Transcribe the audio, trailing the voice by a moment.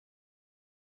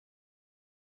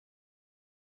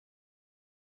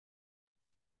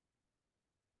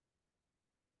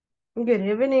Good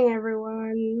evening,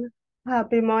 everyone.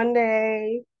 Happy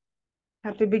Monday.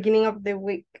 Happy beginning of the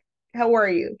week. How are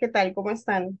you? ¿Qué tal? ¿Cómo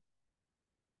están?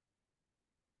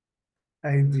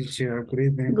 Hi, teacher. Good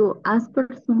evening. Go ask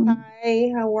person.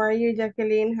 Hi, how are you,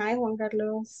 Jacqueline? Hi, Juan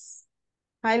Carlos.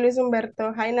 Hi, Luis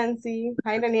Humberto. Hi, Nancy.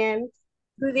 Hi, Daniel.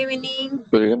 Good evening.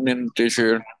 Good evening,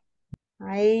 teacher.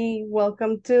 Hi,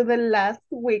 welcome to the last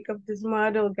week of this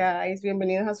model, guys.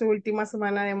 Bienvenidos a su última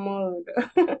semana de módulo.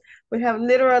 We have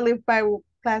literally 5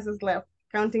 classes left.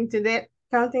 Counting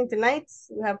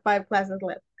tonight's, we have 5 classes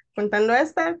left. Contando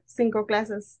esta, 5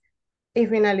 clases y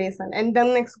finalizan. And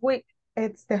then next week,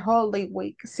 it's the holiday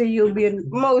week. So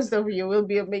most of you will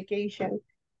be on vacation.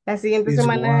 La siguiente It's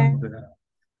semana,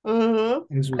 one.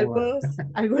 It's one.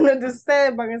 algunos de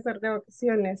ustedes van a estar de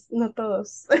vacaciones, no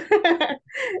todos.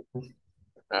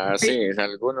 Sí,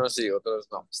 algunos sí, otros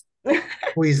no.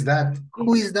 Who is that?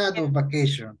 Who is that on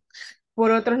vacation? Por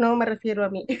otros no me refiero a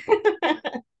mí.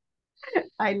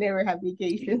 I never have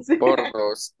vacations. Por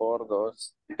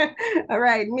dos. All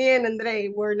right, me and Andre,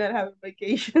 we're not having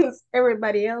vacations.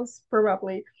 Everybody else,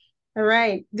 probably. All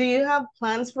right, do you have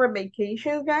plans for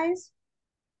vacations, guys?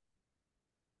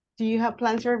 Do you have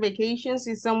plans for vacations?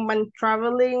 Is someone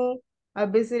traveling,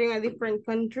 visiting a different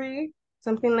country,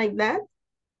 something like that?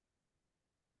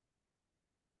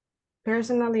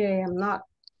 Personally, I am not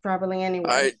traveling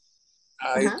anywhere.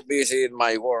 I visit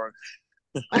my work.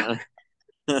 I'm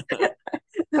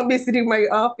visiting my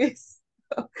office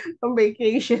on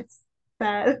vacations.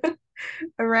 Sad.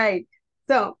 All right.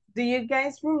 So, do you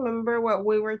guys remember what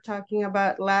we were talking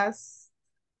about last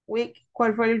week?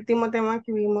 ¿Cuál fue el último tema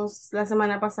que vimos la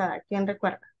semana pasada? ¿Quién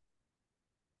recuerda?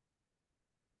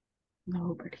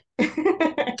 Nobody.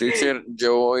 Teacher,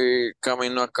 yo voy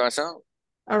camino a casa.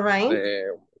 All right.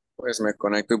 Pues me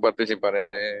conecto y participaré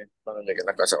cuando llegue a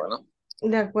la casa, ¿bueno?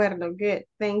 De acuerdo. Good.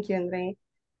 Thank you, Andre.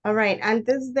 All right.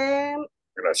 Antes de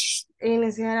Gracias.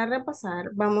 iniciar a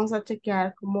repasar, vamos a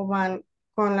chequear cómo van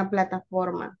con la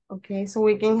plataforma. Okay. So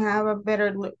we can have a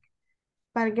better look.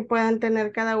 Para que puedan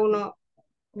tener cada uno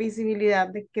visibilidad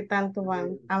de qué tanto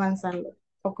van avanzando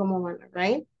o cómo van,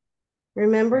 right?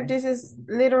 Remember, this is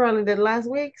literally the last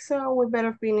week, so we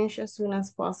better finish as soon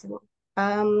as possible.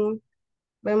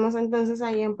 Vemos entonces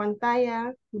ahí en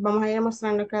pantalla, vamos a ir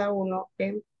mostrando cada uno.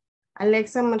 Okay.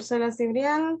 Alexa, Marcela,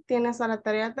 Cibrián, tienes a la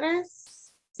tarea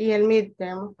 3 y el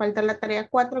midterm. Falta la tarea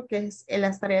 4, que es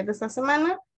las tareas de esta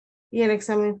semana, y el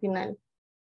examen final.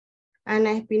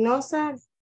 Ana Espinosa,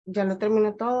 ya lo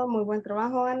terminó todo, muy buen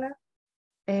trabajo, Ana.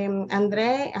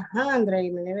 André,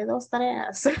 me debe 2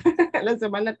 tareas, la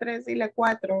semana 3 y la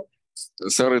 4.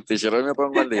 Sorry, teacher, hoy me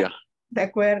pongo al día. De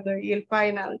acuerdo, y el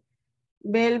final.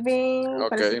 Belvin,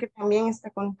 parece que también está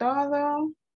con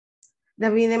todo.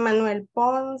 David Emanuel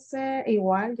Ponce,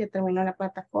 igual, ya terminó la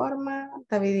plataforma.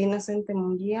 David Inocente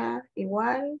Munguía,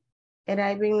 igual.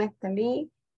 Eraivin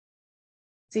Neftalí,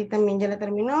 sí, también ya la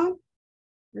terminó.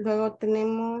 Luego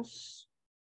tenemos,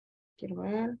 quiero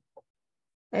ver,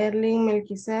 Erling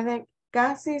Melquisedec,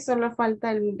 casi solo falta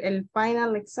el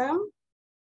final exam.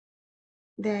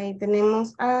 De ahí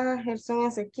tenemos a Gerson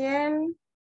Ezequiel,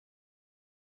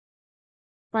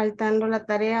 faltando la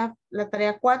tarea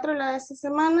 4, la de esta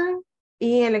semana,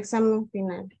 y el examen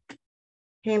final.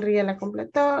 Henry ya la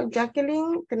completó.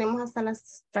 Jacqueline, tenemos hasta la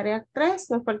tarea 3,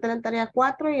 nos falta la tarea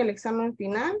 4 y el examen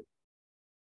final.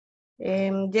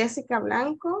 Jessica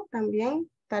Blanco, también,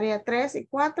 tarea 3 y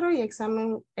 4 y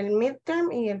examen, el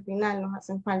midterm y el final nos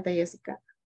hacen falta, Jessica.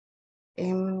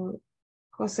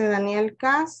 José Daniel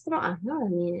Castro, no,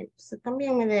 Daniel, usted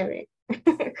también me debe.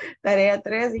 Tarea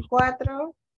 3 y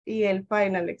 4 y el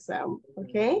final exam,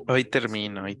 ¿ok? Hoy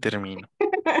termino.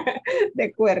 De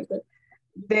acuerdo.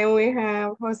 Then we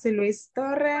have José Luis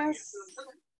Torres.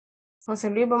 José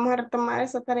Luis, vamos a retomar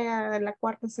esa tarea de la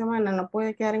 4ª semana, no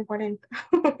puede quedar en 40.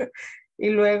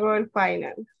 Y luego el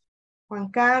final.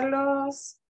 Juan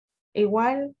Carlos,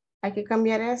 igual, hay que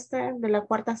cambiar este de la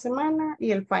 4ª semana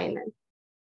y el final.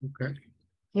 Okay.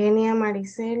 Genia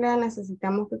Marisela,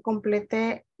 necesitamos que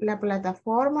complete la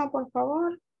plataforma, por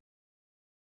favor.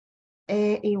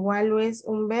 Igual Luis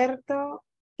Humberto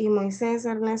y Moisés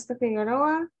Ernesto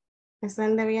Figueroa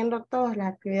están debiendo todas las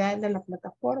actividades de la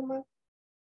plataforma.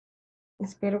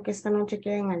 Espero que esta noche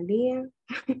queden al día.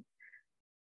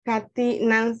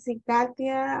 Nancy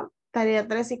Katia, tarea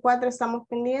 3 y 4 estamos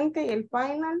pendientes y el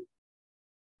final.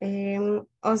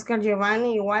 Oscar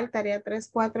Giovanni, igual, tarea 3,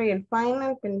 4 y el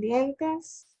final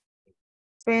pendientes.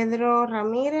 Pedro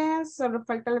Ramírez, solo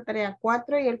falta la tarea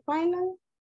 4 y el final.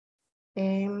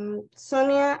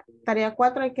 Sonia, tarea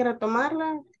 4 hay que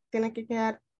retomarla, tiene que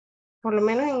quedar por lo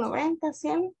menos en 90,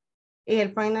 100 y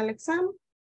el final exam.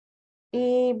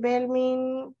 Y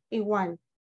Belmin igual.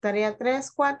 Tarea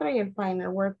 3, 4 y el final.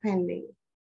 We're pending.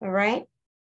 All right.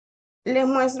 Les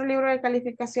muestro el libro de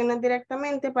calificaciones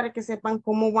directamente para que sepan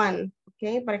cómo van.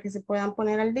 Ok. Para que se puedan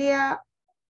poner al día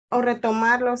o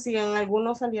retomarlo. Si en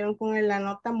algunos salieron con la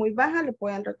nota muy baja, le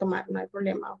pueden retomar. No hay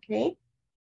problema. Ok.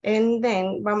 And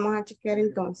then vamos a chequear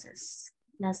entonces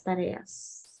las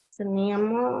tareas.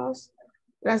 Teníamos,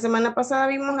 la semana pasada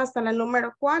vimos hasta la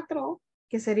número 4,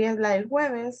 que sería la del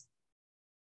jueves.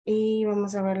 Y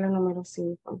vamos a ver la número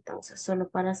 5 entonces, solo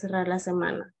para cerrar la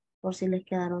semana, por si les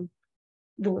quedaron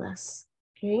dudas.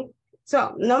 Okay.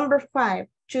 So, number 5,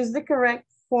 choose the correct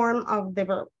form of the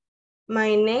verb.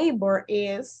 My neighbor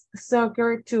is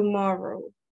soccer tomorrow.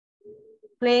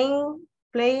 Playing,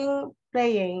 playing,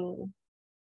 playing.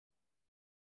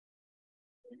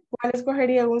 ¿Cuál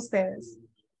escogerían ustedes?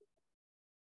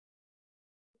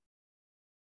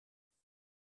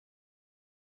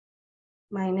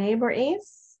 My neighbor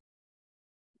is?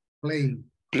 Playing.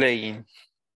 Playing.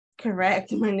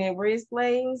 Correct. My neighbor is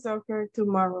playing soccer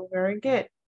tomorrow. Very good.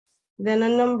 Then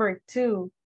on number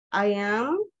 2, I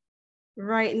am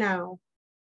right now.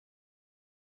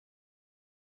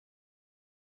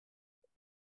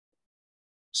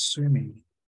 Swimming.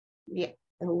 Yeah,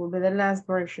 it will be the last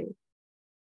version.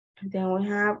 Then we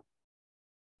have,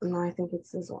 no, I think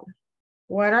it's this one.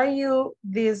 What are you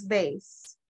these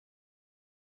days?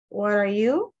 What are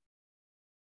you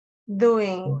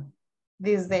doing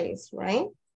these days, right?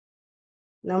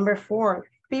 Number 4,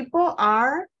 people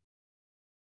are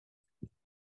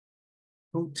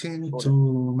Cutting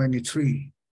too many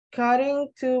trees. cutting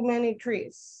too many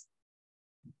trees.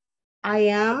 I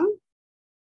am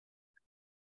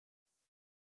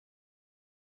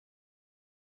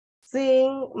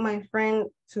seeing my friend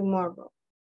tomorrow.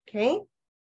 Okay.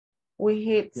 We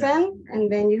hit send and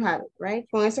then you have it, right?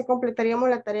 Con eso completaríamos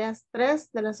la tarea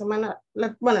 3 de la semana,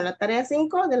 bueno, la tarea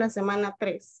 5 de la semana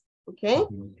 3. Ok.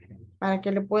 Para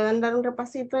que le puedan dar un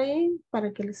repasito ahí,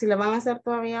 para que si la van a hacer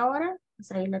todavía ahora,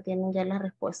 pues ahí la tienen ya las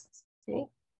respuestas. ¿Sí?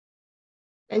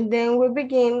 And then we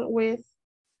begin with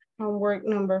homework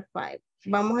number 5.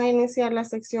 Vamos a iniciar la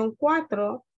sección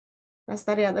 4, las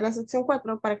tareas de la sección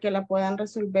 4, para que la puedan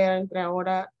resolver entre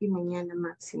ahora y mañana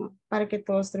máximo, para que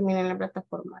todos terminen la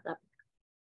plataforma rápido.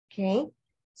 Ok,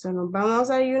 so nos vamos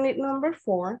a unit number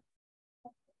 4.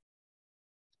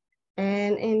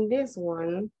 And in this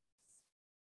one,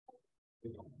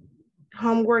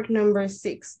 homework number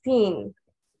 16.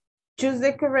 Choose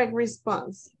the correct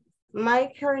response.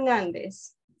 Mike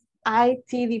Hernandez, IT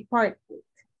department.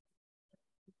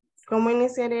 ¿Cómo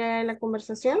iniciaría la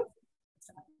conversación?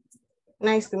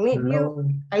 Nice to meet Hello.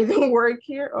 you. I don't work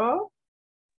here. Oh,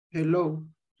 Hello.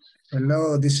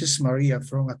 Hello, this is Maria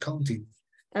from accounting.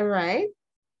 all right.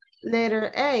 Letter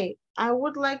A, I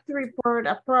would like to report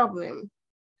a problem.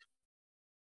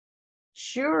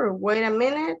 Sure, wait a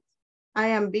minute. I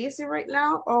am busy right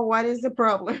now, or what is the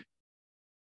problem?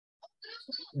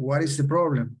 What is the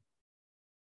problem?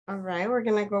 All right, we're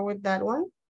gonna go with that one.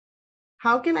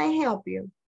 How can I help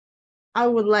you? I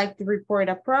would like to report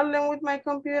a problem with my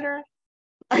computer.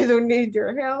 I don't need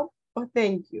your help. Oh,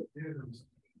 thank you.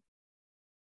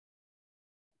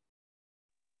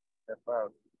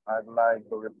 I'd like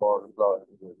to report a problem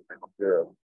with the computer.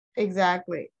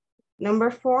 Exactly.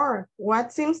 Number 4,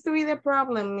 what seems to be the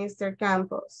problem, Mr.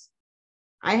 Campos?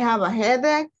 I have a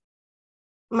headache.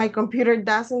 My computer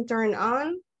doesn't turn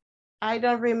on. I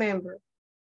don't remember.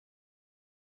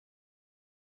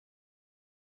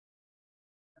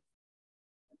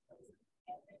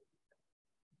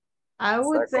 I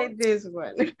would say this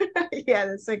one. Yeah,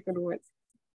 the second one.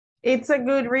 It's a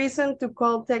good reason to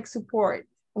call tech support.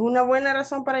 Una buena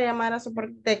razón para llamar a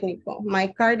soporte técnico. My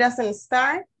car doesn't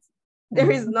start. There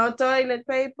is no toilet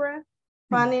paper.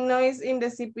 Funny noise in the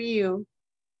CPU.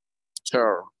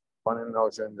 Sure. Funny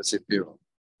noise in the CPU.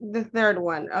 The third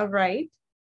one, all right.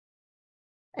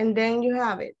 And then you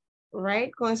have it,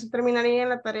 right? Con eso terminaría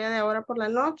la tarea de ahora por la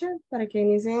noche para que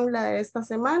inicien la de esta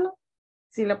semana.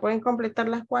 Si la pueden completar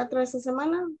las 4 de esta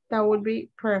semana, that would be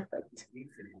perfect.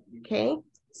 Okay,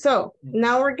 so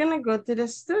now we're gonna go to the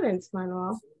students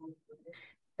manual.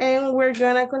 And we're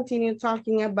gonna continue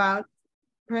talking about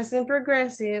present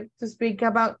progressive to speak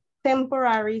about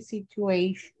temporary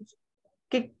situations.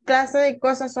 ¿Qué clase de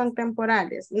cosas son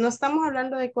temporales? No estamos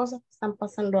hablando de cosas que están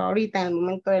pasando ahorita en el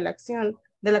momento de la acción,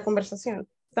 de la conversación.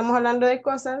 Estamos hablando de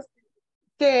cosas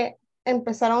que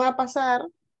empezaron a pasar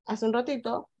hace un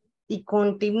ratito y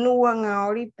continúan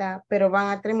ahorita, pero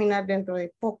van a terminar dentro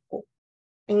de poco.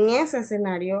 En ese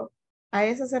escenario, a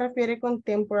eso se refiere con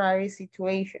temporary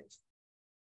situations.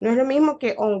 No es lo mismo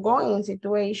que ongoing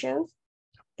situations,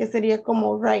 que sería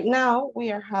como right now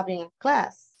we are having a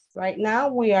class. Right now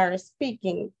we are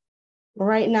speaking.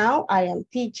 Right now I am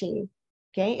teaching.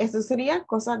 Okay, eso sería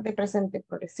cosas de presente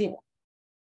progresivo.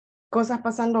 Cosas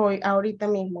pasando hoy, ahorita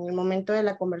mismo, en el momento de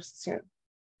la conversación.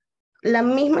 La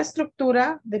misma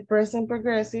estructura de present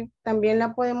progressive también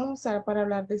la podemos usar para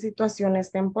hablar de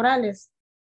situaciones temporales.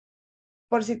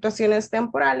 Por situaciones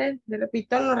temporales, le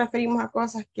repito, nos referimos a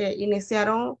cosas que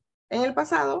iniciaron en el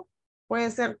pasado,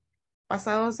 puede ser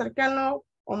pasado cercano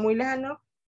o muy lejano,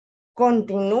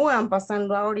 continúan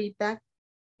pasando ahorita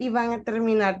y van a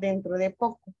terminar dentro de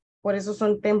poco. Por eso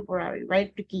son temporary,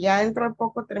 right? Porque ya dentro de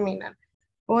poco terminan.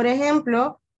 Por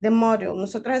ejemplo, the module.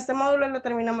 Nosotros este módulo lo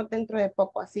terminamos dentro de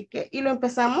poco, así que, y lo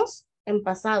empezamos en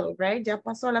pasado, right? Ya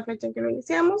pasó la fecha en que lo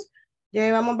iniciamos, ya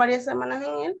llevamos varias semanas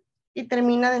en él y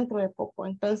termina dentro de poco.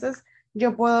 Entonces,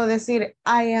 yo puedo decir,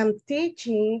 I am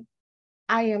teaching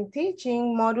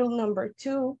module number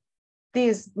 2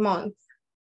 this month,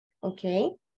 ¿ok?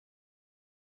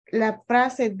 La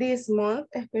frase this month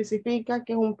especifica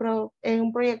que es un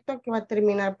proyecto que va a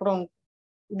terminar pronto.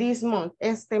 This month,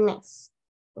 este mes,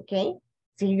 ¿ok?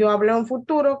 Si yo hablo en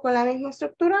futuro con la misma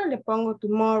estructura, le pongo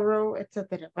tomorrow,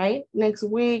 etcétera, right? Next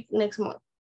week, next month.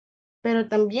 Pero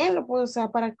también lo puedo usar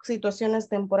para situaciones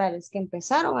temporales que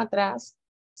empezaron atrás,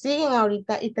 siguen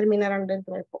ahorita y terminarán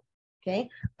dentro de poco, ¿ok?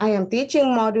 I am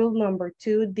teaching module number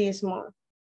 2 this month.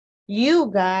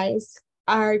 You guys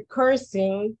are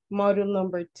cursing module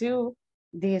number 2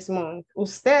 this month.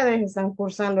 Ustedes están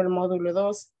cursando el módulo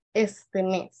 2 este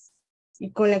mes.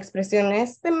 Y con la expresión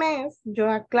este mes, yo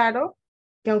aclaro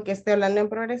que aunque esté hablando en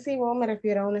progresivo, me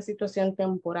refiero a una situación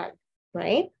temporal,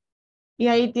 right? Y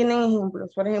ahí tienen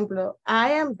ejemplos. Por ejemplo,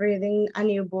 I am reading a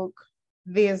new book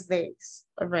these days,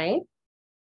 right?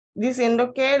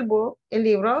 Diciendo que el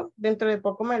libro, dentro de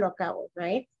poco me lo acabo,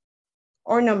 right?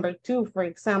 Or number 2, for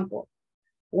example.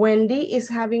 Wendy is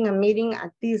having a meeting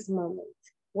at this moment.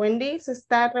 Wendy se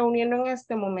está reuniendo en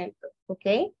este momento,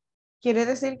 ¿ok? Quiere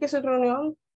decir que su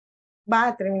reunión va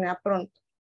a terminar pronto.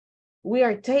 We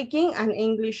are taking an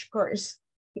English course,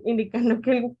 indicando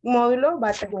que el módulo va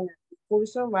a terminar, el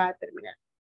curso va a terminar.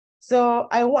 So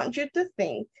I want you to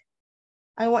think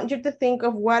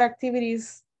of what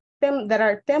activities that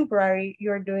are temporary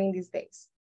you're doing these days.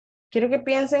 Quiero que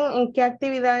piensen en qué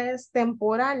actividades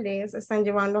temporales están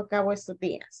llevando a cabo estos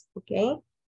días, ¿ok?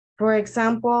 For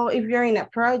example, if you're in a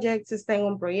project, si está en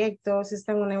un proyecto, si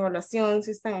está en una evaluación,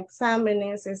 si está en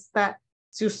exámenes,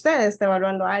 si usted está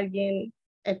evaluando a alguien,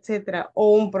 etcétera,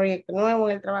 o un proyecto nuevo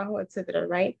en el trabajo, etcétera,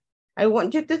 right? I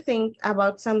want you to think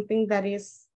about something that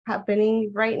is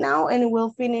happening right now and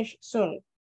will finish soon.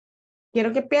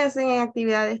 Quiero que piensen en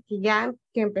actividades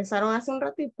que empezaron hace un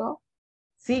ratito,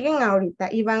 siguen ahorita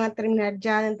y van a terminar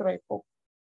ya dentro de poco,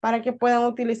 para que puedan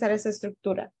utilizar esa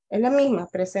estructura. Es la misma,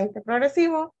 presente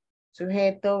progresivo,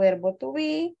 sujeto, verbo to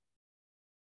be,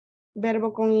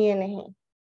 verbo con ing.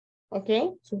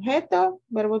 ¿Ok? Sujeto,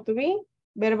 verbo to be,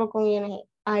 verbo con ing.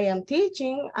 I am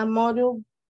teaching a module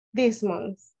this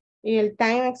month. Y el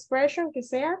time expression que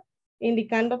sea,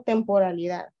 indicando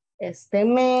temporalidad. Este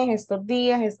mes, estos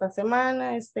días, esta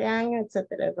semana, este año,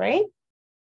 etcétera, right?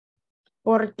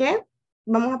 ¿Por qué?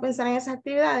 Vamos a pensar en esas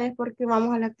actividades porque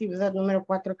vamos a la actividad número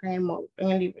 4 acá en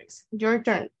el libro. Your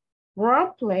turn.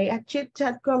 Role play a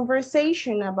chit-chat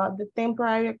conversation about the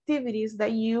temporary activities that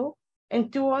you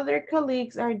and 2 other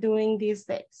colleagues are doing these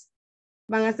days.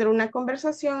 Van a hacer una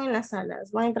conversación en las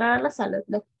salas. Van a entrar a las salas,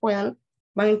 los que puedan.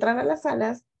 Van a entrar a las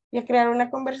salas y a crear una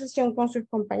conversación con sus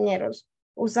compañeros,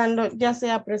 usando ya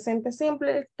sea presente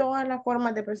simple, todas las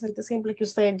formas de presente simple que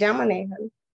ustedes ya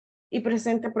manejan. Y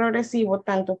presente progresivo,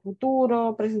 tanto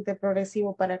futuro, presente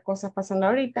progresivo para cosas pasando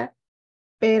ahorita,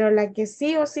 pero la que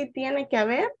sí o sí tiene que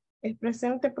haber es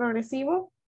presente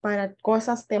progresivo para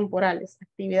cosas temporales,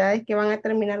 actividades que van a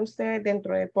terminar ustedes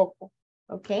dentro de poco,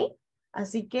 ¿ok?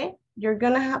 Así que, you're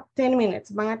gonna have 10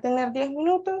 minutes, van a tener 10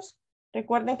 minutos.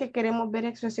 Recuerden que queremos ver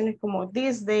expresiones como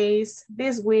these days,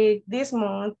 this week, this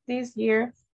month, this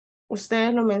year.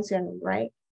 Ustedes lo mencionan,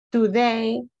 right?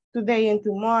 Today and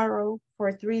tomorrow,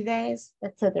 for 3 days,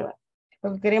 etc.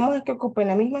 Lo que queremos es que ocupen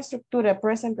la misma estructura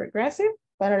present progressive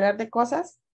para hablar de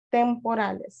cosas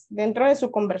temporales dentro de su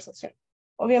conversación.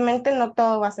 Obviamente no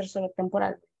todo va a ser solo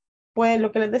temporal. Pues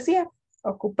lo que les decía,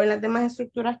 ocupen las demás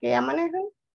estructuras que ya manejan,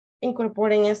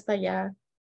 incorporen esta ya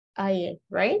ahí,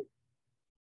 right?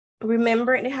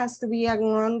 Remember, it has to be an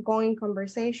ongoing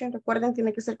conversation. Recuerden,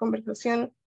 tiene que ser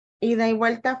conversación ida y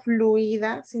vuelta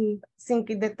fluida, sin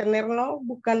que detenernos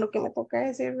buscando qué me toca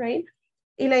decir, right?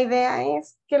 Y la idea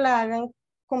es que la hagan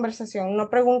conversación, no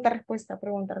pregunta-respuesta,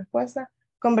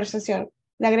 conversación.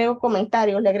 Le agrego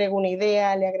comentarios, le agrego una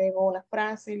idea, le agrego una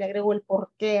frase, le agrego el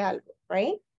por qué algo,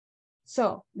 right?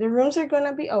 So, the rooms are going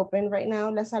to be open right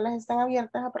now. Las salas están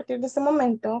abiertas a partir de este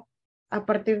momento. A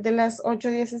partir de las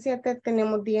 8:17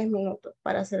 tenemos 10 minutos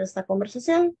para hacer esta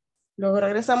conversación. Luego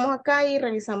regresamos acá y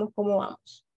revisamos cómo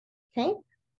vamos. ¿Ok?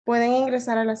 Pueden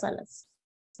ingresar a las salas.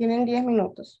 Tienen 10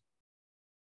 minutos.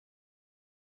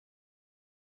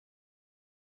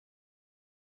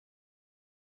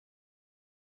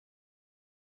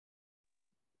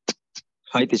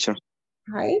 Hi, teacher.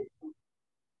 Hi,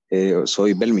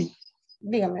 Soy Belmi.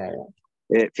 dígame,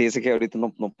 ¿verdad? Fíjese que ahorita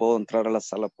no puedo entrar a la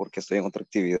sala porque estoy en otra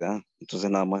actividad. Entonces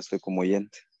nada más estoy como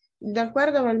oyente. De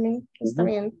acuerdo, Belmin. Está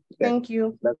Ujú. bien. Thank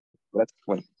you. Gracias.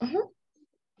 Bueno. Ujú.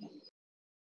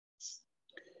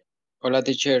 Hola,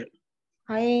 teacher.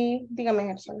 Hi, dígame,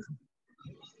 Gerson.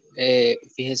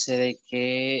 Fíjese de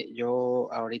que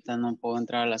yo ahorita no puedo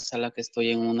entrar a la sala, que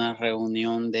estoy en una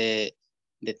reunión de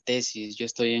tesis. Yo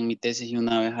estoy en mi tesis y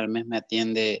una vez al mes me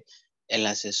atiende el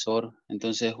asesor.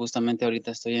 Entonces, justamente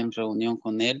ahorita estoy en reunión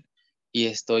con él y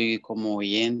estoy como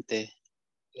oyente.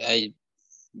 Ay,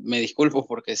 me disculpo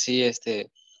porque sí,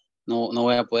 no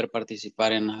voy a poder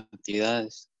participar en las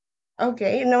actividades. Ok,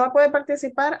 no va a poder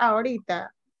participar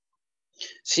ahorita.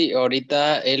 Sí,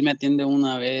 ahorita él me atiende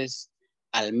una vez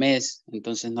al mes,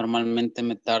 entonces normalmente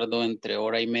me tardo entre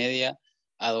hora y media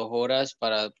a 2 horas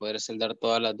para poder saldar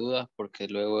todas las dudas, porque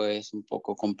luego es un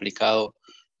poco complicado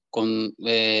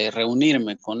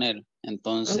reunirme con él. Ok.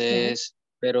 Entonces,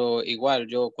 pero igual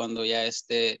yo cuando ya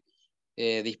esté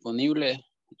disponible,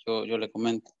 yo le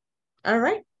comento. All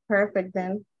right. Perfect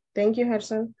then. Thank you,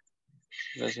 Gerson.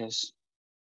 Gracias.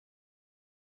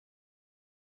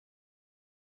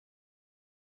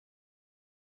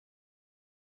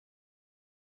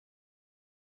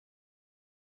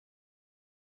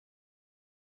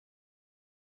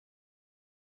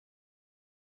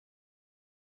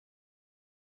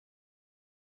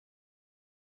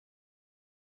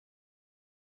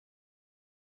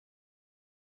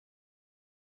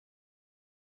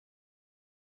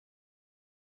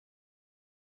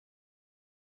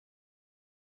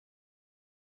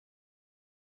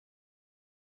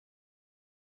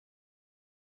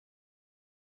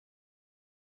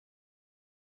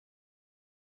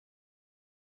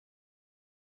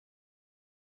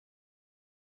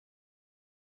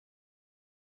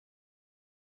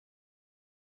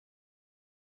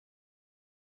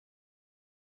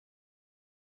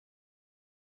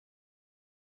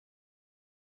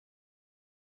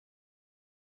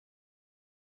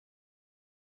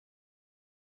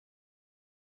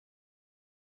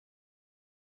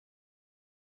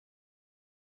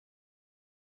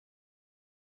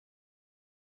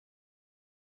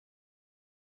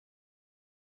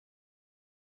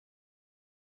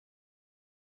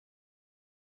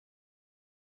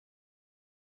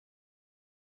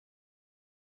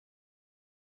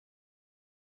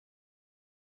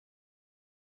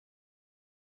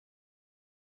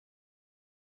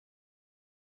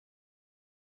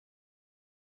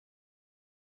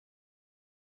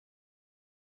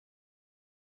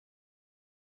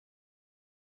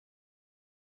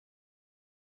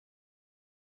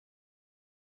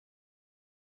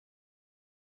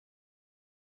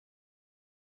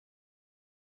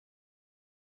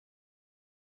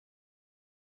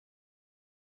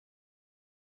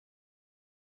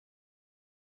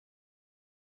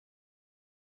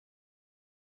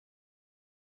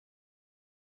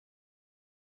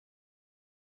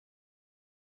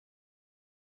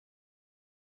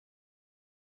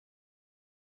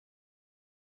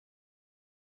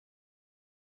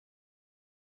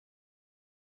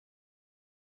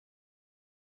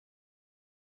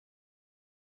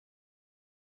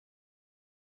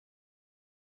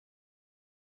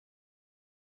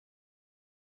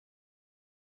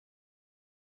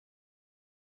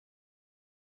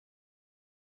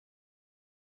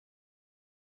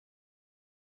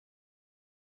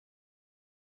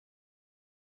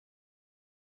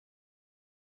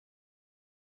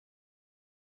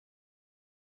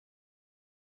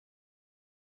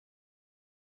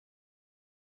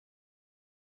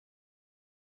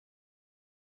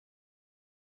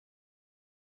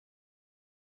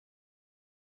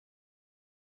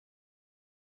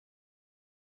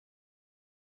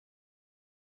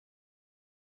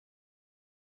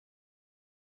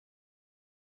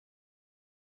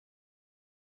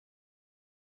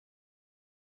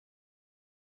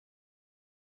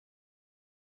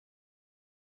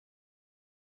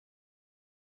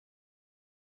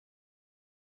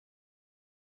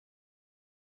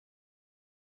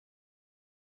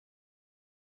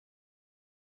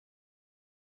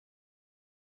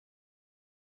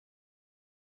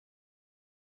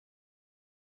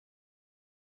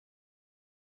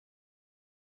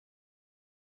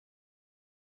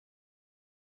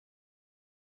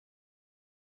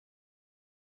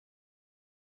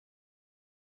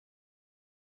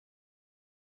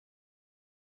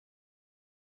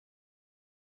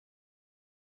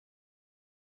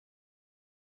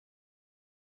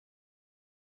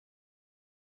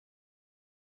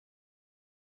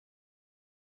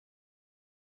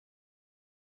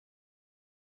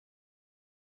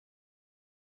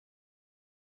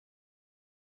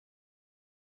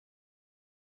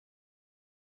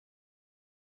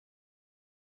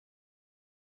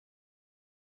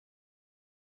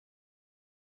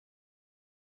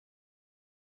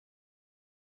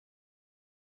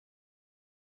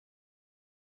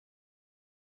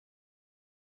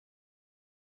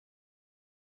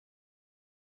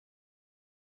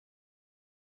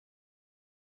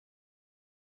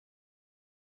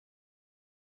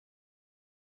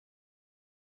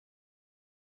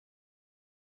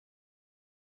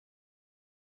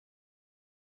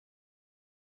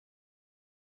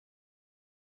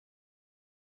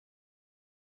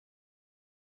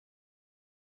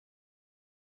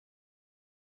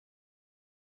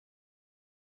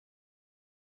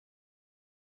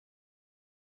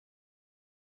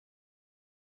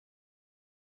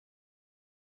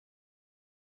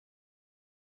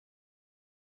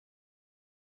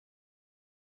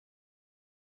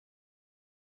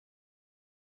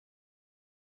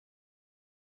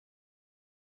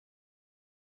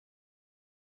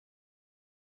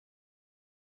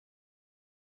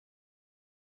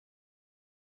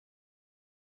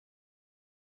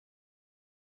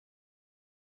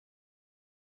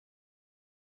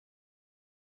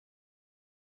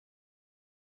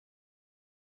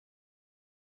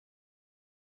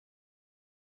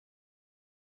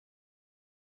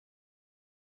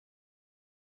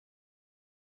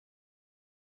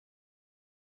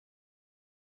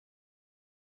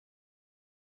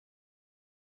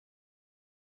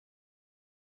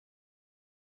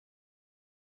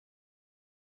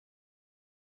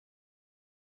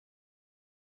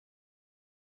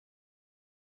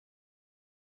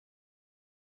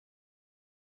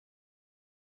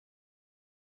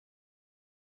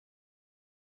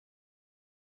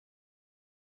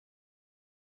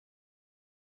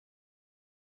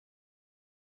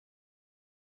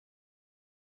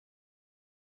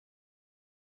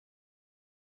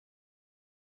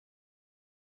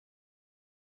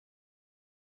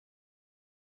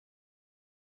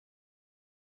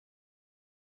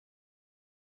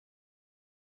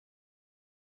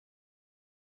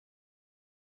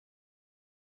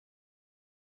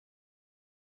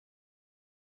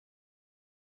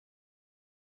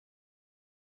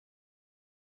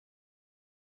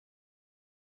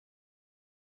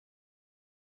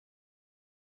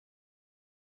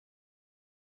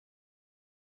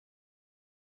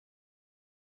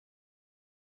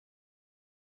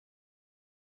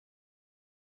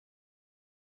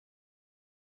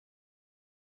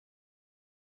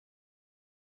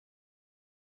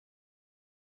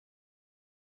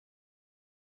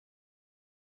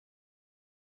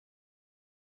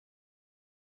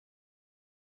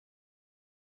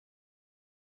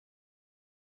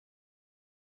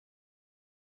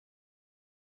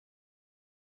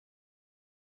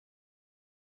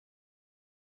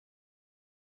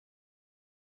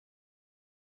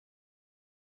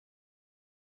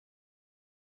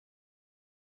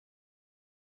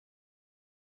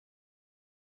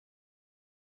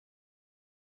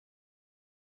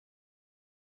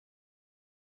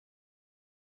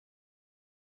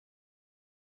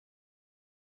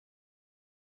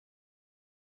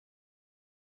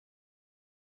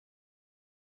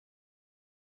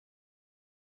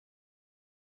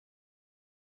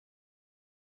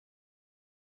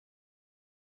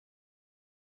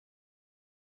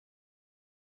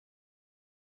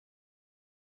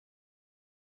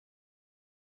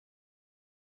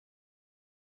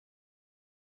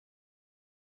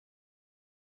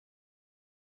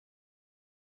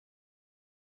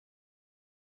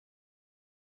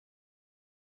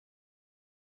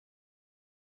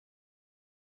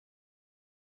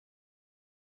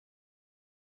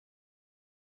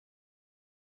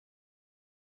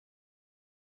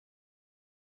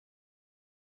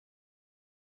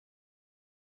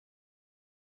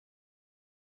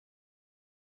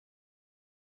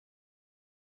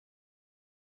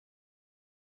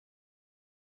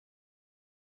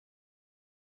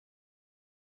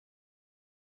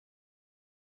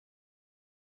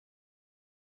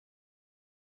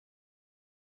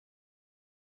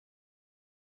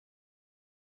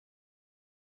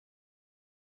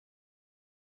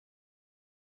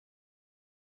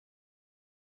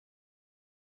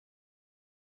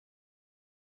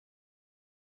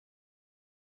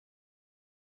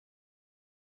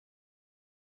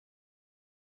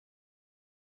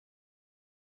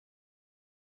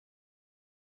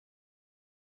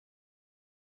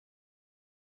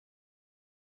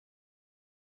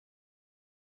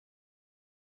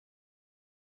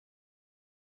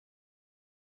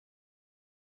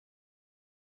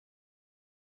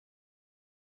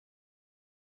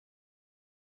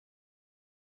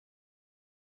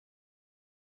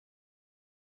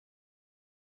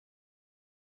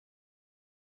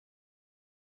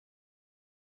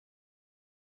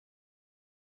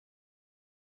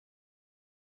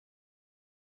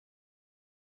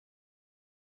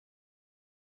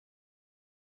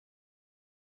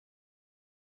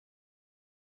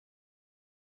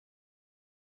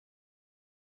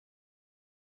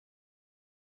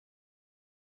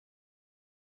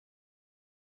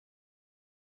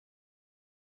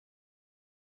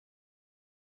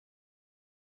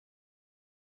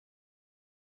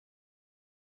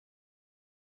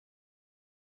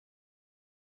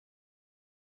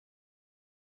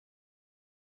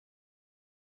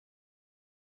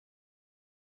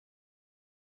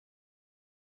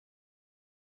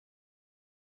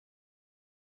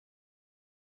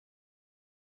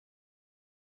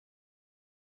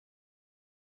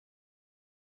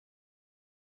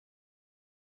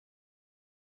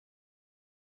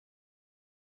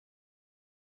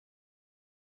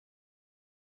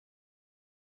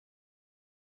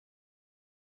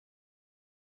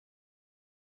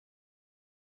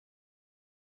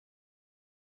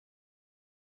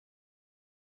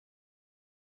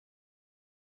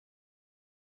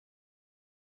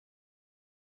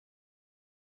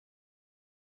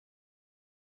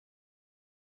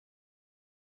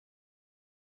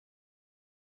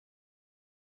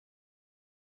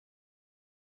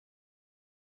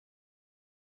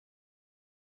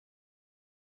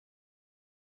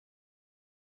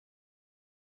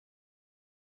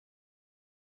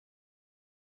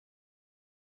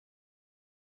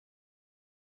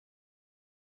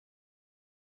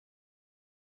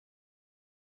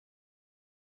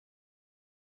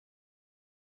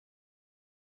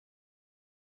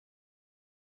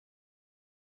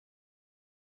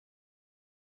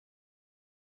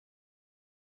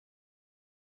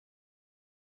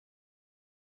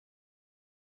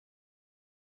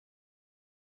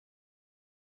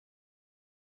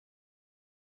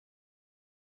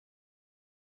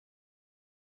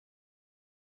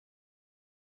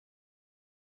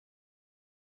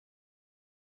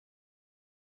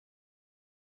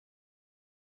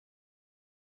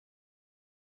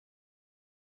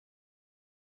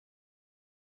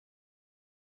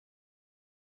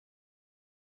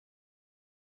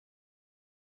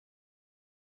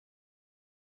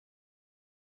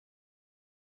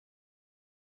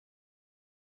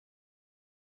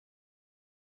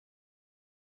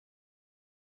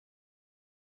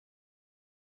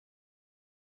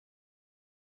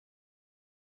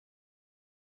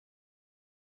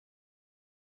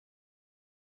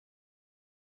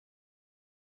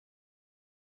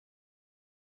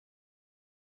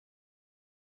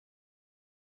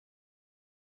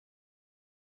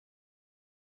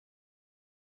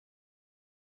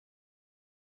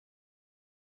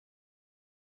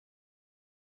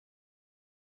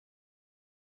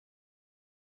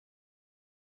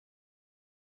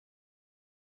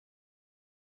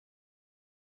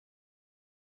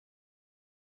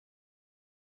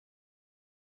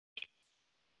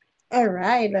 All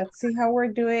right, let's see how we're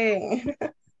doing.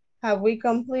 Have we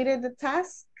completed the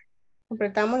task?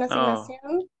 ¿Completamos la No,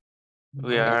 asignación?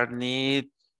 we are need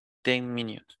 10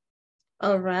 minutes.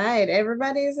 All right,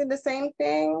 everybody is in the same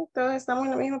thing. Todos estamos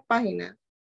en la misma página.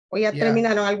 O ya Yeah.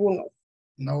 terminaron algunos.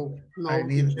 No, No, I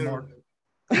need teacher. more.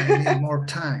 I need more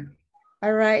time.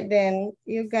 All right, then,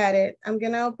 you got it. I'm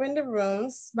gonna open the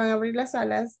rooms. Van a abrir las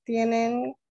salas.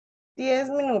 Tienen 10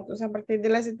 minutos a partir de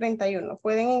las 31.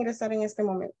 Pueden ingresar en este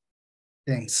momento.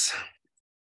 Thanks.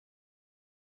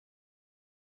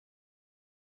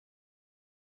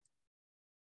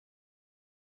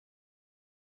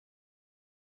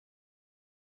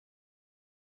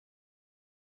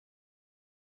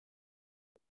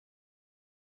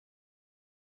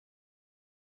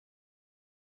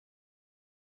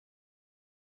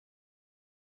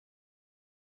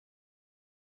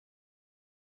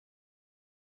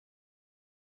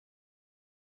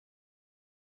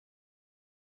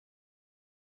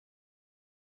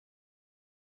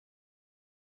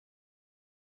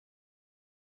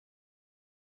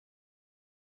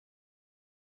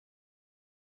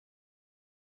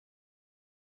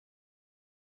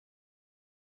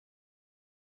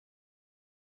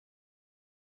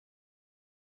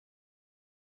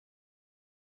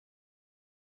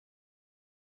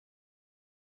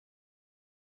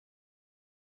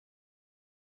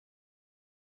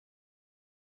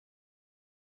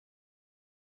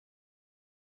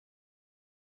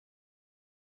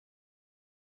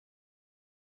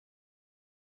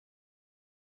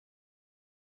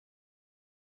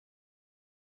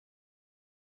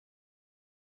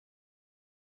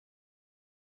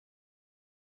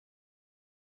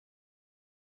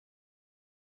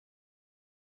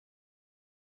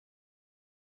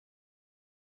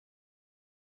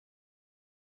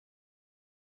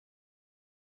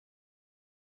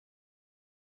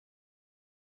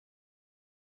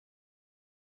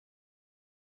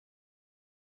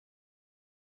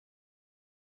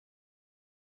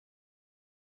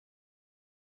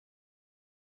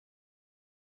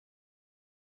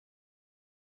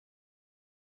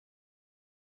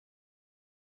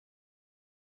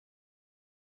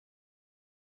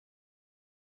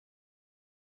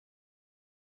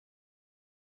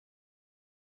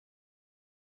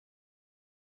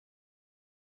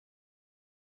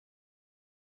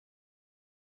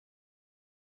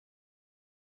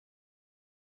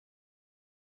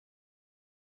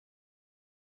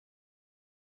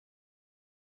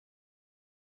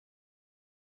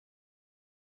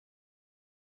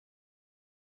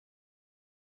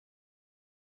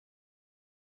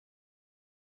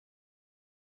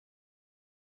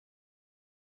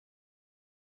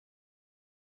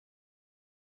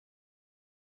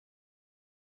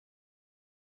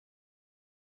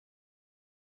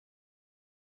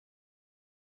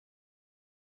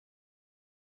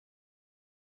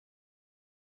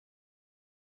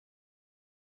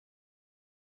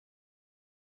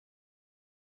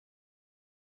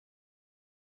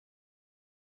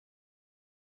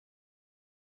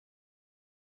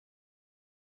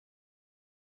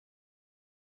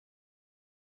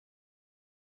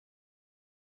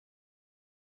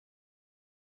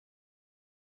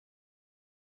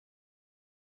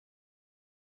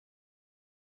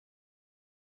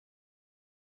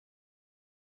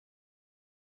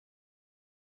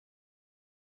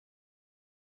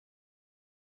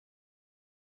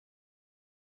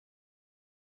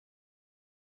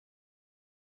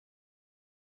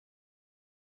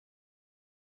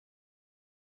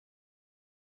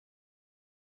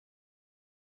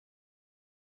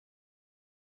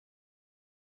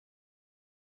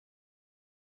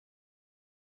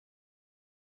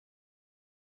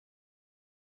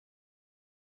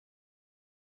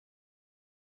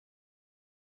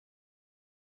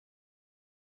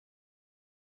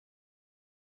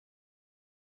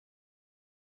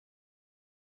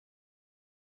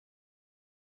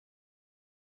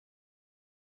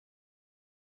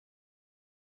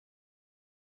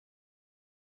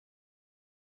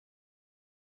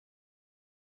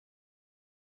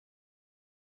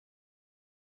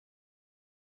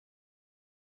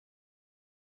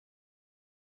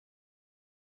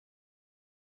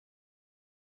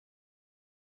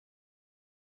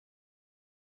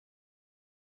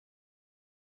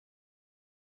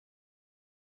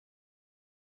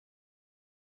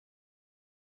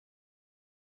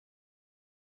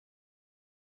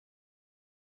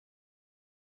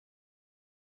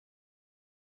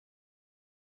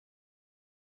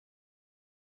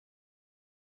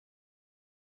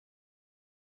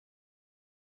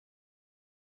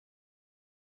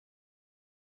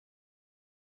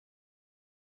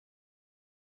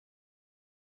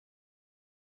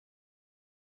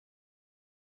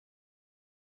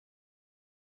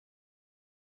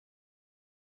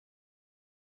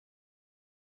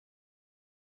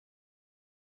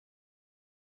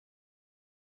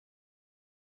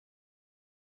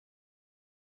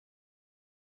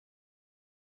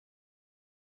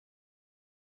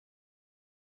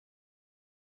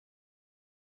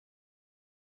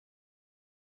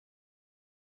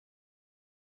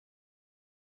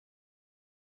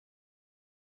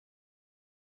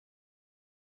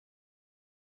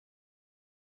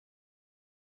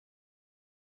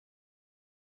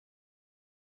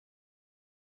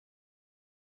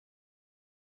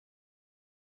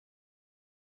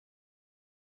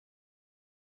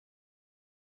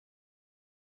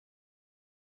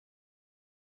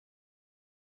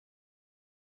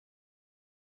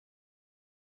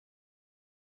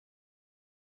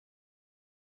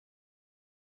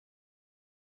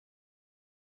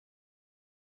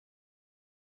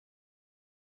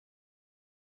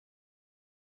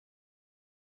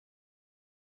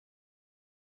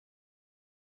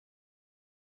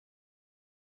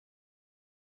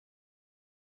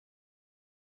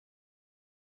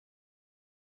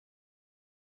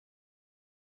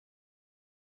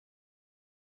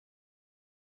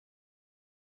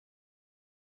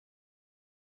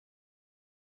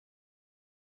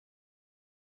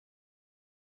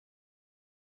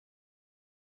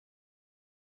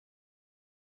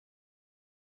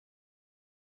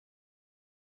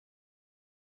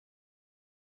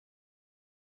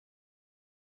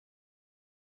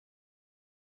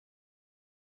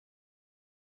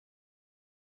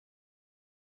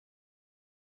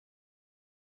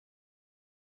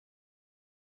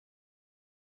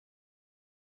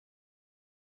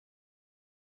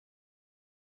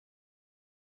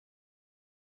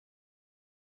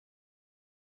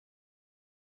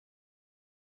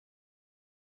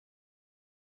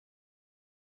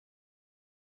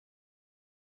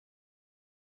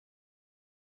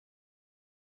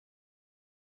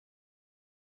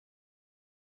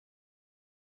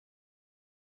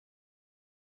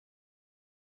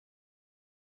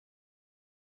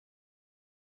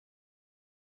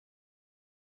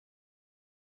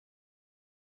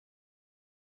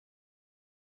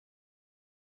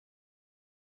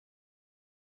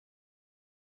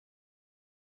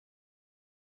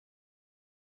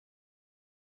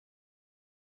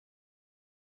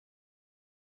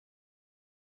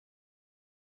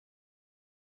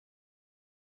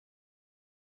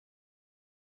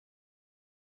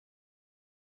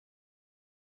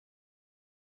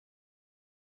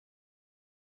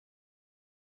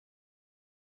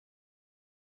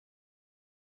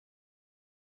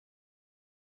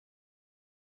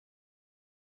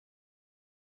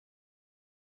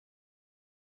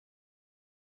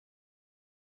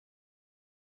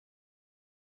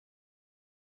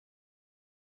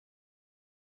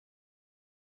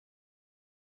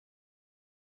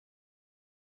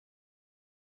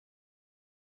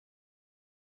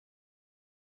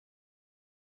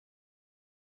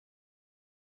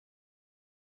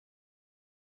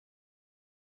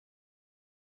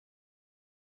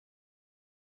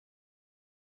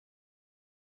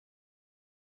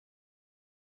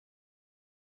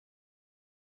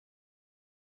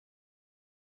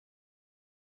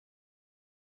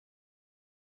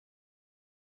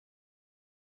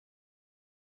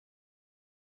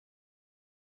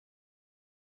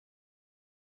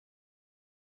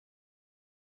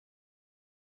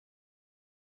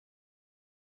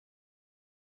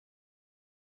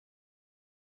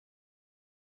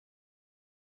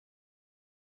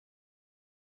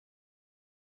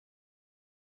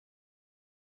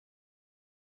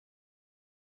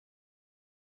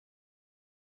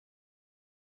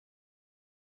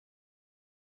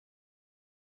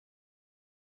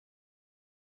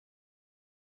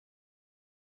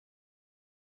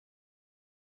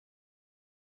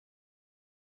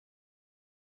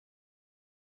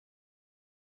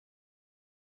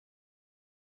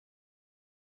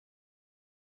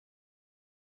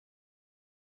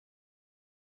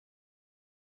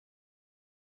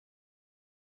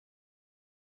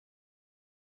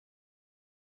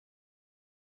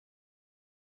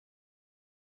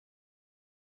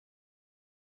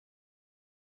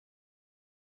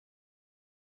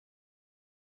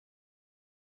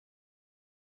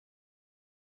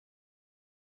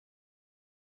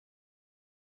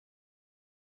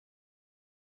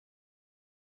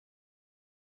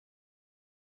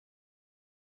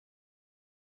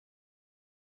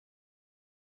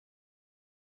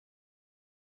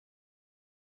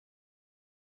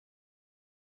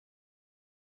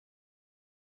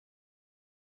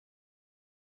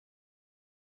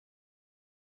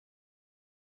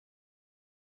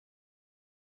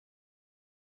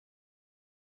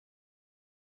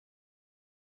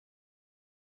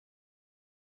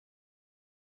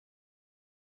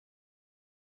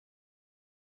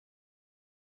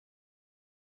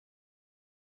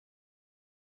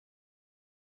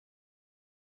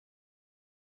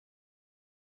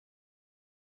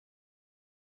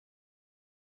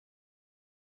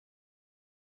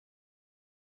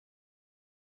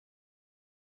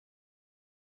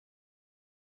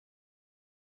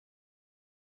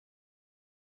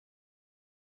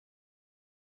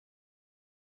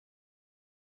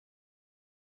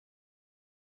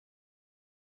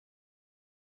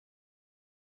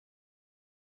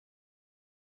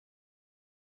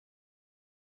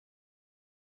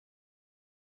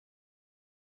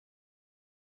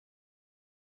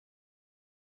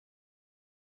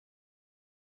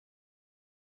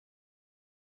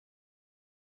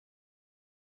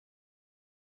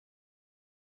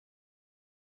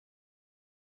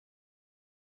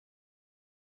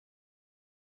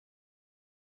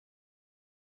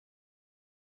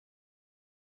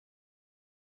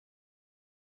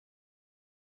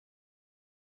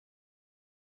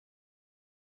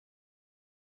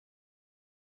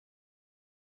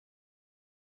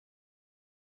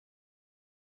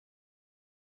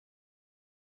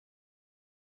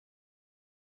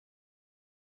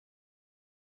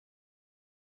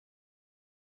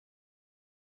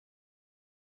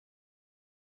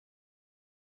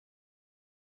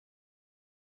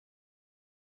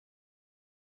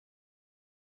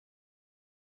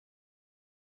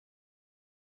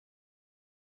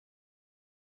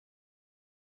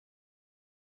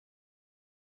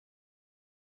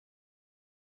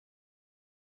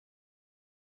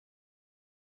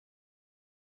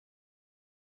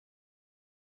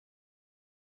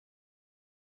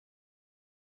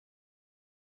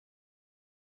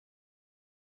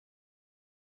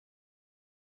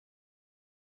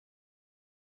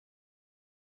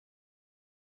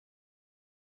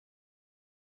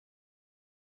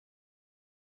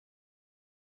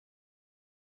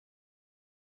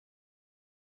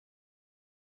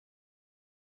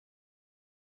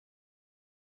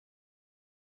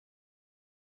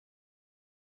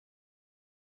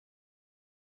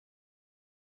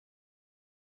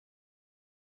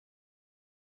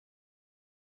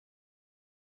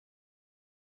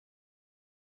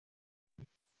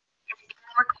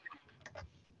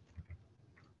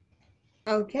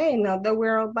 Okay, now that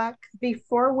we're all back,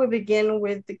 before we begin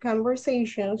with the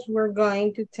conversations, we're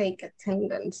going to take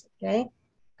attendance, okay?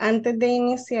 Antes de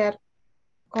iniciar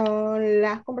con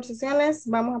las conversaciones,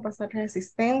 vamos a pasar la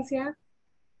asistencia.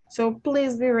 So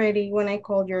please be ready when I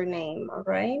call your name, all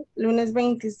right? Lunes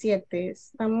 27,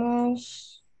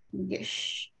 estamos...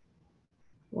 Yes.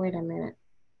 Wait a minute.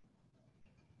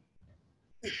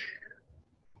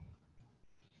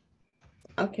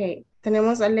 Okay,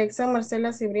 tenemos Alexa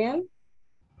Marcela Cibrián.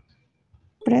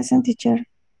 Present, teacher.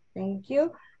 Thank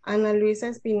you. Ana Luisa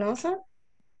Espinosa.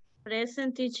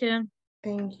 Present, teacher.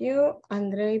 Thank you.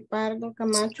 Andrei Pardo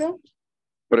Camacho.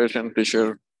 Present,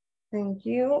 teacher. Thank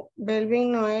you.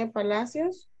 Belvin Noé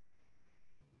Palacios.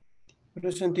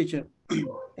 Present, teacher.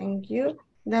 Thank you.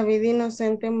 David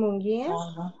Inocente Munguía.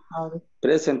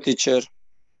 Present, teacher.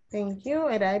 Thank you.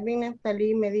 Eraibi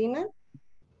Neftalí Medina.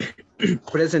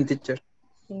 Present, teacher.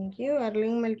 Thank you.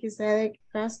 Arlene Melquisedec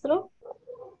Castro.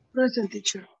 Present,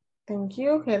 teacher. Thank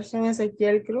you. Gerson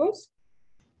Ezequiel Cruz.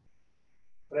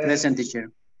 Present,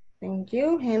 teacher. Thank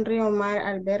you. Henry Omar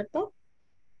Alberto.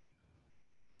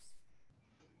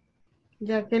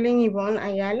 Jacqueline Yvonne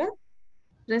Ayala.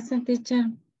 Present, teacher.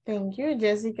 Thank you.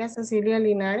 Jessica Cecilia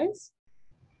Linares.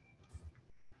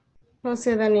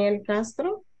 José Daniel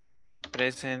Castro.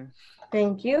 Present.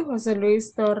 Thank you. José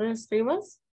Luis Torres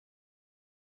Rivas.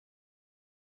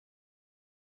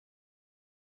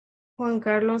 Juan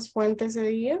Carlos Fuentes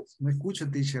Díaz. Me escucha,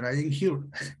 teacher. I am here.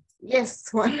 Yes,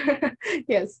 Juan.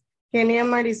 Yes. Kenia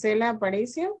Marisela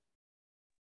Aparicio.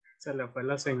 Se le fue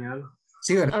la señal.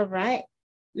 Sí, ¿verdad? All right.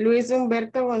 Luis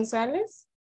Humberto González.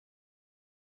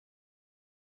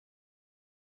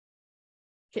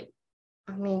 ¿Qué?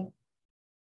 A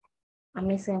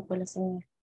mí se me fue la señal.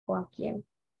 ¿O a quién?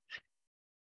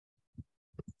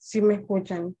 Si me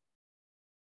escuchan.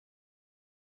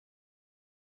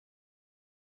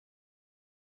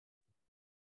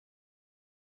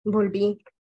 Volví.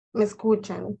 ¿Me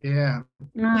escuchan? Yeah.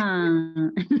 Ah.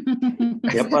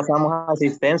 Ya pasamos a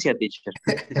asistencia, teacher.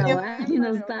 Cabal,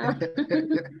 no estaba.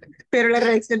 Pero la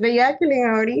reacción de Jacqueline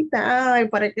ahorita, ay,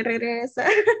 ¿para qué regresa?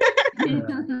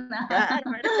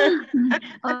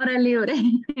 Hora libre.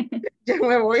 Ya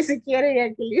me voy si quiere,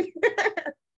 Jacqueline.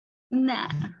 Nah,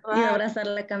 iba a abrazar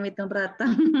la camita un rato.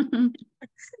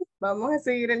 Vamos a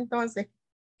seguir entonces,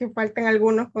 que faltan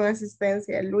algunos con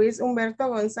asistencia. Luis Humberto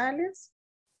González.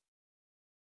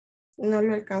 No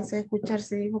lo alcancé a escuchar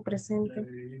si dijo presente.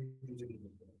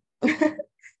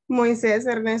 Moisés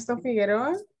Ernesto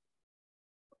Figueroa.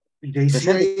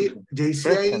 JC,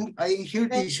 I am here,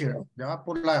 teacher. Ya va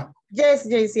por la. Yes,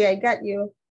 JC, I got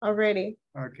you already.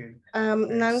 Okay.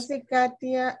 Nancy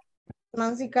Katia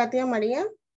María.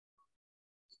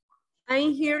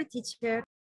 I'm here, teacher.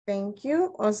 Thank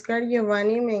you. Oscar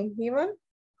Giovanni Mengíbar.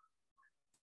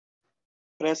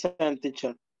 Present,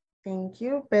 teacher. Thank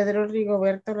you. Pedro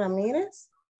Rigoberto Ramírez.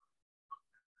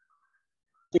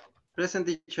 Present,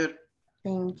 teacher.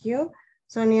 Thank you.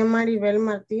 Sonia Maribel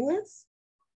Martínez.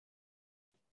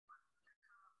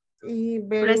 Y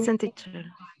Present, teacher.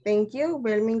 Thank you.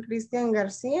 Belmin Cristian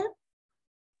García.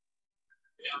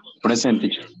 Present,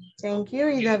 teacher. Thank you.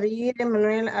 Y David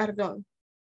Emanuel Ardón.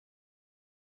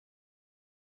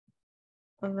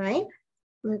 All right.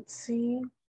 Let's see.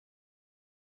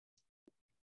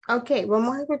 Ok,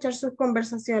 vamos a escuchar sus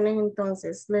conversaciones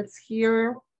entonces. Let's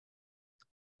hear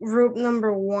group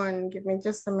number 1. Give me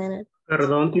just a minute.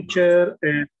 Perdón, teacher.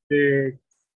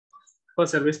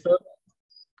 José Luis Torres.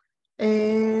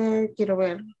 Quiero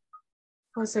ver.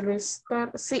 José Luis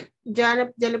Torres. Sí,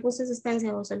 ya le puse asistencia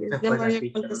a José Luis. Ya me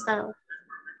había contestado.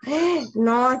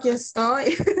 No, aquí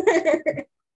estoy.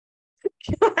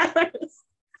 Qué bárbaros.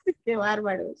 Qué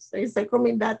bárbaros. Estoy con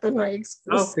mis datos, no hay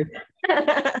excusa. Okay.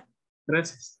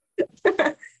 Gracias.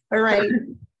 All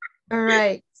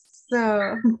right.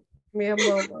 So, mi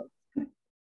amor.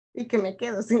 Y que me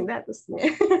quedo sin datos.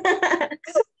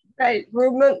 Right.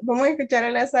 Vamos a escuchar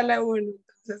a la sala 1.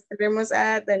 Entonces tenemos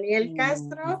a Daniel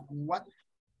Castro,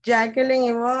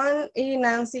 Jacqueline Yvonne y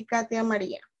Nancy Katia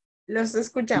María. Los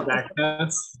escuchamos.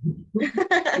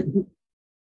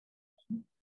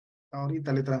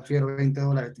 Ahorita le transfiero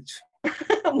 $20, teacher.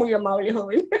 Muy amable,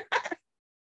 joven.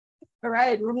 All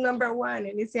right, room number 1.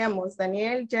 Iniciamos.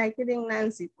 Daniel, Jacqueline,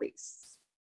 Nancy, please.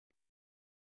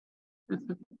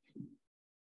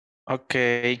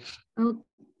 Okay.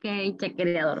 Ok, ya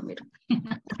quería dormir.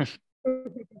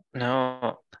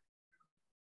 No.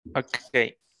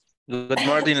 Okay. Good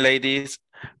morning, ladies.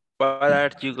 What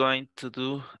are you going to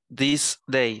do these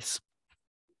days?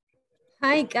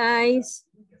 Hi, guys.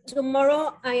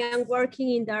 Tomorrow I am working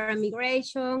in the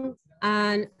immigration.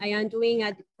 and I am doing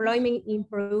a deployment in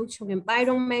production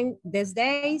environment these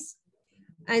days.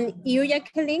 And you,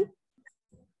 Jacqueline?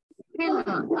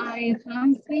 Hello, I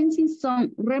am finishing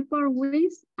some report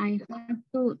weeks I have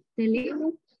to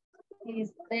deliver.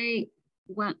 Say,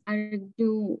 what are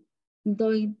you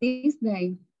doing this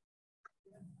day?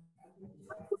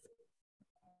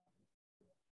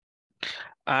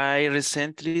 I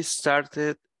recently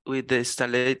started with the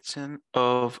installation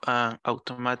of an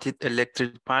automatic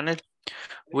electric panel.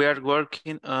 We are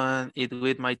working on it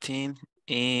with my team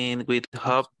and with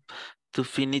hope to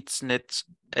finish next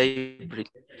April.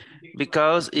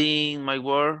 Because in my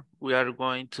work, we are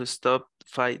going to stop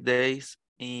 5 days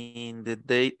in the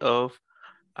date of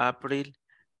April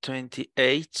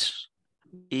 28th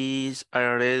is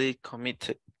already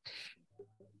committed.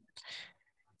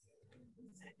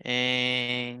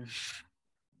 And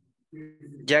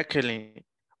Jacqueline,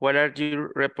 what are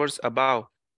your reports about?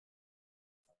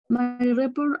 My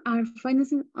report are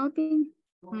finishing open.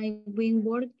 I've been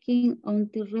working on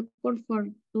the report for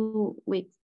 2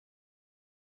 weeks.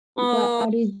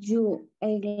 What are you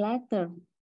later?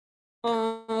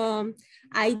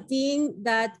 I think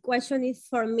that question is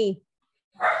for me.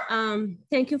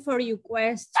 Thank you for your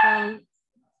question.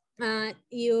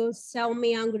 You saw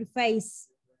me angry face.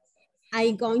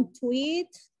 I going to eat.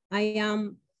 I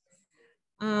am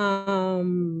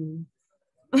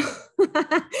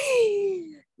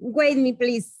wait me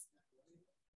please.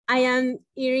 I am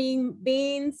eating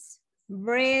beans,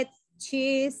 bread,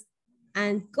 cheese,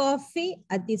 and coffee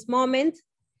at this moment.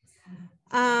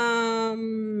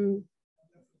 I'm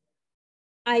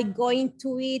going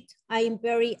to eat. I'm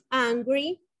very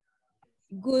angry.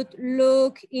 Good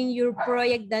luck in your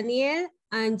project, Daniel.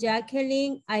 And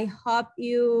Jacqueline, I hope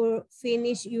you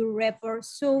finish your report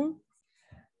soon.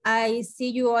 I see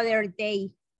you other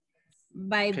day.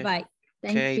 Bye-bye.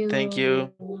 Okay, thank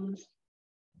you.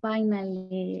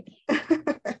 Finally.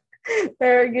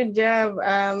 Very good job.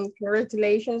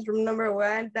 Congratulations, room number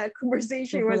 1. That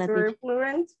conversation was very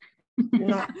fluent.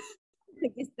 No.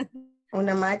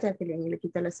 Una macha que le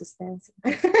quita la asistencia.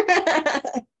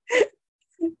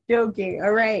 Joking.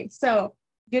 All right. So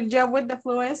good job with the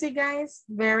fluency, guys.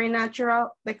 Very natural.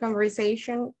 The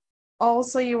conversation.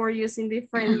 Also, you were using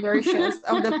different versions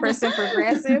of the present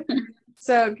progressive.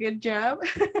 So good job.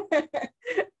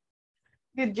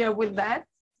 Good job with that.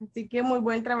 Así que muy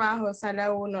buen trabajo,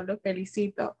 sala 1. Los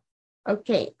felicito.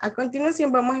 Ok. A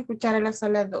continuación vamos a escuchar a la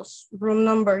sala 2. Room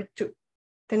number 2.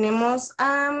 Tenemos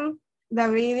a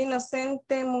David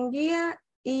Inocente Munguía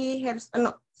y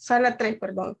sala 3,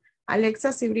 perdón.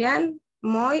 Alexa Cibrián,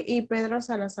 Moy y Pedro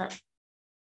Salazar.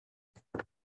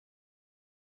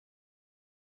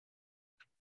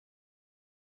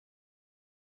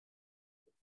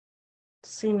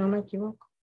 Si no me equivoco.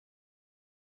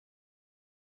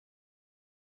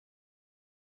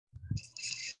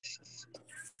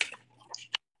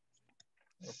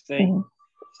 Okay.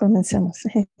 Comencemos.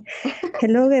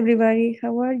 Hello, everybody.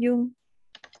 How are you?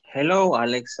 Hello,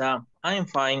 Alexa. I'm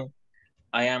fine.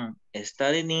 I am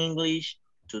studying English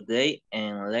today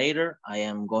and later I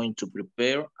am going to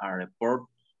prepare a report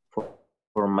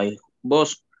for my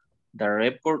boss. The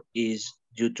report is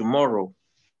due tomorrow.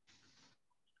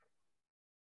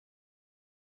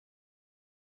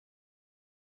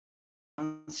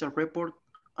 Report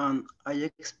and I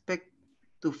expect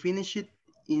to finish it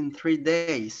in 3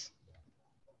 days.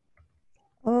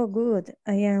 Oh, good.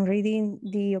 I am reading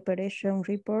the operation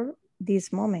report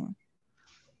this moment.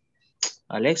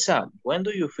 Alexa, when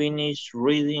do you finish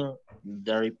reading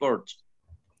the report?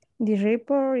 The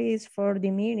report is for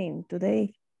the meeting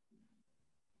today.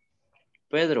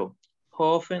 Pedro,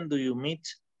 how often do you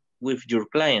meet with your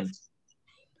clients?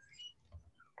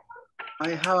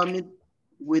 I have a meet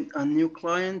with a new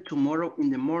client tomorrow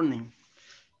in the morning.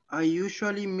 I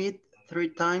usually meet 3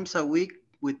 times a week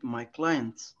with my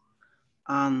clients.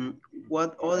 And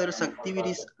what other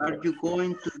activities are you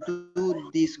going to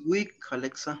do this week,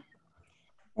 Alexa?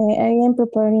 I am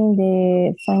preparing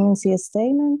the financial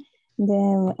statement.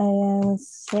 Then I am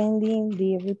sending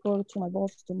the report to my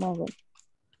boss tomorrow.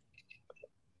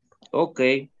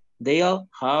 Okay, they all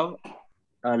have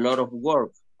a lot of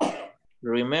work.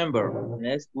 Remember,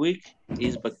 next week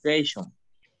is vacation.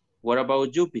 What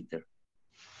about you, Peter?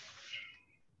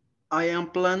 I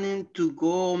am planning to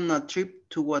go on a trip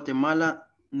to Guatemala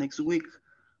next week.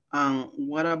 And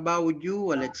what about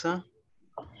you, Alexa?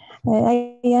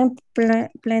 I am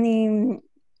planning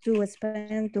to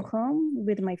spend to home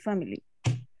with my family.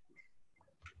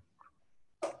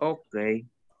 Okay,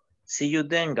 see you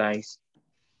then, guys.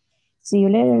 See you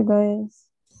later, guys.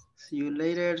 See you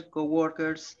later,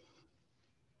 co-workers.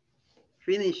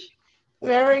 Finish.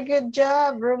 Very good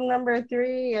job. Room number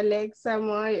 3, Alexa,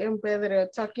 Moy, and Pedro,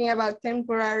 talking about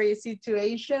temporary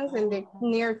situations in the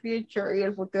near future y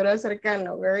el futuro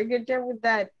cercano. Very good job with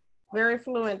that. Very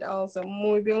fluent also.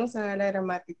 Muy bien usada la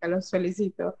gramática, lo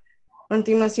felicito. A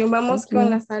continuación vamos con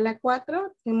la sala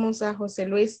 4. Tenemos a José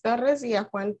Luis Torres y a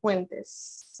Juan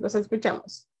Fuentes. Los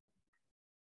escuchamos.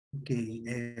 Okay,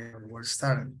 we'll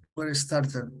start.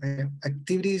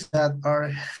 Activities that are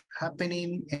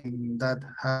happening and that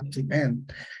have to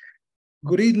end.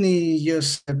 Good evening,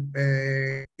 Joseph.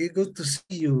 It's good to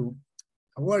see you.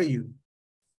 How are you?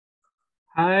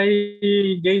 Hi,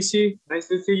 JC. Nice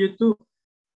to see you too.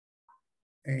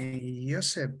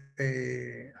 Joseph,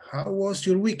 how was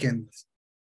your weekend?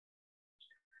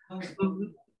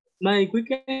 My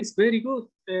weekend is very good.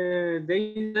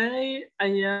 Day I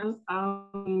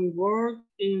am work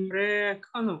in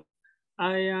pre-economy.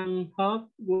 I am hope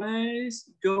was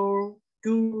your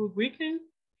weekend?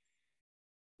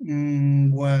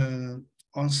 Well,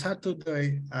 on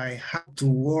Saturday, I had to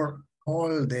work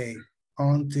all day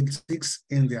until 6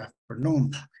 in the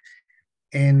afternoon.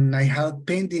 And I had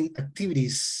pending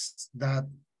activities that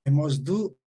I must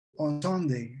do on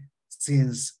Sunday,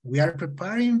 since we are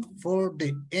preparing for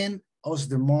the end of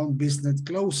the month business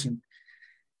closing.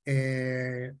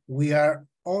 We are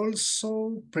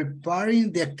also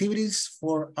preparing the activities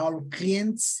for our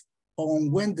clients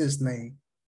on Wednesday.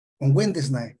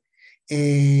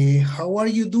 How are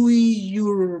you doing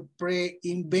your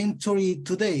pre-inventory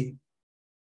today?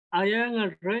 I am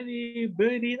already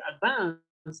very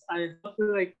advanced. I hope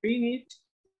I finish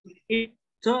it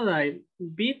today.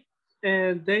 Bit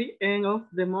the end of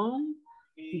the month.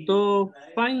 So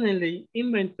finally,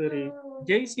 inventory.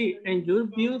 JC, and your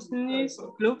business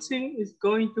closing is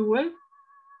going to well?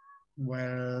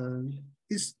 Well,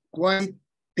 it's quite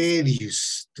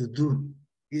tedious to do.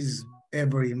 It's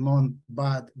every month,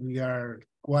 but we are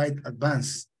quite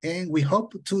advanced and we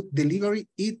hope to deliver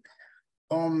it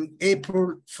on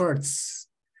April 1st.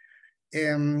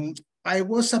 I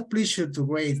was a pleasure to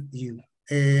greet you.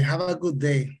 Have a good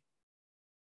day.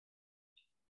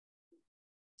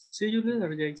 See you later,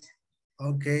 JC.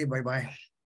 Okay, bye-bye.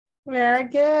 Very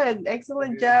good.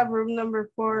 Excellent job, room number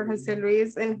 4, José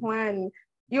Luis and Juan.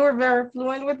 You were very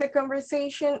fluent with the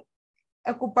conversation.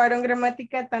 Ocuparon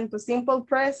gramática tanto simple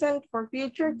present for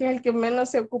future, que es el que menos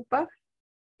se ocupa,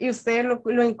 y ustedes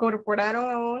lo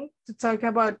incorporaron aún to talk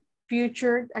about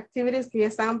future activities que ya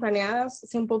estaban planeadas,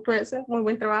 simple present, muy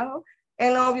buen trabajo.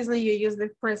 And obviously you use the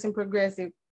present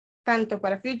progressive, tanto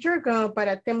para future como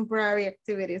para temporary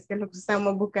activities, que es lo que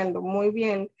estamos buscando. Muy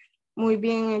bien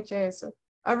hecho eso.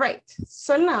 All right,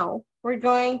 so now we're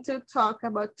going to talk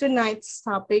about tonight's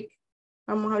topic.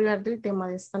 Vamos a hablar del tema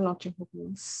de esta noche,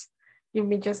 jóvenes. Give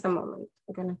me just a moment.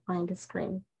 I'm going to find the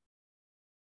screen.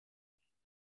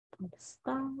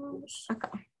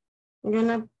 Acá. I'm going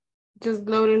to just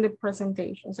load in the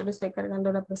presentation. Solo estoy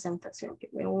cargando la presentación.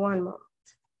 Give me one moment.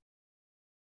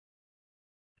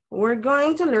 We're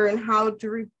going to learn how to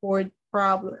report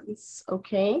problems,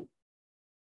 okay?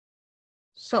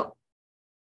 So,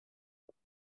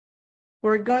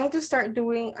 we're going to start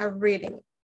doing a reading.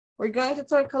 We're going to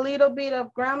talk a little bit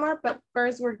of grammar, but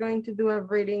first we're going to do a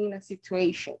reading in a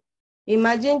situation.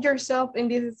 Imagine yourself in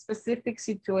this specific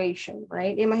situation,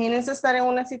 right? Imagínense estar en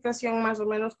una situación más o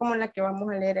menos como la que vamos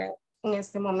a leer en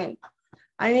este momento.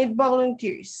 I need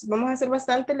volunteers. Vamos a hacer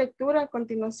bastante lectura a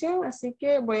continuación, así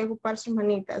que voy a ocupar sus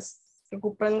manitas.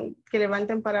 Que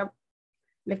levanten para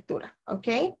lectura,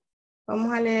 ¿ok?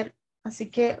 Vamos a leer.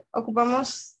 Así que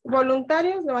ocupamos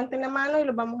voluntarios, levanten la mano y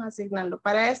los vamos asignando.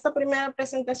 Para esta primera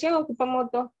presentación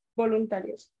ocupamos 2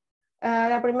 voluntarios.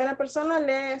 La primera persona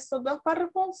lee estos 2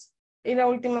 párrafos y la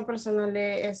última persona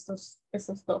lee esos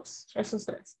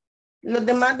 3. Los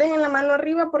demás dejen la mano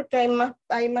arriba porque hay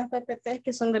más PPTs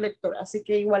que son de lectura, así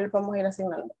que igual vamos a ir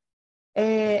asignando.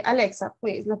 Alexa,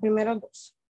 please, los primeros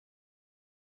 2.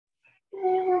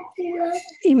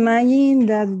 Imagine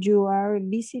that you are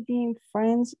visiting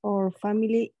friends or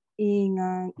family in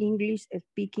an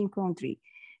English-speaking country.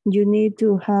 You need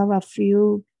to have a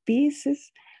few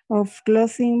pieces of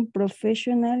clothing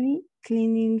professionally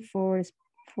cleaning for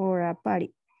a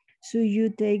party. So you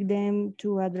take them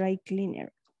to a dry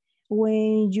cleaner.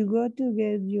 When you go to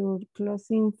get your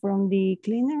clothing from the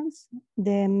cleaners,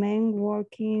 the man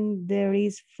working there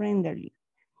is friendly.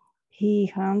 He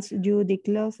hands you the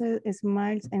clothes,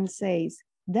 smiles, and says,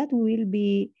 "That will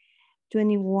be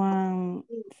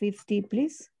 $21.50,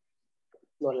 please."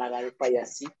 No la haga el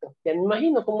payasito. Ya me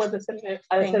imagino cómo ha de ser en la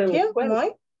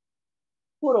escuela.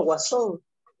 Puro guasón.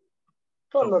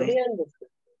 Solo riendo.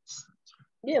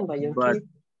 Bien, vaya.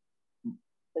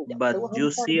 But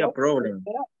you see a problem.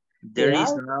 There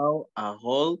is now a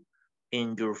hole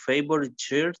in your favorite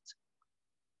shirt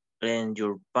and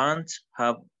your pants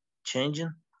have changed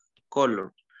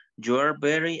color. You are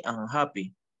very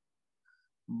unhappy.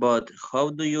 But how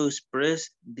do you express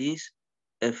this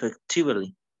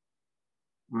effectively?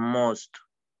 Most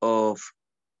of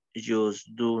us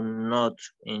do not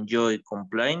enjoy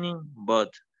complaining,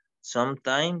 but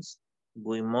sometimes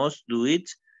we must do it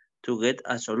to get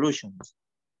a solution.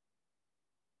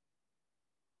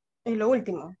 Y lo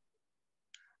último.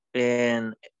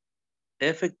 And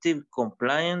effective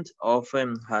compliance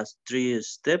often has 3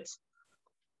 steps: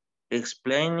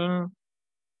 explaining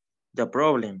the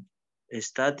problem,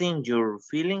 stating your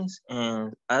feelings,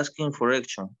 and asking for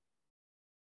action.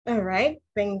 All right,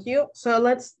 thank you. So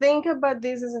let's think about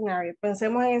this scenario.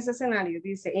 Pensemos en ese escenario.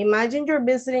 Dice, imagine you're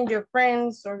visiting your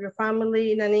friends or your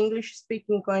family in an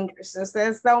English-speaking country. So usted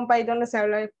está en un país donde se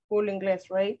habla full inglés,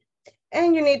 right?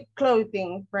 And you need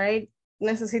clothing, right?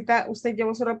 Usted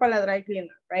lleva su ropa a la dry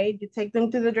cleaner, right? You take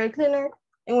them to the dry cleaner,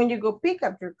 and when you go pick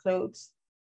up your clothes,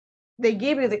 they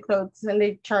give you the clothes and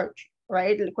they charge,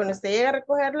 right? Cuando usted llega a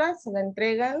recogerla, se la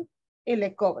entregan y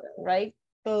le cobran, right?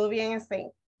 Todo bien está ahí.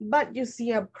 But you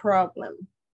see a problem.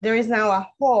 There is now a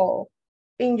hole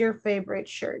in your favorite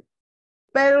shirt.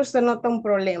 Pero usted nota un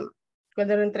problema.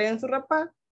 Cuando le entregan su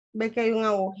ropa, ve que hay un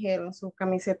agujero en su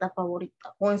camiseta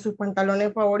favorita o en sus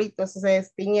pantalones favoritos, se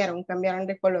destiñeron, cambiaron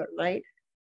de color, right?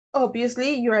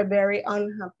 Obviously, you are very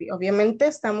unhappy. Obviamente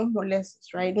estamos molestos,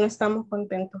 right? No estamos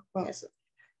contentos con eso.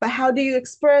 But how do you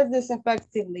express this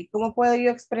effectively? ¿Cómo puedo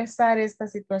yo expresar esta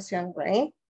situación,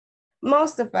 right?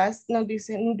 Most of us nos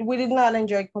dicen, we did not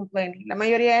enjoy complaining. La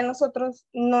mayoría de nosotros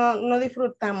no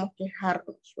disfrutamos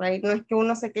quejarnos, right? No es que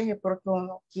uno se queje porque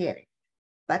uno quiere.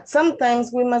 But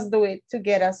sometimes we must do it to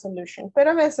get a solution.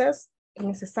 Pero a veces es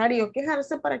necesario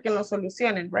quejarse para que nos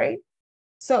solucionen, right?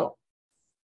 So,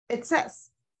 it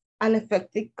says, an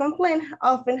effective complaint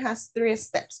often has 3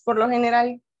 steps. Por lo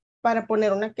general, para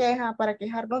poner una queja, para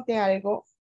quejarnos de algo,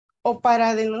 o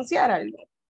para denunciar algo,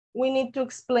 we need to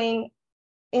explain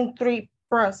in 3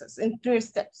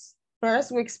 steps.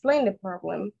 First, we explain the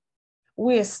problem.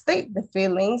 We state the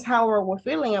feelings, how are we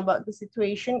feeling about the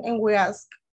situation, and we ask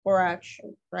for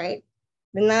action, right?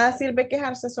 De nada sirve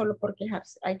quejarse solo por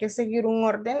quejarse. Hay que seguir un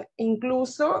orden,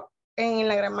 incluso en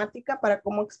la gramática, para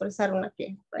cómo expresar una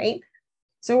queja, right?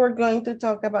 So we're going to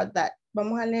talk about that.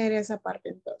 Vamos a leer esa parte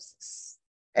entonces.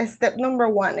 Step number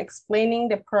 1, explaining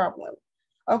the problem.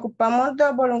 Ocupamos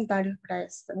 2 voluntarios para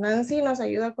esto. Nancy nos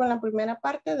ayuda con la primera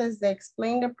parte, desde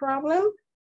explain the problem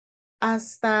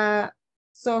hasta,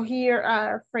 so here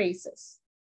are phrases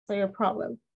for your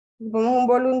problem. Vamos un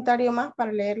voluntario más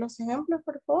para leer los ejemplos,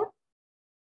 por favor.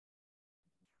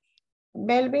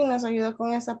 Belvin nos ayuda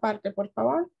con esa parte, por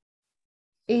favor.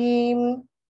 Y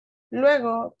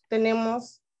luego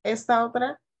tenemos esta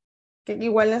otra, que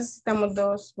igual necesitamos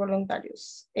 2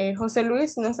 voluntarios. José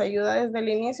Luis nos ayuda desde el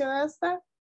inicio de esta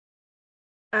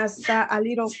hasta a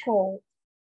little call.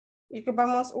 Y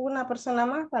ocupamos una persona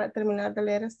más para terminar de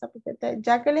leer esta parte.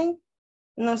 Jacqueline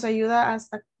nos ayuda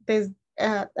hasta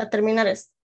a terminar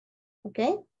esto. ¿Ok?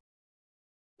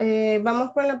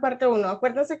 Vamos con la parte 1.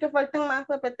 Acuérdense que faltan más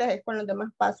PPTs con los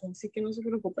demás pasos, así que no se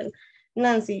preocupen.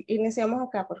 Nancy, iniciamos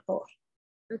acá, por favor.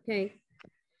 Okay.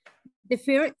 The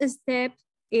first step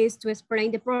is to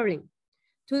explain the problem.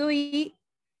 To do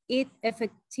it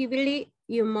effectively,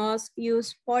 you must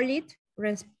use polite,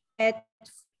 respectful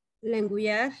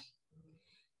language.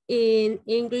 In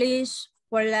English,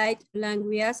 polite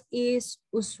language is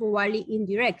usually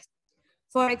indirect.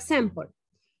 For example,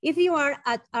 if you are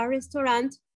at a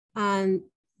restaurant and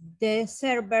the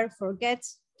server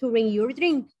forgets to bring your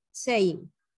drink,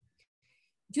 saying,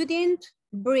 "You didn't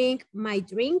bring my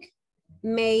drink,"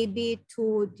 may be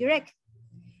too direct.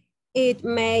 It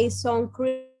may sound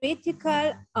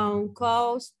critical and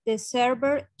cause the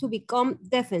server to become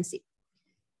defensive.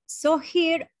 So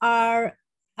here are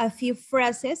a few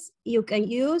phrases you can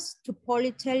use to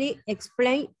politely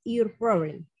explain your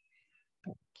problem.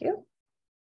 Thank you.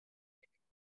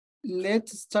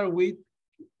 Let's start with,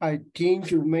 I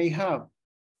think you may have.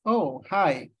 Oh,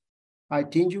 hi. I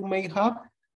think you may have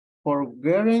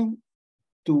forgotten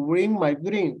to bring my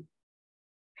drink.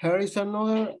 Here is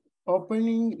another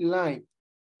opening line.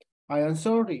 I am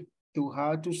sorry to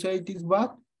have to say this,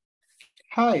 but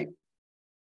hi,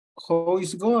 how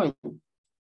is it going?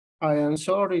 I am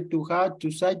sorry to have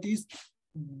to say this,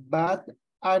 but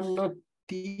I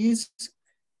noticed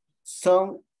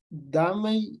some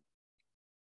damage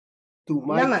to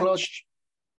my clothes.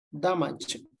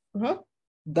 Damage.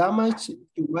 Damage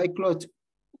to my clothes.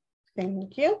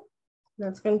 Thank you.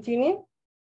 Let's continue.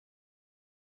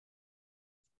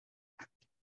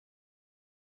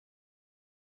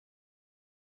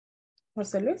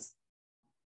 José Luis.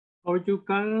 Or you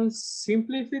can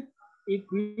simplify it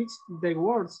with the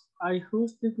words. I who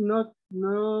did not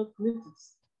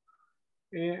notice.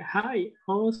 Hi,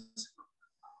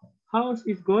 how's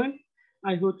it going?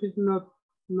 I who did not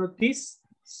notice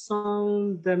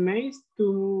some damage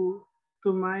to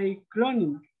my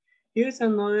cloning. Here's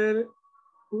another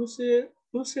useful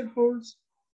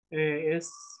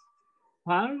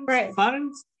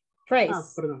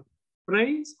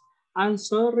phrase. I'm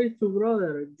sorry to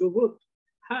brother, you good.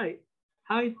 Hi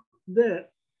there.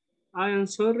 I am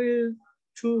sorry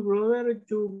to brother,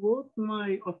 you good.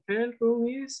 My hotel room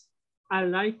is a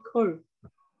light cold.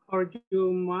 Or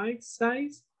you might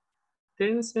size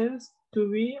 10 cents to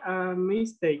be a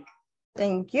mistake.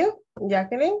 Thank you.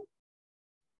 Jacqueline.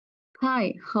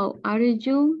 Hi, how are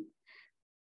you?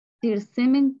 There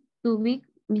seems to be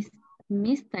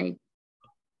mistake.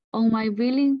 On my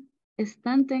billing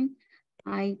statement,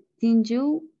 I think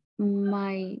you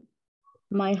my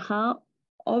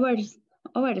overcharge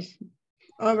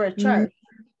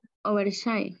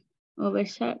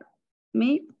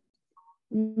me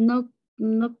not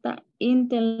the in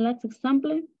the last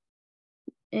example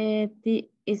the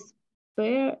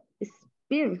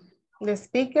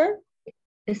speaker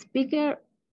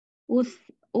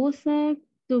usa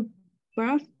to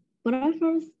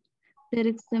prefers the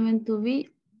exam to be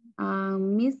a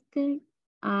mistake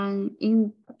and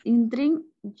in drink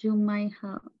you might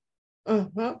have.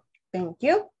 Thank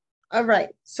you. All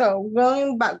right, so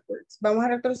going backwards. Vamos a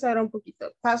retroceder un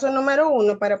poquito. Paso número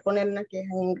 1 para poner una queja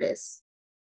en inglés.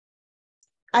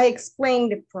 I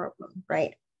explained the problem,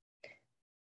 right?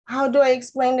 How do I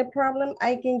explain the problem?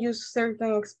 I can use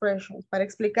certain expressions. Para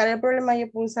explicar el problema yo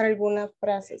puedo usar algunas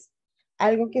frases.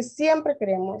 Algo que siempre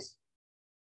queremos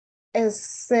es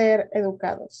ser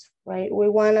educados, right? We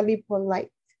want to be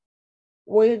polite.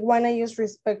 We want to use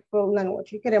respectful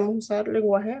language. Y queremos usar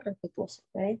lenguaje respetuoso,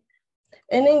 right?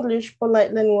 In English,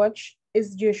 polite language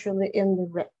is usually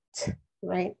indirect,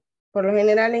 right? Por lo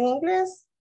general en inglés,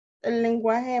 el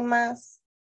lenguaje más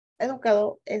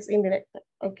educado es indirecto,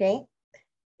 ¿ok?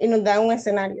 Y nos da un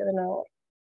escenario de nuevo.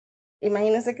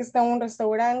 Imagínense que está en un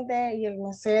restaurante y el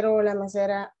mesero o la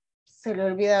mesera se le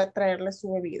olvida traerle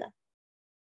su bebida.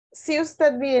 Si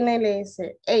usted viene y le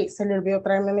dice, hey, se le olvidó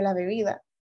traerme la bebida,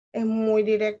 es muy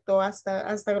directo,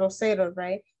 hasta grosero,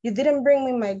 right? You didn't bring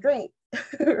me my drink,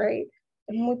 right?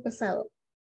 Es muy pesado.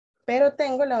 Pero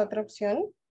tengo la otra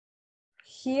opción.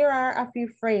 Here are a few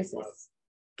phrases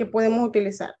que podemos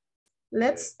utilizar.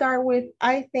 Let's start with,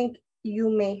 I think you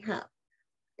may have.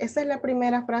 Esa es la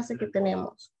primera frase que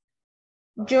tenemos.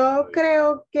 Yo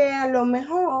creo que a lo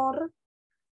mejor,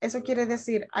 eso quiere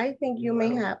decir, I think you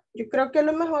may have. Yo creo que a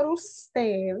lo mejor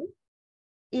usted,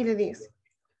 y le dice,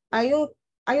 hay un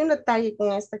detalle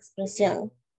con esta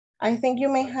expresión. I think you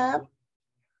may have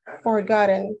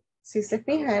forgotten. Si se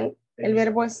fijan, el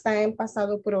verbo está en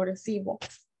pasado progresivo.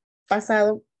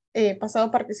 Pasado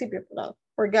participio, perdón.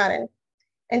 Forgotten.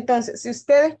 Entonces, si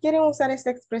ustedes quieren usar esta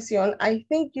expresión, I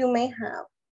think you may have,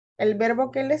 el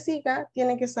verbo que le siga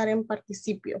tiene que estar en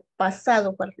participio,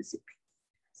 pasado participio.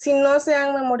 Si no se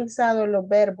han memorizado los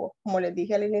verbos, como les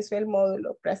dije al inicio del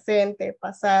módulo, presente,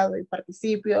 pasado y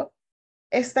participio,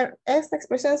 esta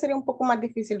expresión sería un poco más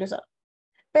difícil de usar.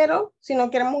 Pero si no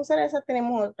queremos usar esa,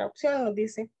 tenemos otra opción. Nos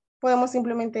dice, podemos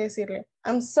simplemente decirle,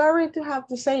 I'm sorry to have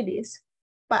to say this,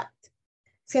 but.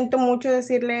 Siento mucho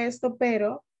decirle esto,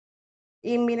 pero.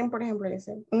 Y miren, por ejemplo,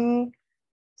 dice,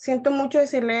 siento mucho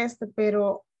decirle esto,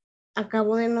 pero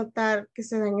acabo de notar que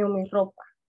se dañó mi ropa,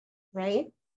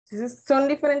 right? Entonces, son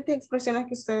diferentes expresiones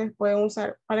que ustedes pueden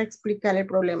usar para explicar el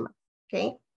problema,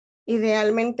 ¿ok?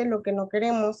 Idealmente lo que no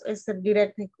queremos es ser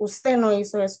directo, usted no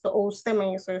hizo esto o usted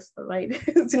me hizo esto, right?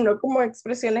 Sino como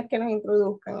expresiones que nos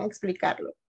introduzcan a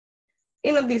explicarlo.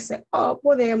 Y nos dice,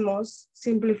 podemos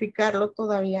simplificarlo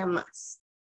todavía más.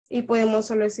 Y podemos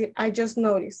solo decir, I just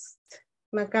noticed.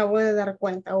 Me acabo de dar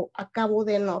cuenta o acabo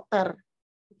de notar,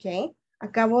 ¿ok?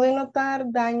 Acabo de notar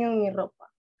daño en mi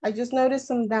ropa. I just noticed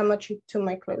some damage to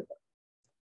my clothing.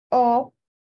 O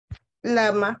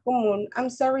la más común, I'm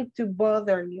sorry to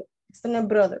bother you. Esto no es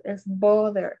brother, es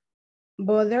bother.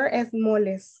 Bother es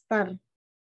molestar.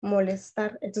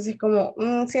 Molestar. Entonces como,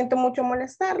 siento mucho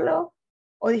molestarlo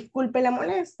o disculpe la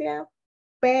molestia,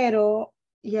 pero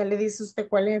ya le dice usted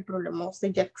cuál es el problema.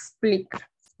 Usted ya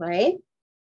explica, right?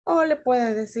 O le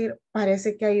puede decir,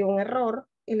 parece que hay un error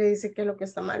y le dice qué es lo que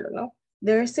está malo, ¿no?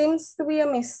 There seems to be a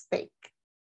mistake.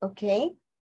 ¿Ok?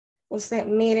 Usted,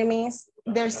 mire, miss,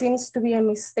 there seems to be a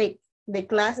mistake. The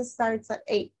class starts at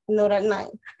 8, not at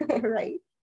 9, right?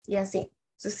 Y así.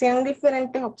 Entonces, sean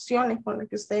diferentes opciones con las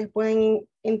que ustedes pueden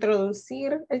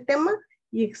introducir el tema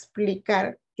y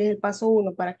explicar, que es el paso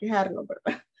 1 para quejarnos,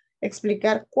 ¿verdad?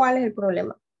 Explicar cuál es el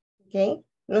problema, ¿ok?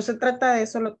 No se trata de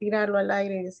solo tirarlo al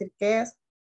aire y decir qué es,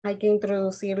 hay que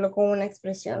introducirlo con una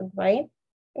expresión, ¿right?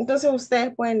 Entonces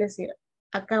ustedes pueden decir,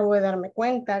 acabo de darme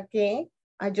cuenta que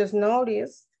I just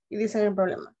noticed, y dicen el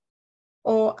problema.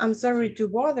 O I'm sorry to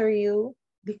bother you,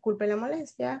 disculpe la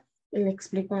molestia, y le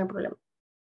explican el problema.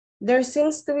 There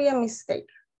seems to be a mistake,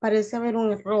 parece haber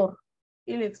un error,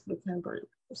 y le explican el problema.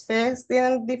 Ustedes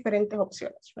tienen diferentes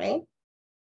opciones, right?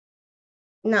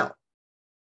 Now,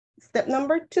 step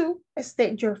number 2,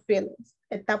 state your feelings.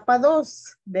 Etapa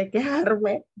 2 de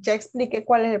quejarme, ya expliqué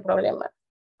cuál es el problema.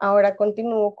 Ahora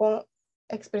continúo con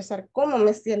expresar cómo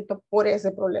me siento por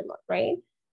ese problema, right?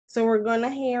 So we're gonna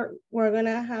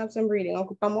have some reading.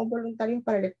 Ocupamos voluntarios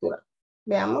para lectura.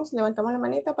 Veamos, levantamos la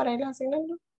manita para ir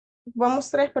asignando.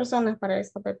 Vamos 3 personas para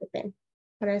esta PPT,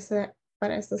 para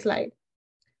este slide.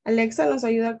 Alexa nos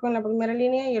ayuda con la primera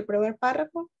línea y el primer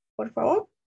párrafo, por favor.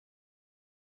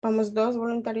 Vamos 2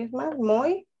 voluntarios más.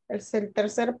 Moy, el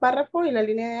tercer párrafo y la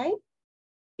línea de ahí.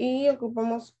 Y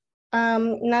ocupamos,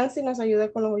 Nancy nos ayuda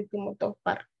con los últimos 2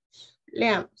 párrafos.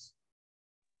 Leamos.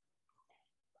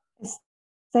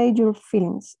 Say your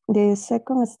feelings. The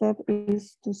second step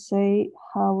is to say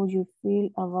how you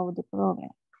feel about the problem.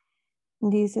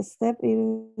 This step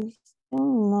is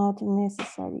not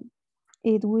necessary.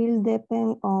 It will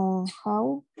depend on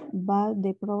how bad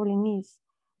the problem is.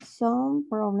 Some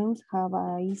problems have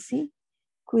an easy,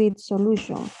 quick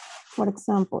solution. For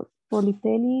example,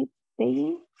 telling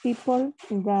people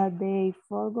that they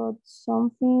forgot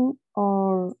something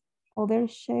or other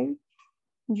share,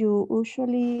 you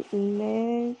usually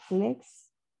leads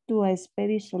to a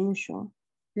speedy solution.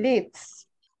 Leads.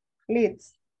 Okay.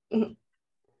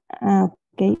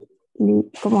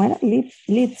 ¿Cómo era?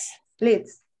 Leads.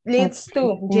 Leads to,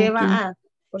 Okay, lleva a.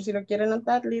 Por si lo quieren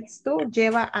notar, leads to,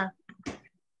 lleva a.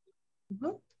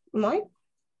 Muy.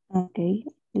 Okay,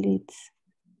 leads.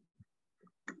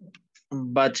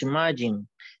 But imagine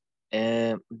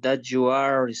that you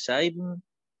are receiving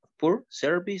poor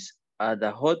service at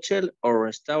a hotel or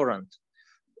restaurant,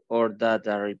 or that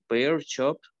a repair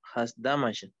shop has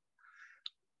damaged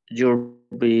your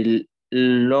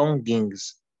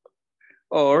belongings,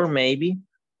 or maybe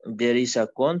there is a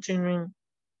continuing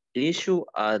issue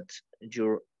at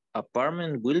your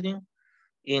apartment building.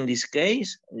 In this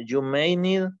case, you may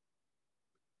need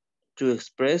to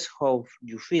express how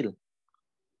you feel.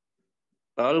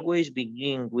 Always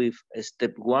begin with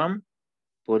step 1,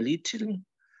 politely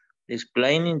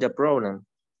explaining the problem.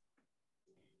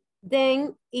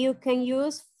 Then you can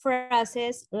use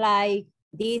phrases like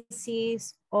this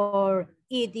is or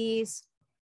it is,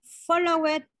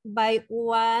 followed by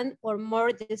one or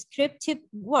more descriptive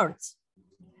words.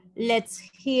 Let's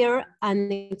hear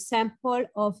an example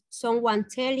of someone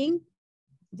telling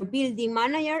the building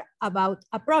manager about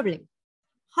a problem.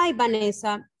 Hi,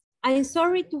 Vanessa. I'm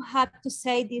sorry to have to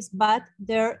say this, but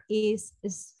there is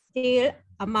still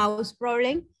a mouse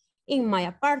problem in my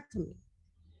apartment.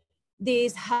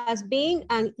 This has been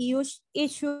an huge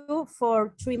issue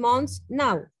for 3 months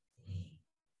now.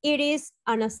 It is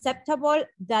unacceptable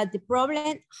that the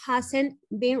problem hasn't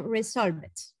been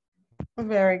resolved.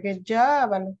 Very good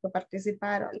job a los que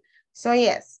participaron. So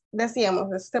yes,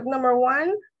 decíamos, step number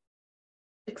 1,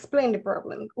 explain the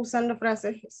problem, usando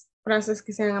frases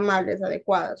que sean amables,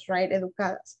 adecuadas, right,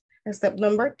 educadas. Step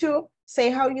number 2,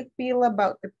 say how you feel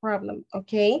about the problem,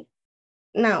 okay?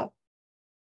 Now,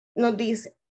 nos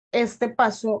dice, este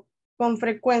paso con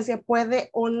frecuencia puede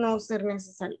o no ser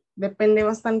necesario. Depende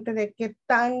bastante de qué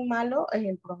tan malo es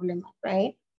el problema,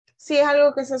 right? Si es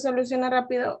algo que se soluciona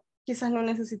rápido, quizás no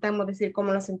necesitamos decir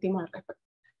cómo nos sentimos al respecto.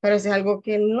 Pero si es algo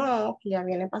que no, que ya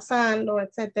viene pasando,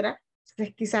 etcétera,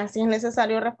 pues quizás sí es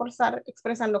necesario reforzar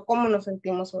expresando cómo nos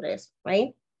sentimos sobre eso,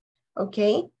 right? Ok.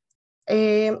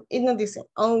 Y nos dice,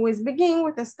 always begin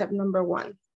with the step number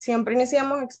 1. Siempre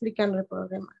iniciamos explicando el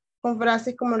problema, con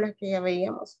frases como las que ya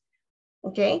veíamos.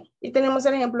 Ok. Y tenemos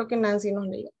el ejemplo que Nancy nos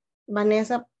leía.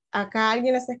 Vanessa, acá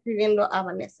alguien está escribiendo a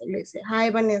Vanessa y le dice, hi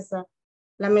Vanessa,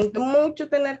 lamento mucho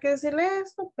tener que decirle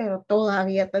esto, pero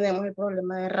todavía tenemos el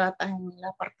problema de ratas en el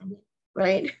apartamento,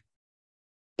 right?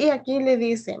 Y aquí le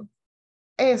dice,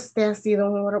 este ha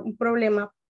sido un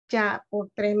problema ya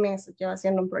por 3 meses, lleva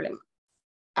siendo un problema.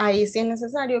 Ahí sí es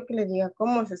necesario que le diga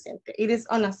cómo se siente. It is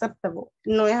unacceptable.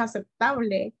 No es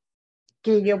aceptable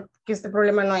que este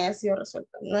problema no haya sido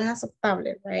resuelto. No es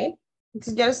aceptable, right?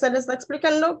 Entonces ya usted le está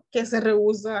explicando que se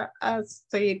rehúsa a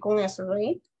seguir con eso,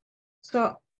 right?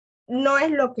 So, no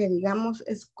es lo que digamos,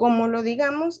 es cómo lo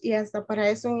digamos, y hasta para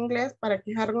eso en inglés, para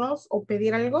quejarnos o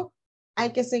pedir algo,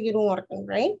 hay que seguir un orden,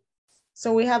 right?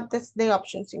 So we have the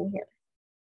options in here.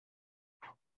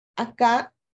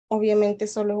 Acá, obviamente,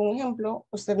 solo es un ejemplo.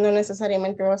 Usted no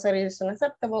necesariamente va a salir es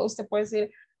unacceptable. Usted puede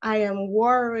decir, I am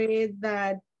worried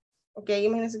that, ok,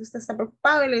 imagínese que usted está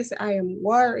preocupado y le dice, I am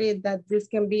worried that this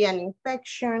can be an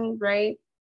infection, right?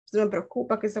 Usted me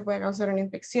preocupa que se pueda causar una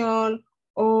infección.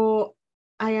 O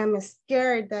I am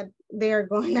scared that they are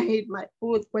going to eat my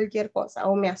food, cualquier cosa.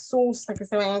 O me asusta que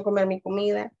se vayan a comer mi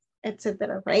comida,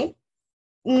 etcétera, right?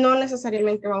 No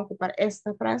necesariamente van a ocupar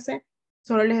esta frase,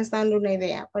 solo les está dando una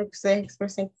idea para que ustedes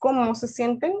expresen cómo se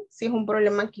sienten si es un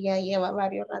problema que ya lleva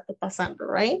varios ratos pasando,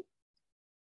 right?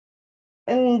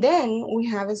 And then we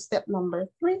have step number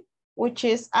 3, which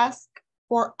is ask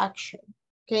for action,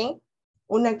 okay?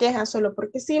 Una queja solo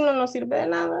porque sí no nos sirve de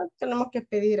nada, tenemos que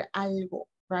pedir algo,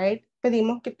 right?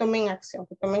 Pedimos que tomen acción,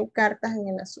 que tomen cartas en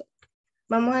el asunto.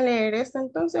 Vamos a leer esto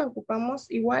entonces, ocupamos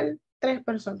igual 3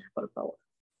 personas, por favor.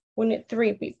 We need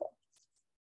 3 people.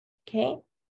 Okay.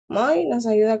 Moy nos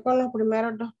ayuda con los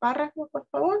primeros 2 párrafos, por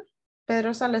favor.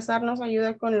 Pedro Salazar nos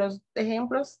ayuda con los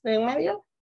ejemplos de en medio.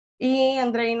 Y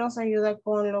Andrei nos ayuda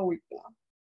con lo último.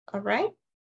 All right.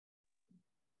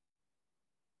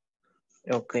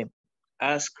 Okay.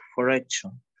 Ask for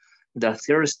action. The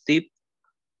third step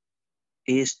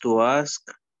is to ask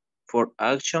for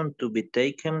action to be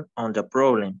taken on the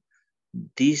problem.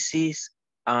 This is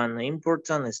an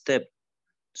important step.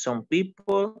 Some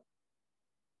people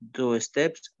do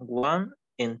steps 1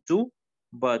 and 2,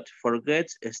 but forget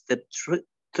step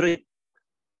 3,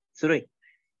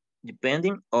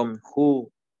 depending on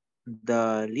who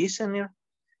the listener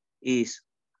is.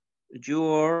 You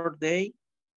or they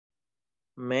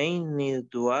may need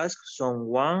to ask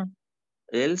someone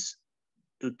else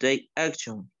to take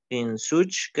action. In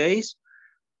such case,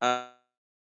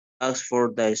 ask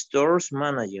for the store's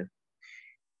manager.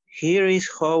 Here is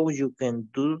how you can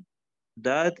do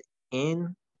that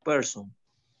in person.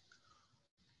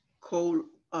 Could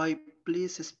I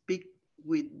please speak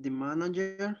with the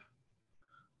manager?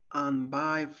 And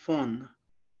by phone,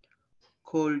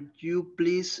 could you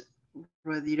please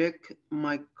redirect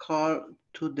my call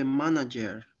to the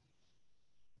manager?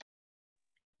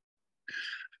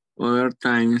 Other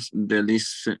times, the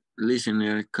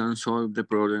listener can solve the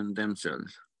problem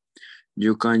themselves.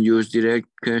 You can use direct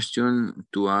question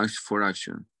to ask for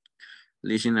action.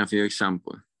 Listen a few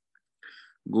examples.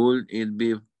 Will it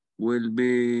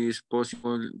be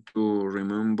possible to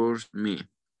reimburse me?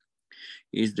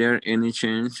 Is there any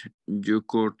chance you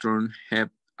could turn help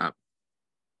up?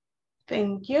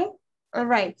 Thank you. All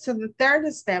right, so the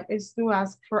third step is to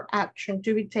ask for action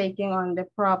to be taken on the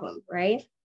problem, right?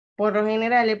 Por lo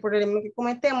general, el problema que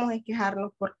cometemos es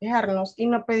quejarnos por quejarnos y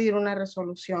no pedir una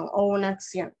resolución o una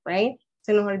acción, right?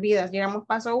 Se nos olvida, llegamos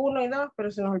paso 1 y 2, pero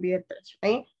se nos olvida el 3,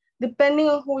 right? Depending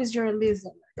on who is your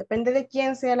listener, depende de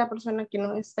quién sea la persona que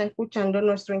nos está escuchando,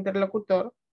 nuestro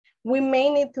interlocutor, we may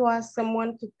need to ask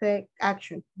someone to take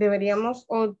action. Deberíamos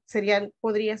o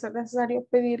podría ser necesario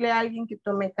pedirle a alguien que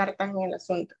tome cartas en el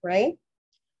asunto, right?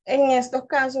 En estos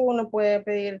casos uno puede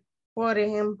pedir, por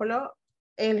ejemplo,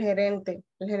 el gerente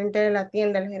de la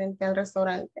tienda, el gerente del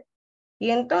restaurante.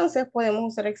 Y entonces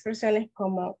podemos usar expresiones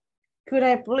como, could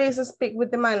I please speak with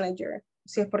the manager?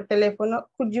 Si es por teléfono,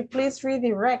 could you please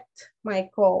redirect my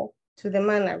call to the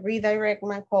manager? Redirect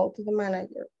my call to the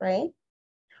manager, right?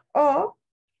 O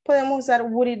podemos usar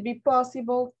would it be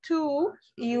possible to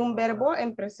y un verbo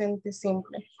en presente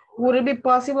simple. Would it be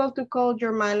possible to call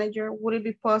your manager? Would it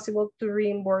be possible to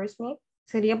reimburse me?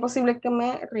 Sería posible que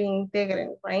me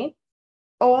reintegren, right?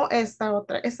 O esta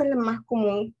otra, esta es la más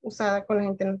común usada con la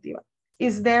gente nativa.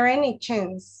 Is there any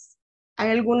chance?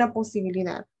 ¿Hay alguna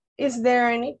posibilidad? Is there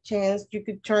any chance you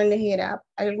could turn the heat up?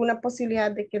 ¿Hay alguna posibilidad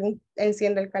de que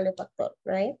encienda el calefactor,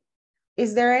 right?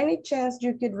 Is there any chance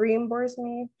you could reimburse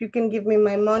me? You can give me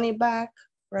my money back,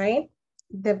 right?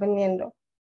 Dependiendo.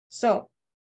 So,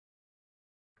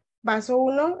 paso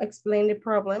 1, explain the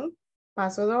problem.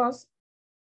 Paso 2,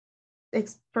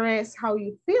 express how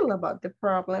you feel about the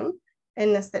problem.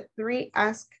 And step 3,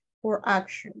 ask for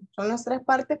action. Son las 3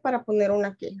 partes para poner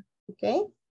una queja, okay?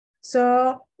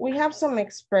 So, we have some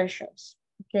expressions,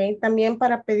 okay? También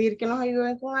para pedir que nos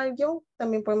ayuden con algo,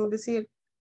 también podemos decir,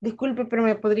 disculpe, pero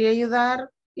me podría ayudar,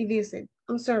 y dice,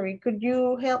 I'm sorry, could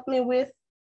you help me with,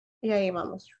 y ahí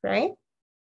vamos, right?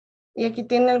 Y aquí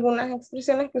tiene algunas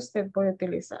expresiones que usted puede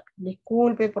utilizar.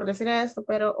 Disculpe por decir esto,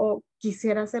 pero o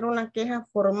quisiera hacer una queja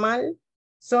formal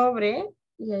sobre,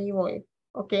 y ahí voy,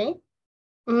 ok?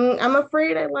 I'm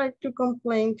afraid I'd like to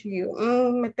complain to you.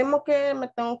 Me temo que me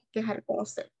tengo que quejar con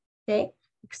usted, ok?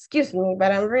 Excuse me,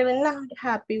 but I'm really not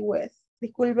happy with.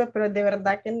 Disculpe, pero de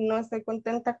verdad que no estoy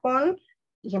contenta con,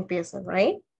 y empieza,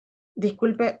 right?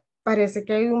 disculpe, parece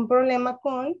que hay un problema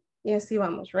con, y así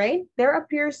vamos, right? There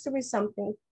appears to be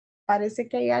something. Parece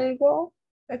que hay algo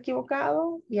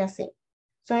equivocado y así.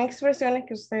 Son expresiones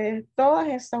que ustedes, todas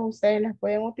estas ustedes las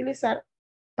pueden utilizar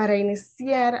para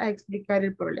iniciar a explicar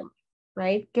el problema,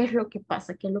 right? ¿Qué es lo que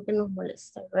pasa? ¿Qué es lo que nos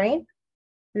molesta, right?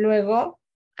 Luego,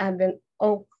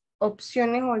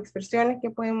 opciones o expresiones que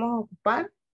podemos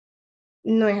ocupar.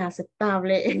 No es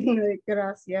aceptable, no es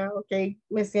gracias, ok,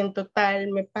 me siento tal,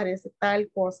 me parece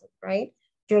tal cosa, right?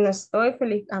 Yo no estoy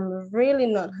feliz, I'm really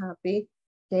not happy,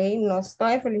 ok, no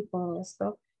estoy feliz con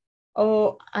esto.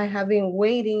 O I have been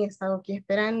waiting, he estado aquí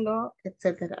esperando,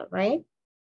 etcétera, right?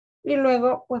 Y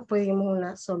luego, pues pedimos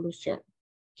una solución,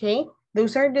 ok?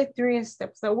 Those are the 3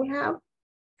 steps that we have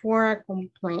for a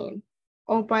complaint.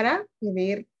 O para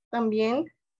pedir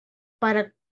también,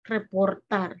 para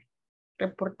reportar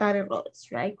errores,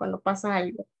 right? Cuando pasa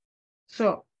algo.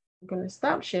 So, I'm going to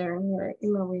stop sharing here. Y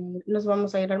nos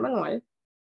vamos a ir al manual.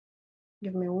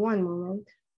 Give me one moment.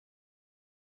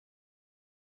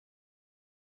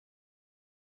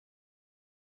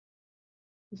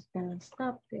 Just going to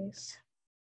stop this.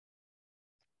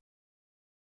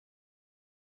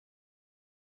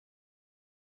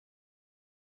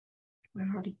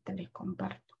 Bueno, ahorita les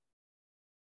comparto.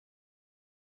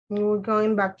 We're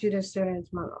going back to the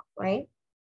student's manual, right?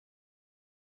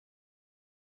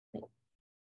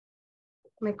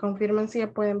 Me confirman si ya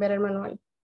pueden ver el manual.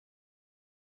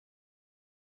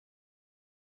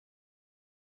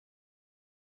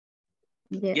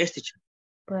 Yes, teacher.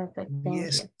 Perfect, thank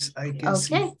Yes, you. I can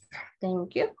see. Okay,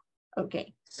 thank you.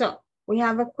 Okay, so we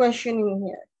have a question in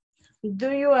here.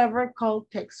 Do you ever call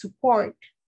tech support?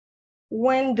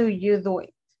 When do you do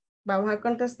it? Vamos a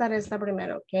contestar esta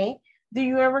primero, okay? Do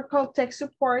you ever call tech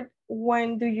support?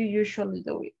 When do you usually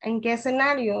do it? ¿En qué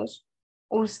escenarios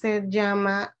usted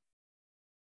llama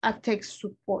a tech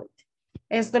support?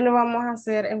 Esto lo vamos a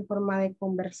hacer en forma de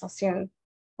conversación,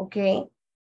 ¿ok?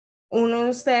 Uno de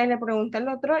ustedes le pregunta al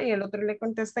otro y el otro le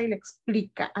contesta y le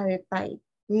explica a detalle.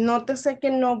 Nótese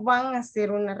que no van a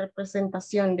hacer una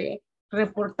representación de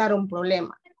reportar un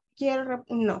problema.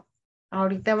 No.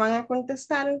 Ahorita van a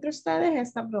contestar entre ustedes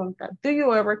esta pregunta. Do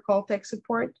you ever call tech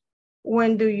support?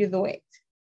 When do you do it?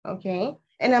 Okay.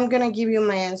 And I'm going to give you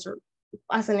my answer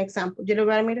as an example. Yo le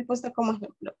voy a dar mi respuesta como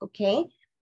ejemplo. Okay.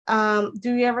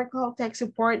 Do you ever call tech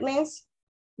support, miss?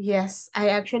 Yes, I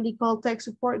actually call tech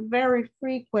support very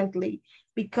frequently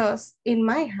because in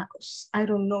my house, I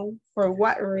don't know for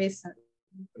what reason,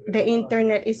 the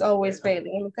internet is always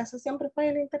failing. En mi casa siempre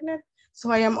falla el internet. So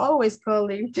I am always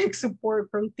calling tech support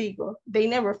from Tigo. They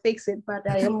never fix it, but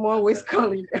I am always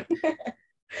calling them.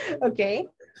 Okay.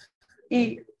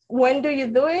 Y when do you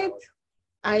do it?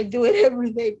 I do it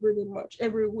every day pretty much,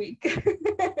 every week.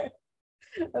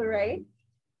 All right.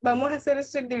 Vamos a hacer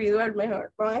esto individual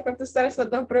mejor. Van a contestar estas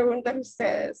 2 preguntas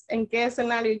ustedes. ¿En qué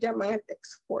escenario llaman a tech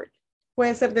support?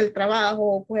 Puede ser del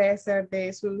trabajo, puede ser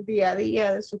de su día a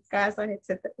día, de sus casas,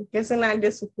 etc. ¿En qué escenario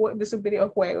de su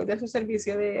videojuego, de su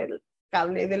servicio de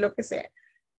cable, de lo que sea?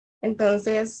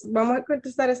 Entonces, vamos a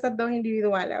contestar estas 2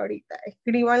 individuales ahorita.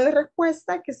 Escriban la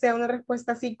respuesta, que sea una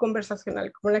respuesta así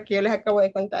conversacional, como la que yo les acabo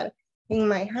de contar. In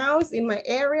my house, in my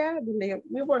area, donde yo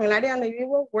vivo, en el área donde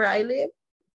vivo, where I live,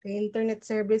 the internet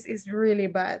service is really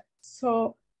bad.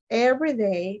 So every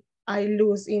day I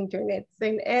lose internet.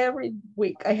 Then every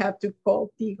week I have to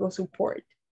call Tigo support.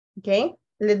 Okay.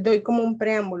 Les doy como un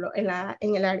preámbulo.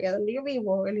 En el área donde yo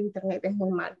vivo, el internet es muy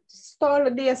malo. Entonces, todos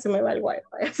los días se me va el wifi.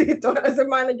 Así todas las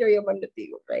semanas yo llamo a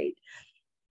Tigo, right?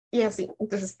 Y así.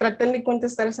 Entonces traten de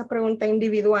contestar esa pregunta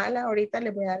individual. Ahorita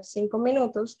les voy a dar 5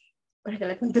 minutos para que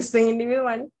la contesten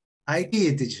individual. I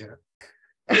did, teacher.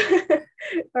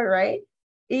 All right.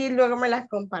 Y luego me las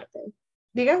comparten.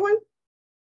 Diga, Juan.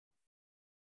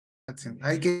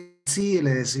 Hay que sí,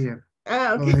 le decía.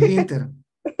 Ah, Lo del Inter.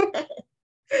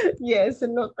 Yes, se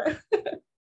nota.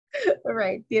 All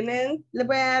right. Les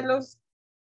voy a dar los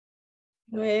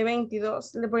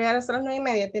 9:22. Les voy a dar hasta las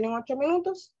 9:30. Tienen 8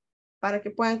 minutos para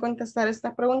que puedan contestar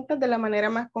estas preguntas de la manera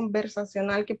más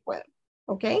conversacional que puedan.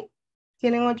 ¿Ok?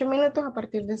 Tienen 8 minutos a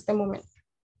partir de este momento.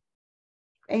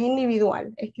 Es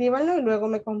individual. Escríbanlo y luego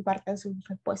me comparten sus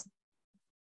respuestas.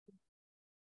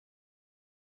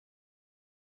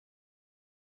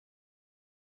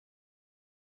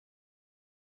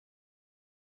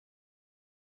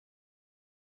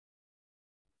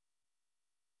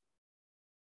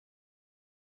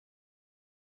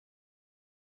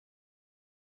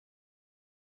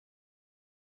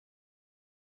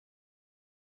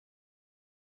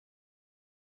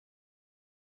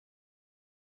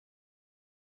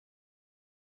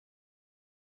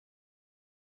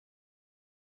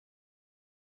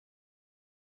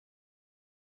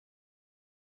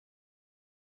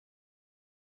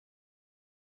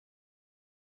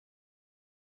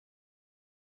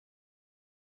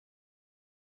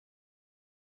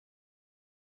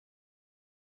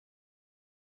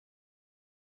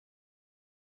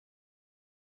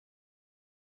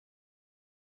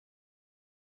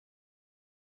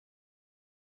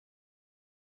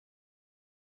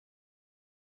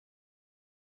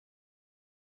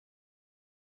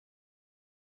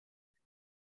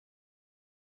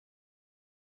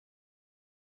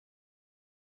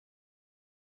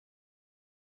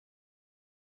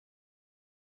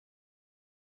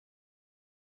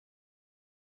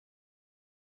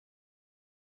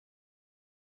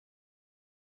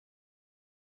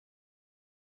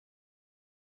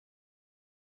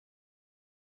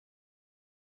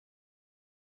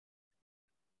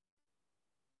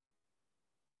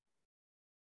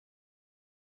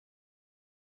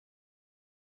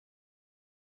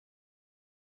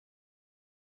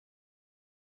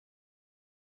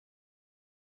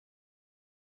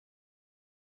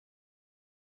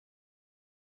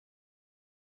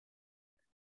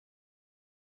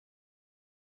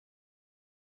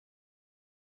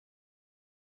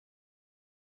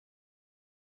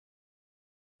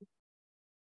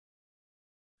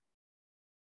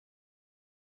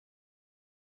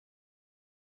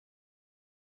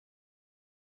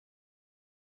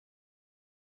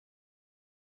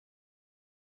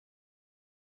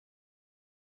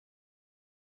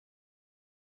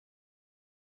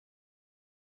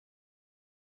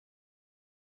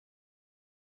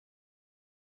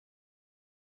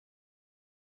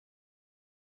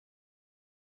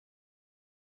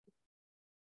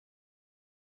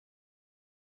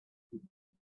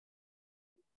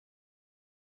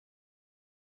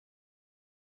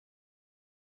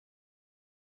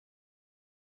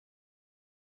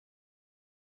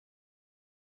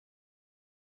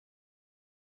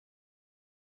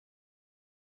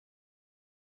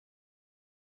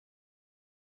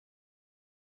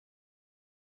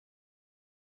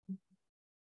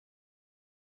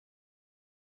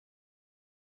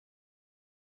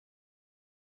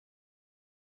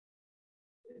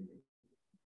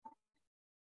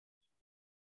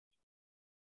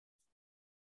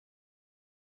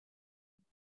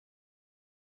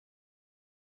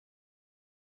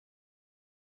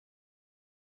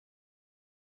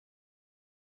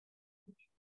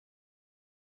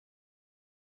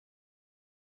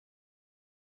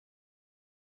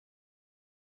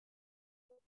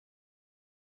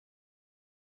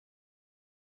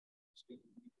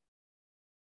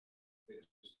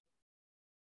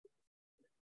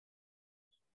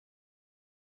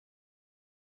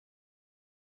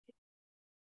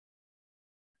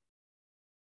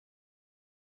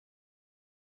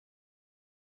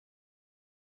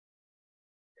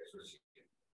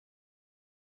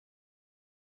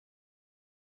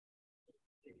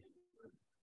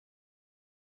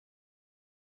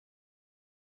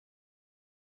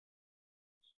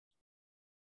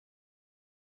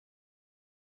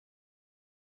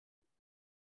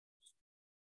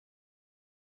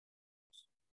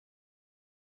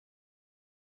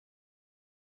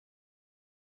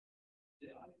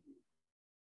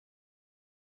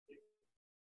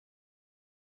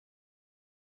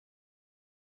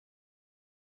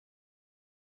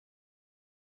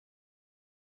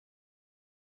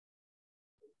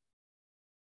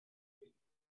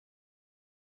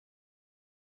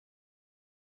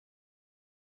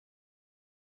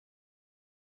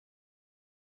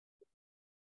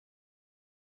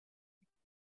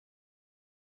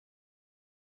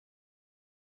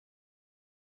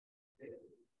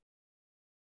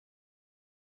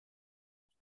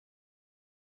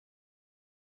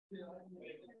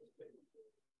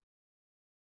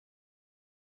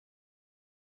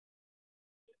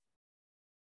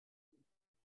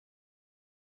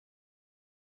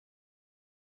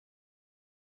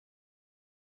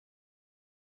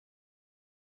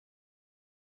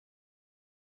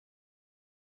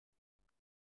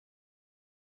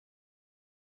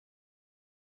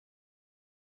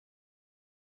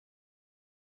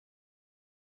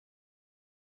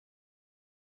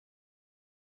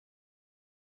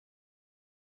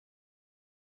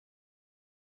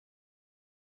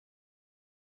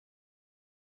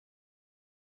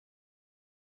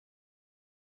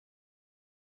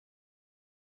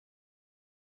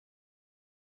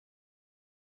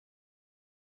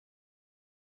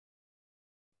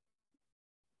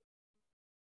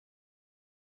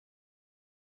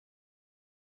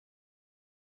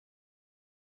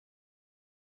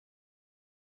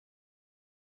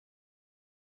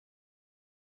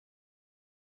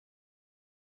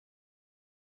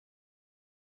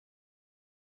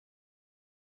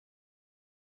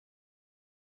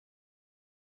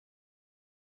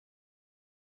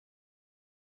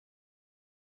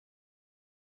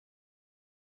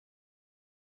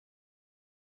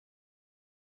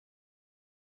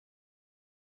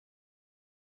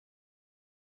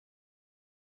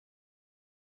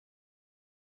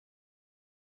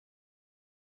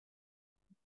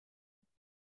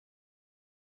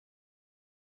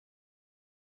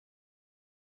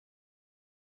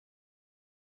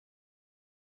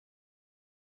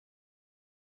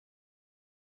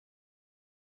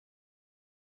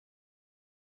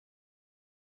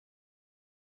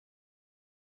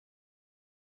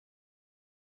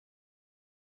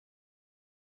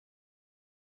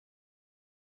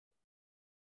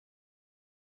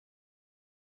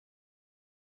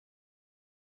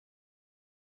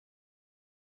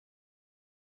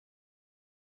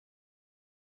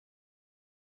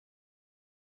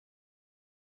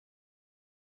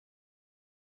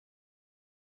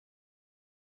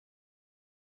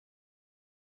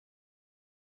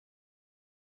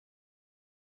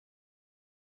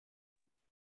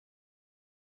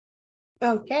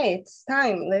 Okay, it's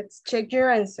time. Let's check your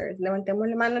answers. Levantemos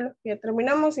la mano los que ya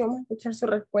terminamos y vamos a escuchar sus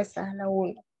respuestas a la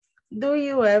 1. Do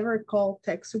you ever call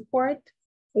tech support?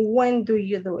 When do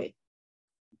you do it?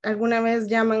 ¿Alguna vez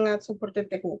llaman a soporte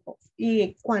técnico?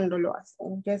 ¿Y cuándo lo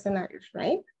hacen? ¿Qué escenarios,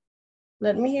 right?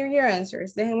 Let me hear your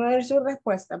answers. Déjenme ver su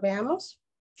respuesta. Veamos.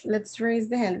 Let's raise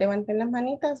the hand. Levanten las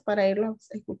manitas para irlos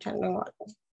escuchando en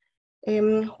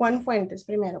orden. Juan Fuentes,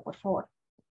 primero, por favor.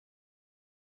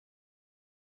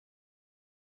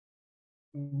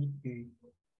 Okay.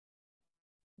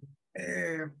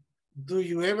 Do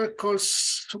you ever call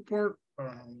support?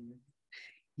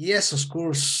 Yes, of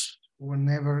course.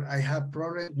 Whenever I have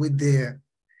problem with the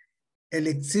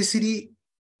electricity,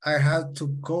 I have to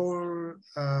call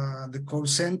the call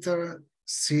center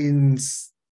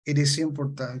since it is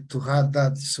important to have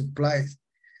that supply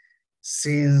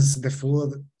since the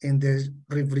food in the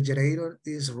refrigerator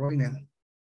is running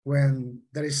when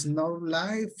there is no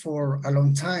light for a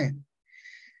long time.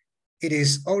 It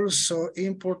is also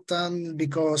important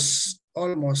because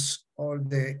almost all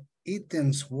the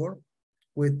items work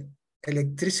with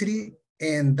electricity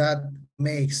and that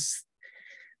makes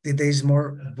the days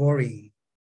more boring.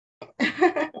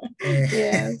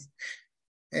 Yes.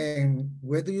 And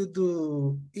where do you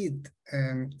do it?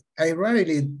 I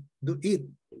rarely do it.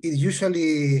 It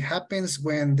usually happens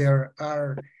when there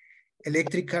are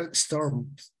electrical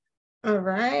storms. All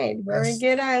right, very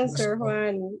good answer,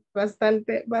 Juan.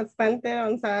 Bastante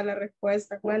avanzada la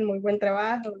respuesta, Juan. Muy buen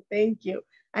trabajo. Thank you.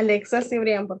 Alexa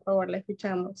Cibrián, por favor, la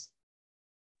escuchamos.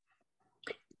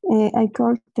 I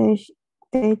call tech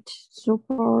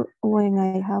support when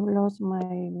I have lost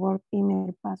my work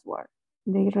email password.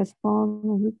 They respond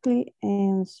weekly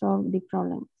and solve the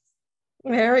problem.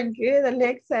 Very good,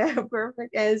 Alexa.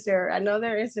 Perfect answer.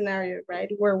 Another scenario,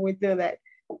 right, where we do that.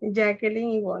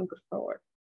 Jacqueline, Ivonne, por favor.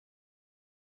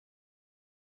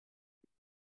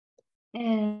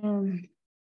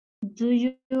 Do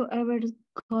you ever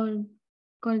call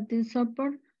this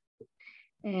support?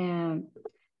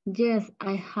 Yes,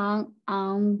 I have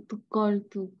to call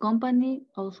to company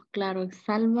of Claro El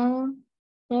Salvador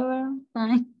several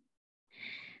times.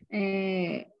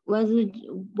 What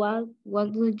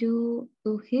do you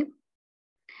do here?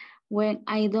 When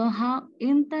I don't have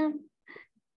internet,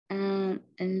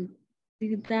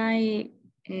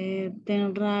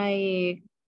 tendré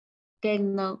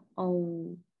techno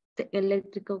o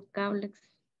eléctrico cables.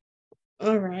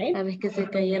 All right. Sabes que se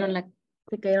cayeron los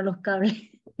cables.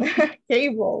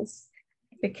 Cables.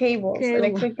 The cables,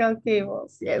 electrical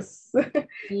cables, yes.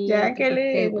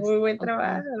 Jacqueline, muy buen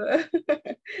trabajo.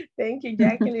 Thank you,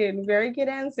 Jacqueline. Very good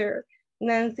answer.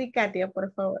 Nancy Katia,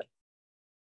 por favor.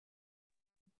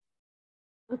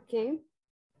 Okay.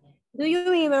 Do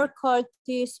you ever call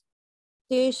this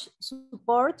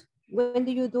support? When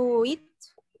do you do it?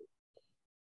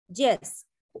 Yes.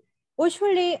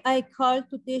 Usually I call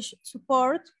to this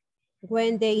support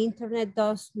when the internet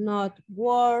does not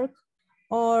work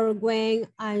or when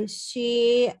I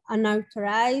see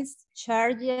unauthorized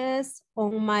charges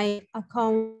on my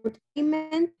account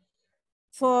payment.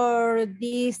 For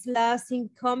this last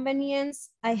inconvenience,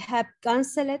 I have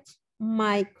canceled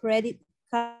my credit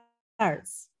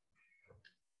cards.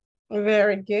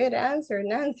 Very good answer,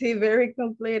 Nancy. Very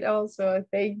complete also.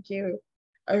 Thank you.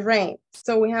 All right.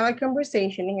 So we have a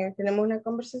conversation here. Tenemos una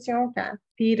conversación acá.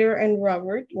 Peter and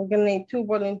Robert. We're going to need 2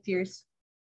 volunteers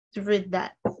to read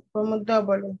that. Como 2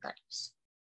 voluntarios.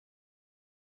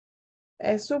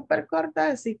 Es súper corta,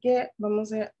 así que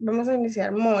vamos a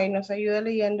iniciar. Moy nos ayuda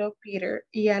leyendo Peter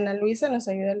y Ana Luisa nos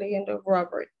ayuda leyendo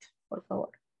Robert, por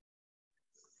favor.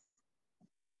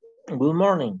 Good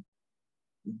morning.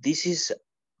 This is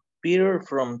Peter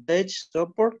from Tech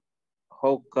Support.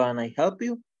 How can I help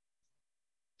you?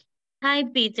 Hi,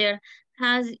 Peter.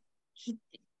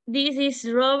 This is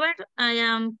Robert. I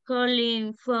am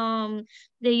calling from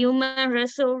the Human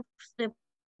Resource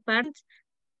Department.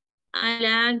 I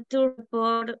like to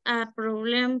report a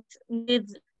problem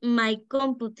with my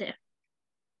computer.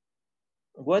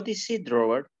 What is it,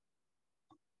 Robert?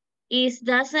 It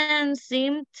doesn't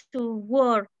seem to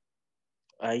work.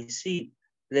 I see.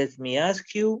 Let me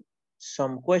ask you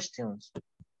some questions.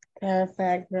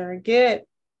 Perfect, very good.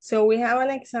 So we have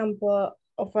an example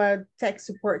of a tech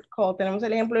support call. Tenemos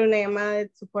el ejemplo de una llamada de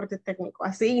soporte técnico.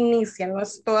 Así inicia, no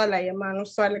es toda la llamada, no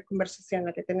es toda la conversación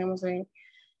la que tenemos ahí.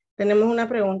 Tenemos una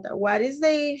pregunta. What is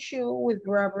the issue with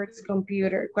Robert's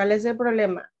computer? ¿Cuál es el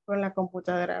problema con la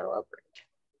computadora de Robert?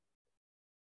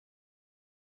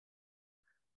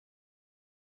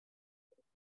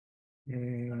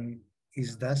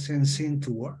 It doesn't seem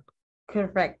to work.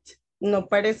 Correct. No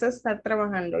parece estar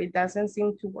trabajando. It doesn't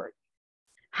seem to work.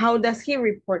 How does he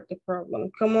report the problem?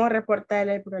 ¿Cómo reporta él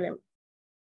el problema?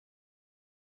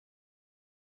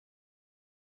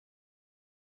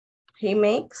 He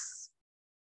makes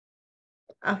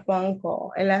a phone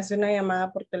call. Él hace una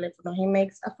llamada por teléfono. He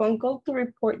makes a phone call to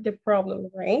report the problem,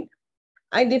 right?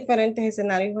 Hay diferentes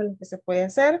escenarios en los que se puede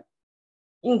hacer,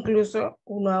 incluso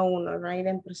uno a uno, right?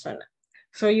 En persona.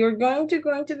 So you're going to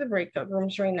go into the breakout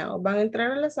rooms right now. Van a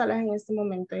entrar a las salas en este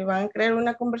momento y van a crear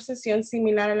una conversación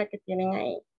similar a la que tienen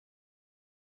ahí.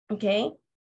 ¿Ok?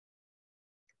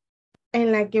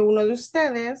 En la que uno de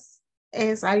ustedes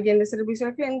es alguien de servicio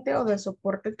al cliente o de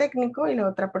soporte técnico y la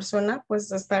otra persona pues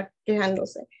está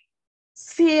quejándose.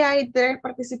 Si hay 3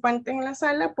 participantes en la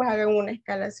sala, pues hagan una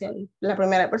escalación. La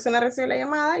primera persona recibe la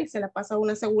llamada y se la pasa a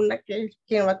una segunda que es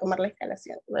quien va a tomar la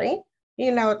escalación, ¿right?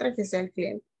 Y la otra que sea el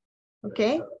cliente. ¿Ok?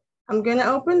 I'm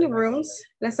gonna open the rooms.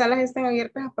 Las salas están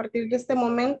abiertas a partir de este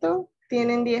momento.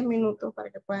 Tienen 10 minutos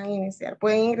para que puedan iniciar.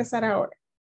 Pueden ingresar ahora.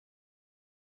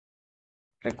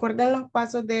 Recuerden los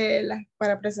pasos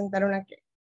para presentar una queja.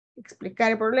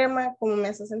 Explicar el problema, cómo me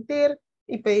hace sentir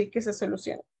y pedir que se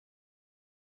solucione.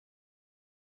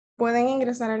 Pueden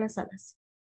ingresar a las salas.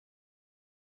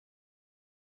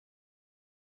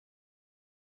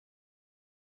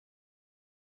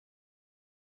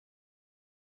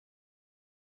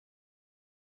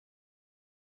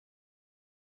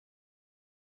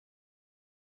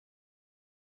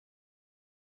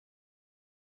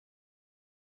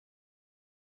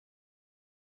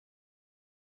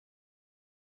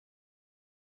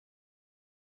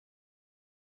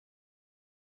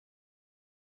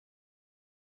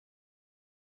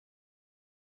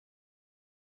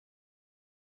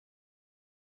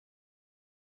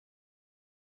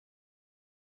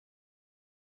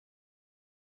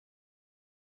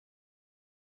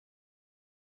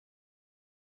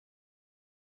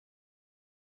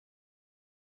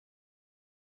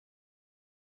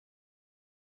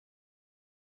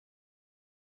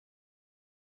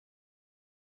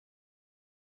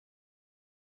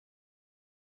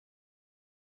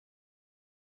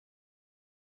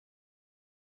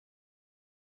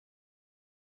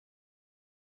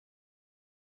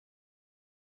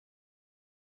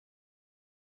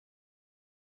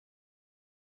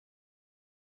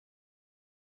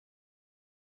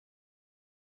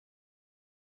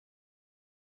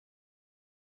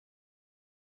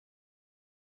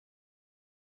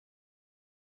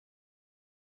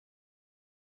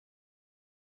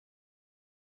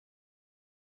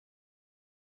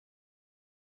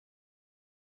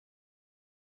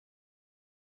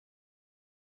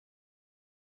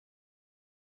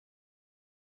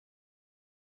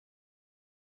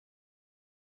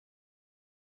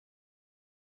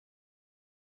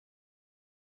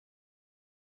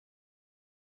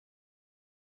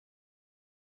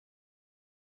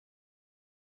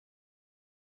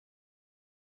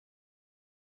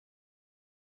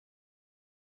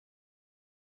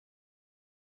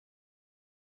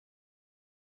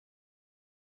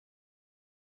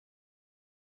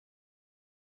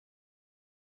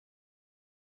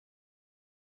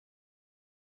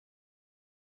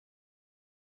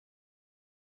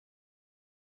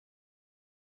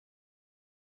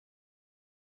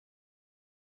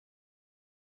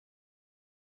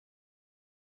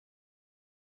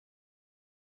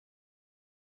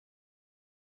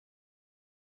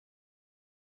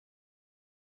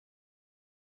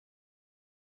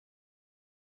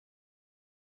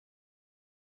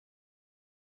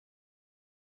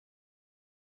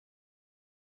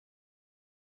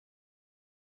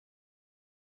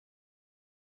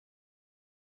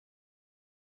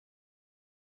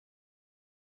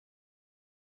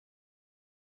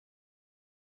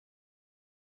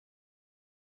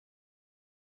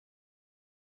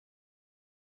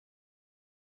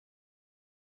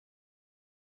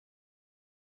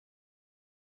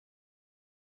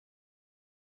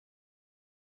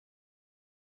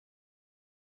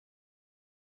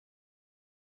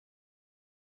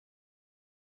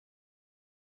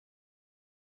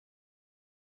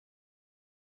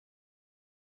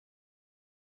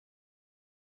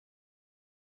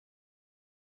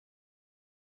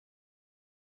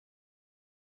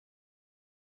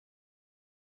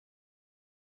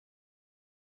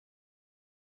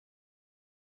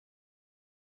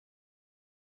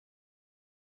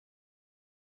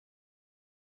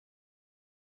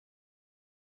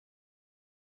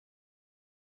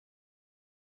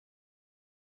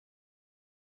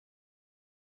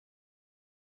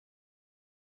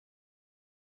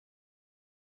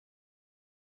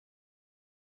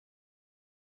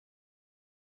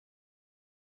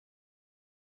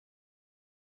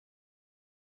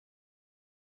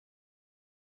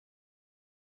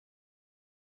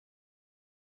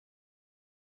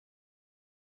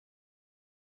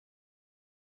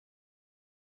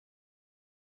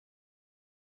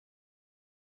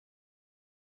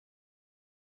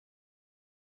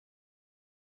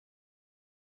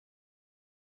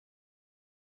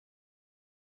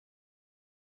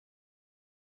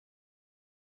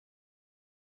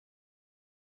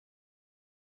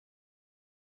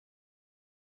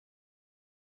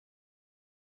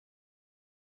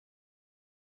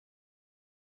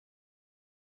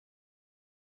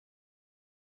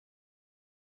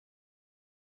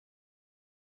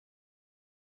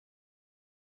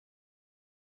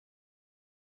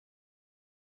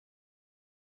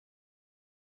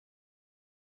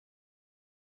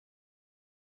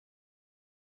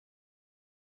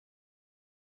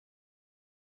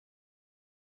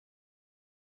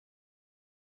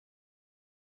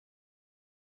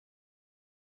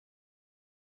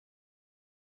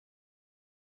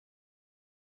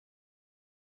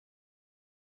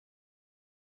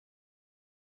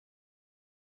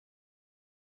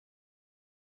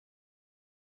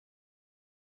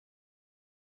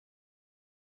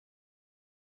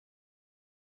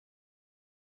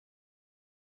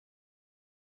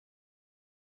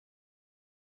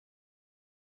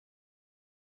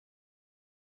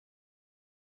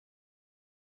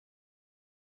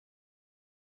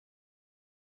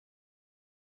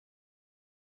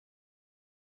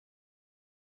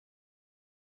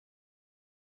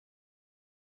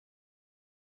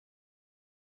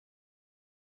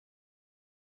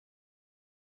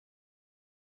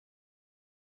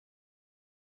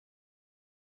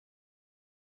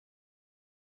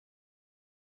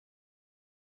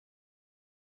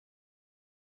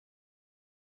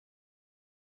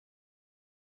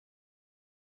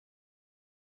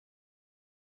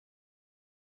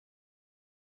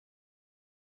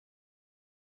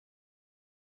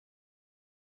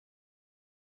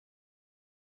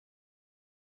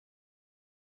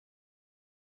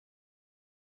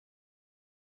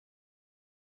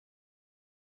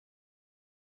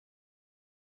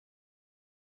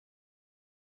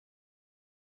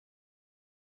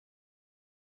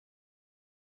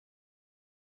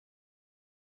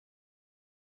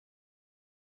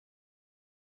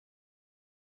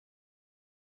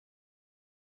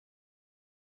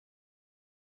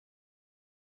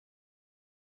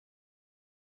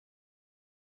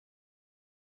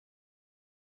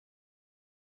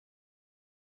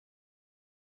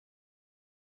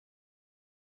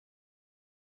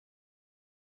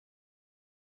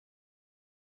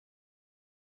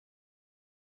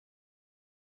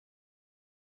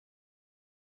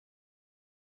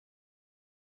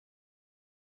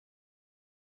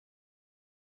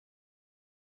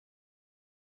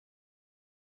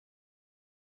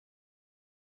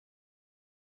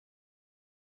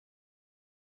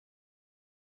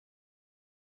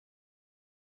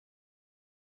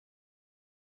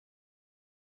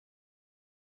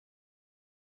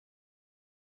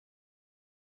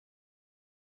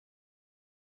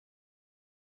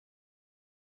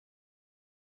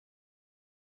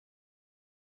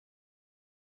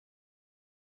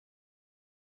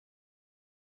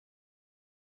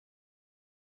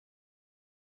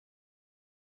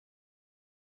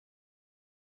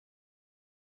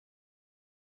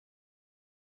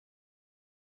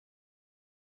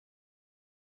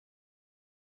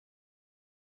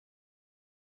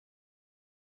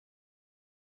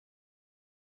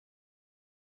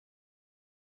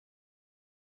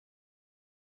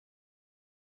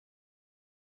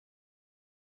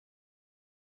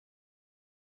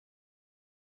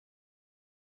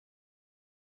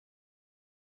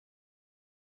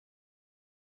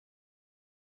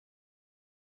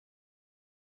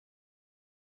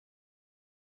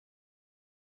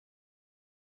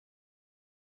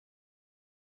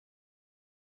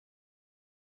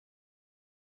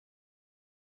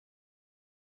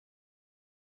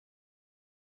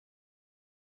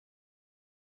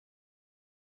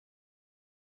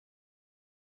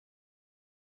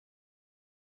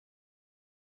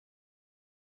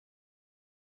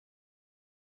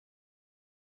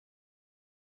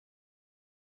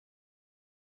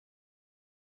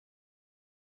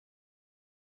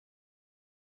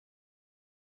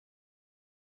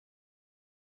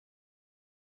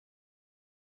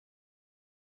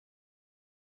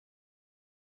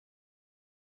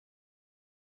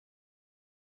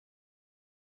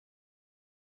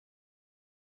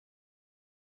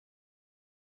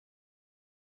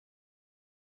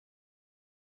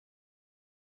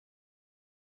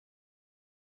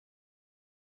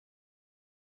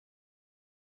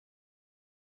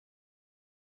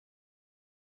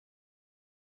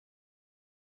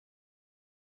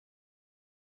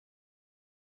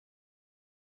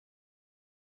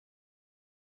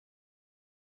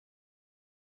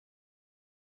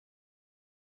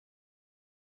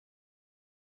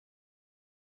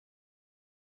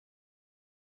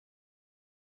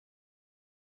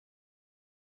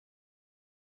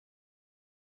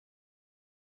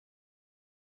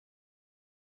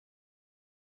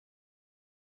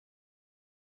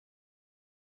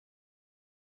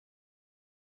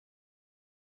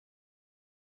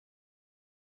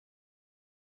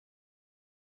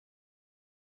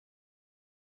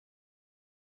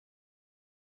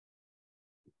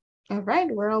 All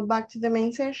right, we're all back to the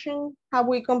main session. Have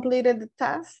we completed the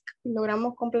task?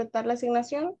 ¿Logramos completar la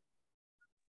asignación?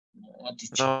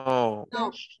 No.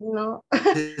 No.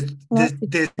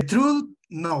 The truth,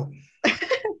 no.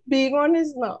 Being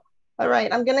honest, no. All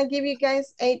right, I'm gonna give you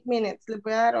guys 8 minutes. Les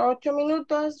voy a dar 8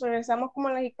 minutos. Regresamos como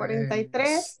a las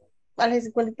 43, a las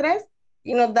 53,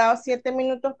 y nos da 7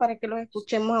 minutos para que los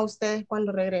escuchemos a ustedes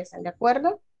cuando regresen, ¿de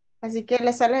acuerdo? Así que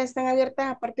las salas están abiertas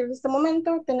a partir de este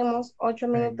momento. Tenemos 8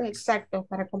 minutos exactos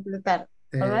para completar.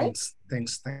 All right?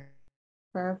 Thanks.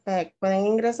 Perfecto. Pueden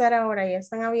ingresar ahora, ya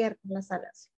están abiertas las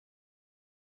salas.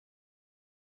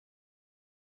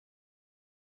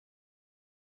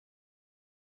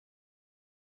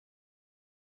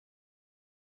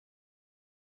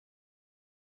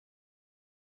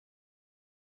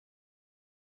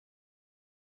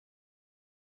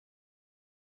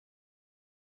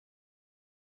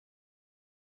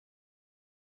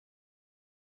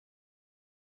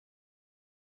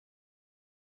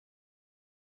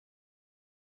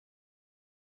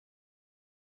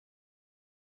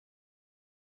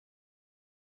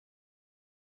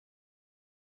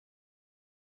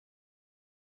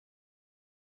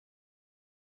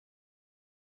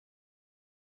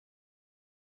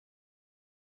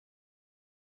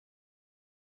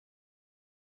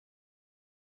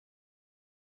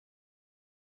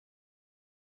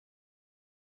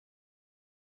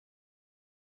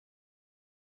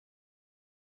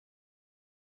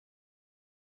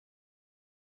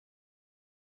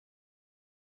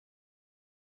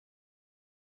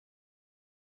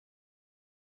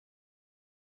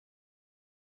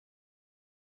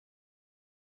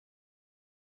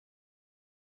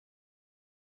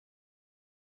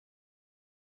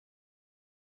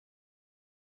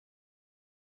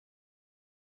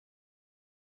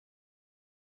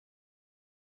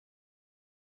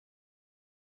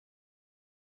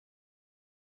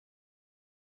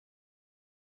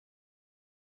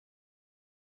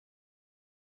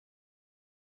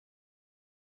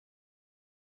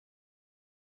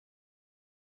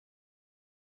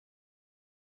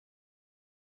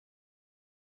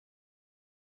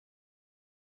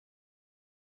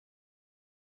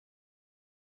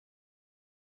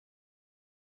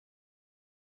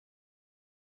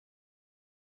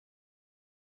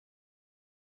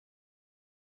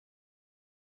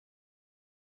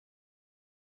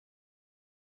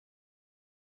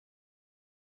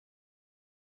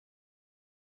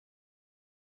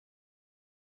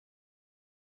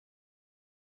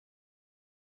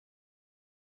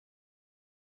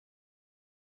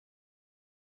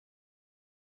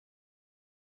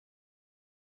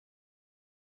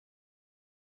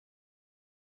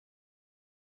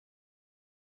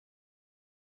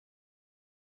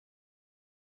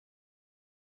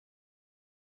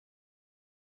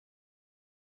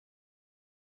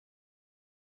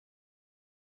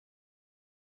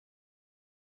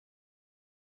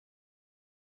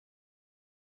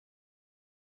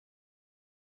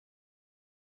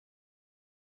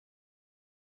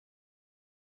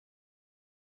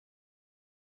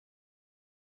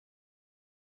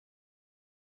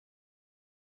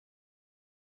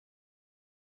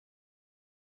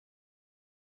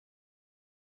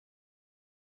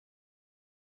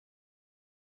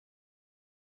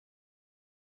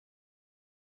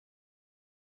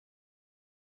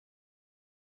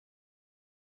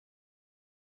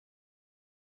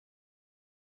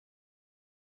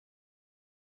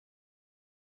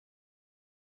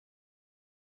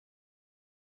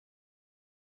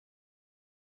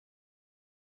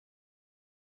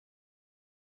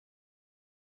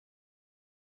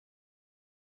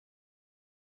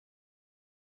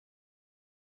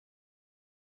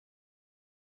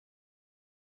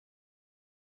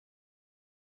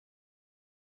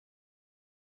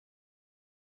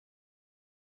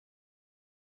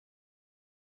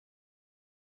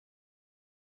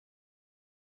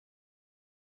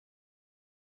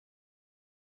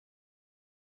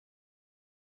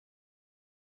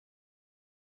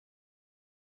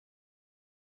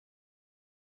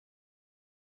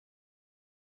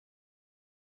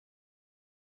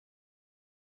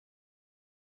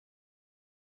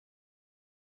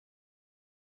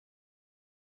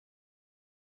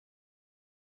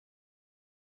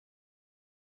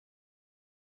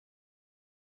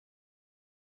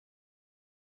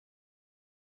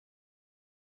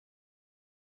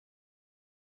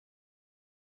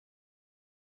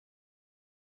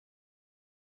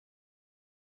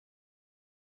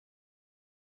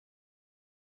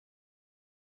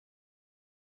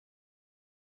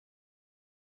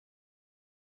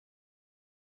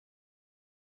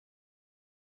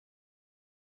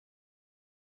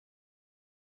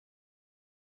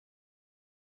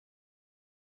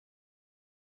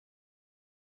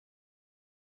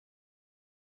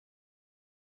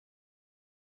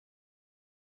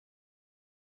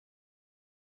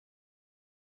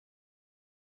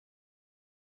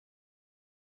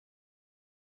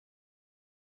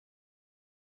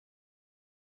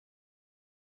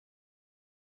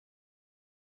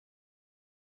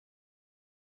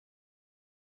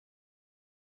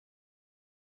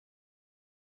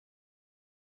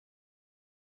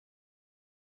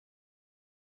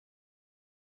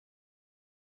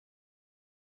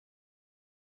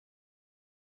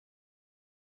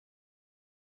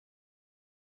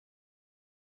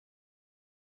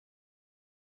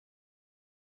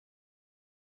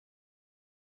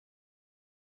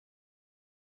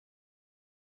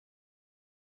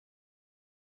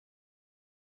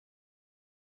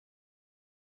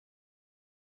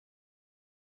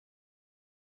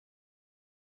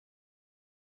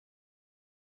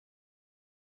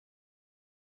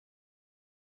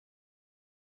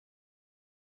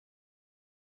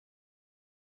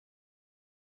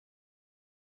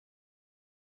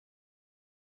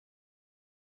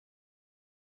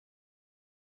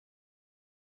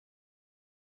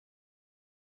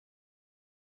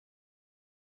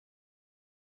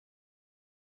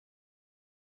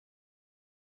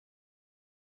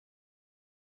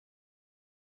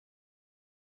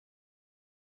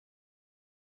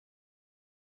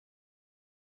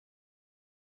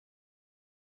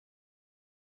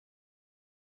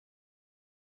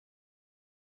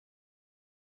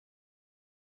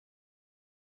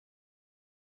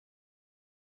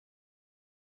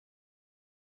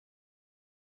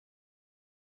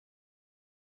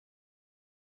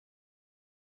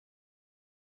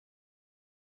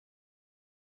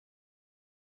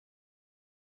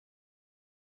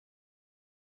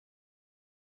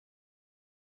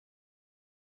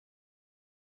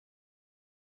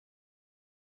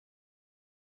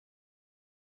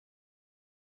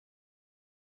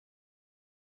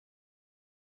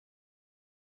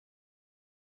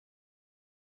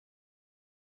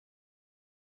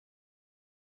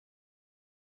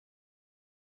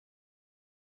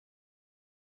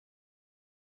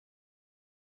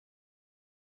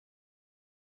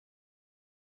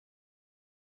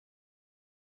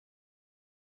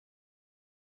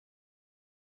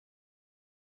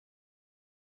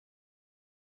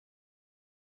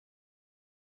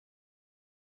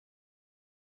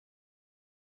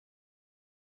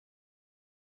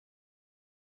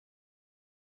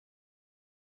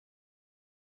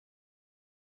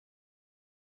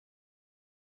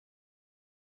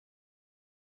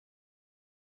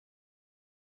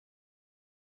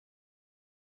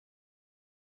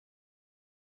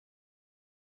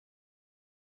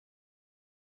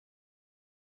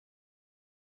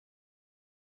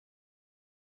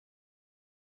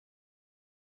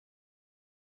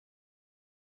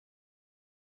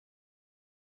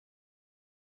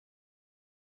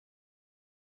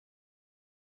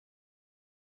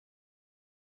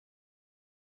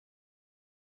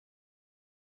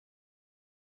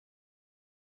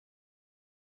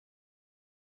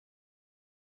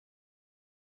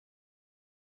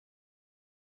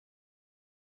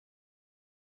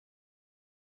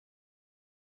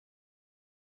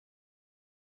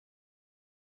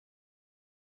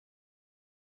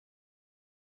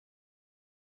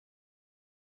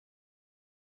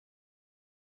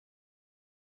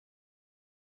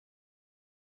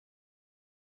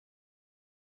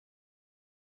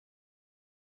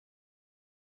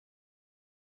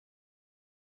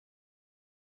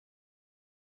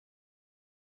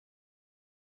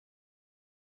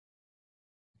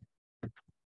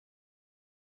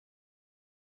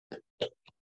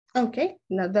 Okay,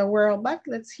 now that we're all back,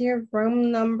 let's hear room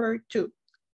number 2.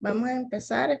 Vamos a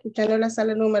empezar escuchando la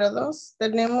sala número 2.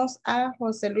 Tenemos a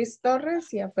José Luis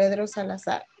Torres y a Pedro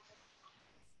Salazar.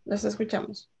 Los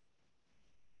escuchamos.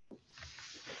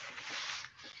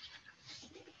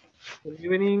 Good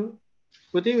evening.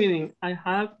 Good evening. I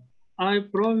have a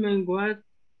problem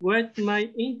with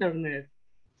my internet.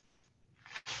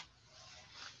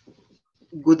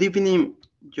 Good evening,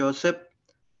 Joseph.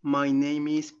 My name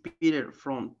is Peter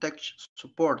from Tech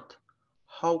Support.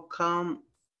 How can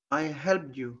I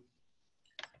help you?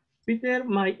 Peter,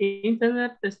 my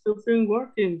internet isn't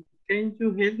working. Can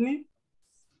you help me?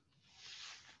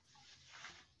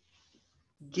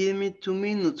 Give me 2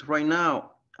 minutes right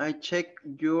now. I check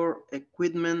your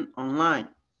equipment online.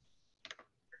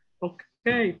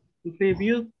 Okay,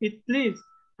 review it please.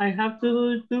 I have to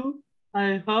do it too.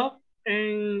 I hope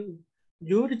and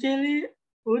urgently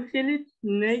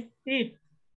need it.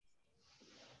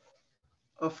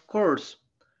 Of course.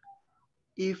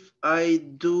 If I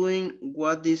doing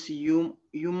what is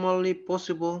humanly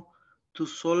possible to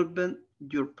solve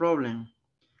your problem.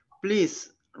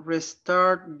 Please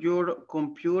restart your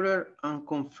computer and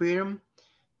confirm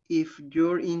if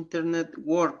your internet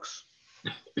works.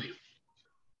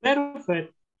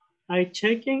 Perfect. I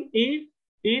checking if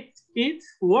it's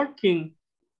working.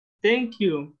 Thank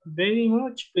you very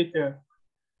much, Peter.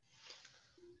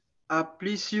 A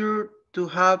pleasure to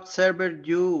have served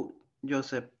you,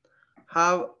 Joseph.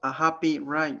 Have a happy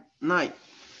night.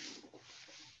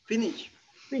 Finish.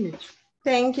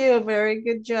 Thank you, very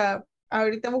good job.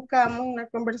 Ahorita buscamos una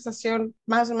conversación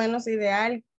más o menos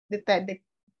ideal de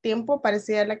tiempo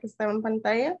parecida a la que estaba en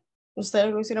pantalla.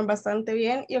 Ustedes lo hicieron bastante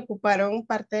bien y ocuparon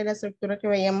parte de la estructura que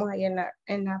veíamos ahí en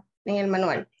el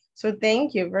manual. So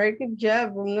thank you, very good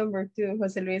job. Room number 2,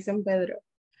 José Luis y Pedro.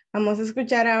 Vamos a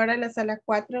escuchar ahora la sala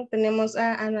 4. Tenemos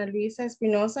a Ana Luisa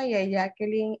Espinosa y a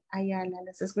Jacqueline Ayala.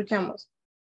 Les escuchamos.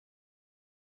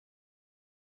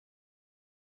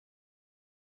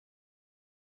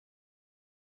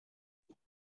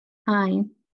 Hi.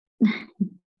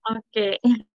 Okay.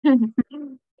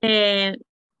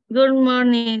 Good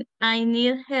morning. I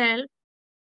need help.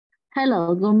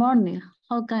 Hello, good morning.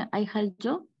 How can I help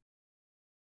you?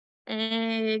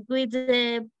 With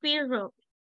the payroll.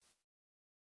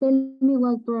 Tell me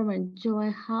what problem you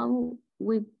have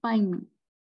with payment.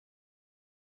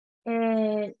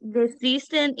 The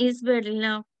system is very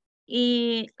long.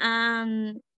 It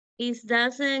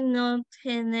doesn't not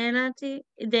generate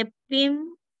the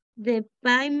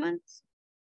payments.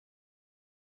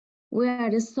 We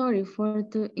are sorry for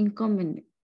the inconvenience.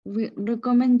 We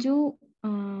recommend you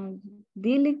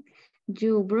delete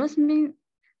your browsing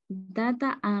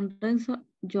data and restore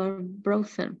your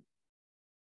browser.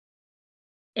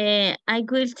 I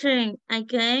will try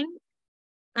again,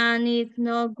 and if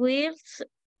no works,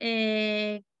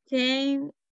 can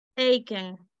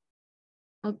again.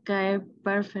 Okay,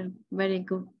 perfect, very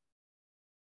good.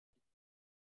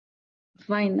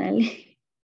 Finally.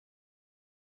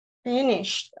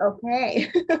 Finished,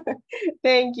 okay.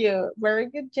 Thank you, very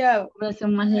good job.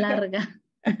 Oración más larga.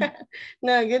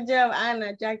 No, good job,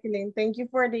 Ana, Jacqueline. Thank you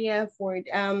for the effort.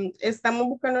 Estamos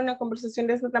buscando una conversación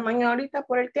de este tamaño ahorita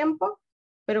por el tiempo,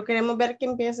 pero queremos ver que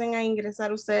empiecen a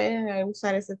ingresar ustedes a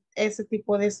usar ese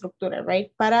tipo de estructura,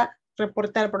 right? Para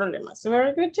reportar problemas. So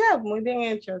very good job, muy bien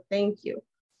hecho. Thank you.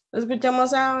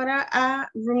 Escuchamos ahora a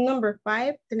room number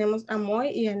 5. Tenemos a Moy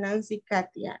y a Nancy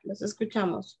Katia. Los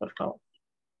escuchamos, por favor.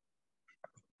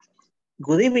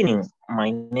 Good evening.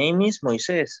 My name is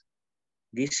Moises.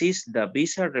 This is the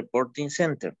Visa Reporting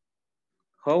Center.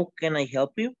 How can I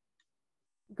help you?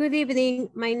 Good evening.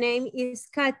 My name is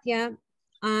Katia,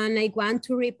 and I want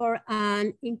to report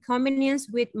an inconvenience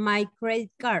with my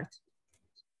credit card.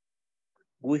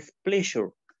 With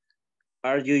pleasure.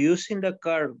 Are you using the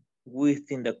card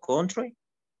within the country?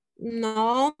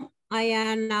 No, I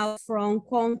am out from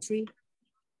country.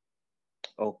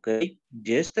 Okay.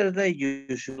 Yesterday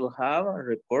you should have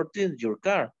reported your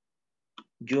card.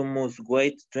 You must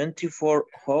wait 24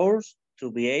 hours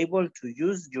to be able to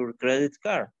use your credit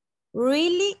card.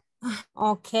 Really?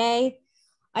 Okay.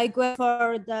 I wait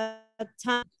for the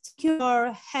time. Thank you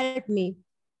for help me.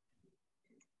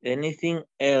 Anything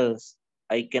else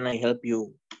can I help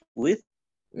you with?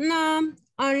 No,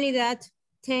 only that.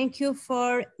 Thank you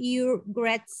for your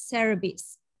great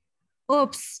service.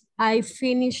 Oops, I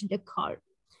finished the card.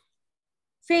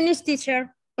 Finish,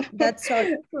 teacher. That's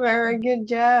all. Very good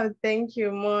job. Thank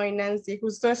you, Moy, Nancy.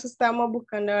 Justo eso estamos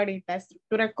buscando ahorita.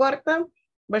 Estructura corta,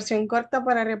 versión corta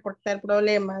para reportar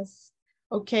problemas.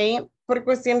 Ok, por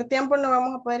cuestión de tiempo no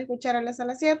vamos a poder escuchar a la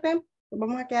sala 7. Nos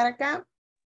vamos a quedar acá.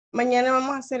 Mañana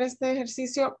vamos a hacer este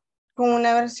ejercicio con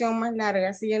una versión más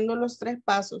larga, siguiendo los 3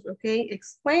 pasos, ¿ok?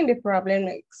 Explain the problem,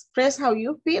 express how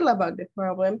you feel about the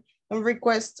problem, and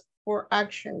request for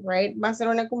action, right? Va a ser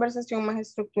una conversación más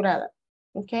estructurada,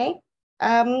 ¿ok?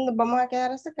 Vamos a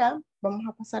quedar hasta acá. Vamos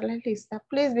a pasar la lista.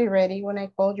 Please be ready when I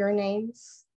call your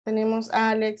names. Tenemos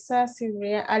a Alexa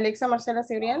Marcela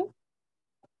Cibrián.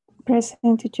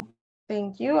 Present, teacher.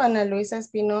 Thank you. Ana Luisa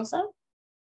Espinosa.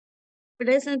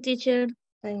 Present, teacher.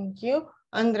 Thank you.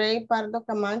 Andrei Pardo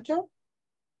Camacho.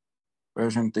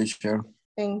 Present, teacher.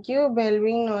 Thank you.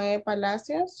 Belvin Noé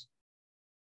Palacios.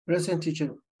 Present,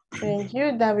 teacher. Thank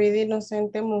you. David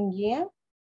Inocente Munguía.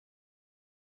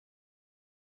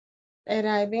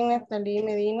 Eriving Neftalí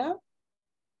Medina.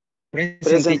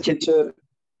 Present teacher.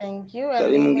 Thank you.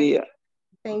 David Munguía.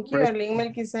 Thank you. Erlín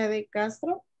Melquisedec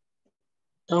Castro.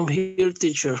 I'm here,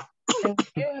 teacher. Thank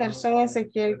you. Gerson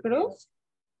Ezequiel Cruz.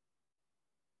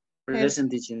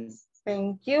 Present, teacher.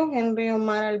 Thank you. Henry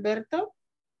Omar Alberto.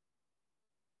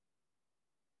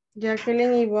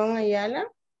 Jacqueline Ivonne Ayala.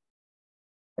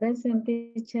 Present,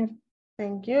 teacher.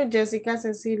 Thank you. Jessica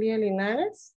Cecilia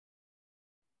Linares.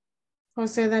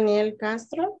 José Daniel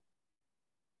Castro.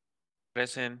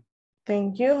 Present.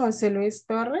 Thank you. José Luis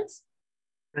Torres.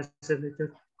 Present,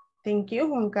 teacher. Thank you.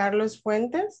 Juan Carlos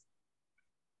Fuentes.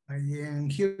 I am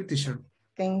here, teacher.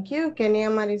 Thank you. Kenia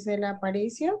Marisela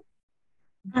Aparicio.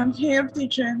 I'm here,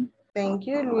 teacher. Thank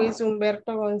you. Luis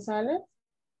Humberto González.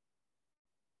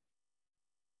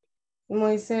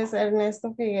 Moisés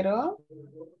Ernesto Figueroa.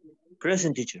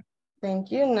 Present, teacher.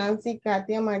 Thank you. Nancy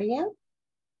Katia María.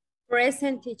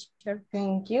 Present, teacher.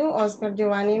 Thank you. Oscar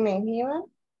Giovanni Menjiva.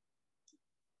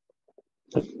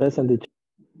 Present, teacher.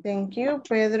 Thank you.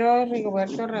 Pedro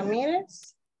Rigoberto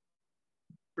Ramírez.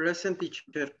 Present,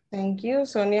 teacher. Thank you.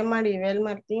 Sonia Maribel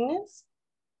Martínez.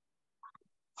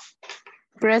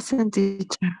 Present,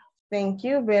 teacher. Thank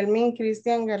you. Belmin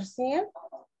Cristian García.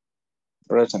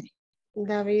 Present.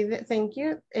 David, thank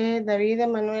you. David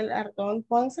Emanuel Ardón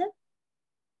Ponce.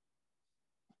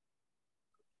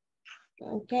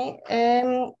 Ok.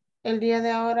 El día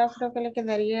de ahora creo que le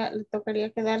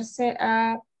tocaría quedarse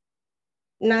a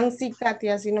Nancy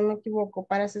Katia, si no me equivoco,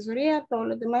 para asesoría. Todos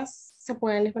los demás se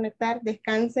pueden desconectar.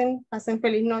 Descansen, pasen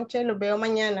feliz noche. Los veo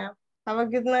mañana. Have a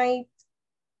good night.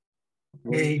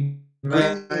 Okay.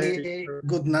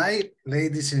 Good night,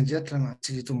 ladies and gentlemen.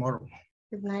 See you tomorrow.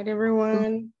 Good night,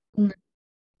 everyone.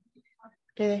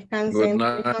 Que descansen. Good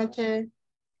Feliz night. noche.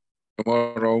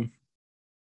 Tomorrow.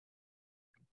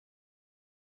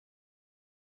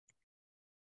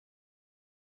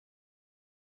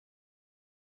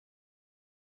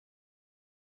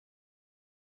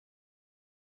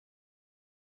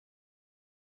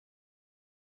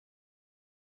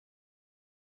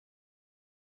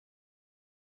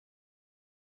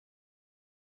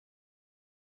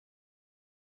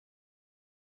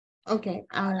 Ok,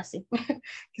 ahora sí.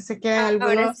 Que se quedan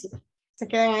Ahora algunos, sí. se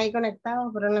quedan ahí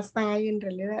conectados, pero no están ahí en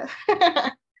realidad.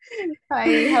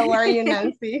 Hi, how are you,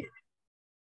 Nancy?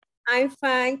 I'm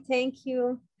fine, thank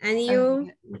you. And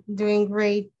you? Doing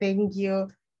great, thank you.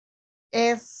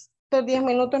 Estos 10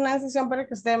 minutos, Nancy, son para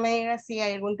que usted me diga si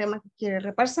hay algún tema que quiere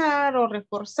repasar o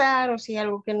reforzar, o si hay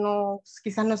algo que no,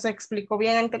 quizás no se explicó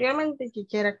bien anteriormente y que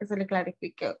quiera que se le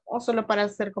clarifique, o solo para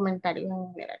hacer comentarios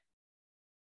en general.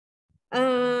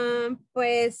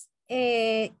 Pues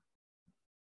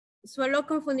suelo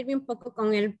confundirme un poco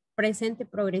con el presente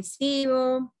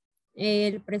progresivo,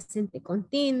 el presente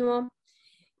continuo.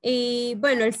 Y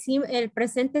bueno, el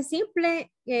presente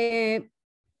simple,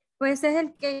 pues es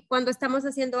el que cuando estamos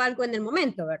haciendo algo en el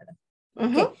momento, ¿verdad?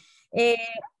 Okay.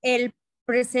 El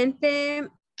presente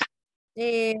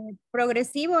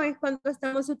progresivo es cuando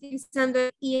estamos utilizando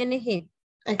el ing.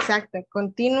 Exacto,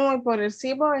 continuo y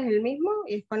progresivo es el mismo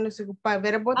y es cuando se ocupa el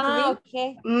verbo to be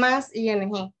Okay. más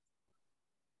ing.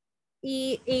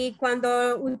 Y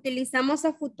cuando utilizamos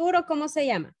a futuro, ¿cómo se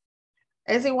llama?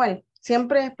 Es igual,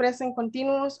 siempre es present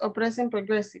continuous o present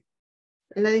progressive.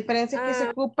 La diferencia es que se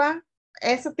ocupa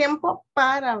ese tiempo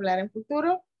para hablar en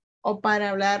futuro o para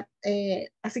hablar,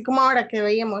 así como ahora que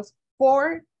veíamos,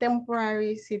 for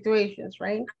temporary situations,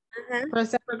 right?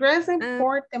 Present progressive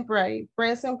for temporary,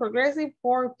 present progressive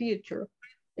for future,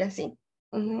 y así.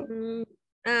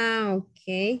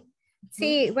 Ok.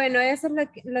 Sí, bueno, eso es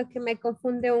lo que me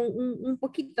confunde un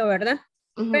poquito, ¿verdad?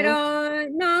 Pero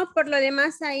no, por lo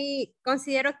demás ahí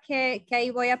considero que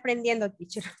ahí voy aprendiendo,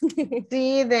 teacher.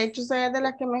 Sí, de hecho, usted es de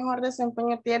la que mejor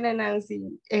desempeño tiene, Nancy.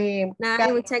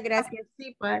 Muchas gracias.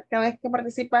 Cada vez que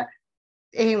participa,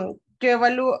 yo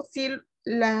evalúo, sí,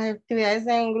 las actividades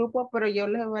en grupo, pero yo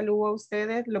los evalúo a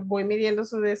ustedes, los voy midiendo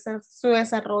su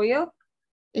desarrollo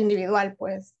individual,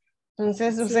 pues.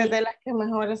 Entonces, usted es de las que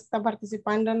mejor está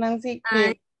participando, Nancy,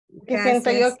 Ay, que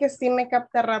siento yo gracias. que sí me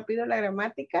capta rápido la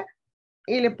gramática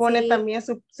y le pone Sí. también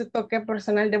su toque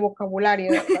personal de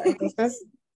vocabulario, ¿verdad? Entonces,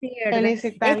 Sí, ¿verdad? Es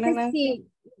felicitarla, que Nancy.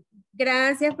 sí,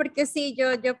 gracias, porque sí, yo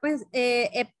pues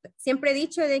siempre he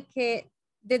dicho de que,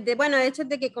 bueno, de hecho,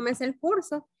 de que comencé el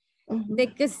curso,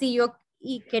 de que si yo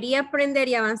quería aprender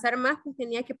y avanzar más, pues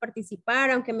tenía que participar,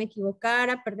 aunque me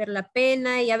equivocara, perder la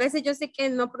pena, y a veces yo sé que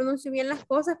no pronuncio bien las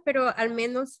cosas, pero al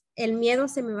menos el miedo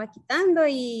se me va quitando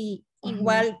y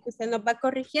igual usted nos va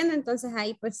corrigiendo, entonces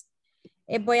ahí pues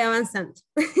voy avanzando.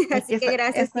 Así que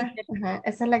gracias, teacher.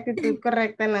 Esa es la actitud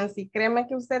correcta, Nancy. Créeme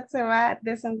que usted se va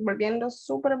desenvolviendo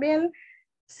súper bien.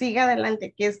 Siga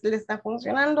adelante, que le está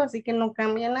funcionando, así que no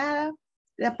cambia nada.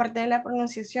 La parte de la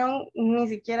pronunciación ni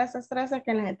siquiera se estresa,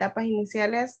 que en las etapas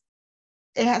iniciales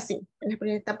es así. En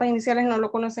las etapas iniciales no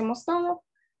lo conocemos todo.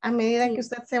 A medida que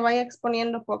usted se vaya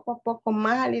exponiendo poco a poco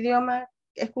más al idioma,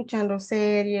 escuchando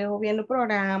series o viendo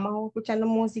programas o escuchando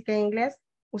música en inglés,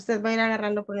 usted va a ir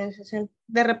agarrando pronunciación.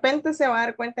 De repente se va a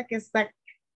dar cuenta que está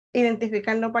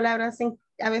identificando palabras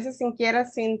a veces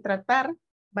sin tratar,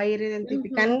 va a ir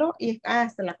identificando y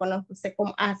hasta la conozco, sé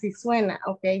cómo, así suena,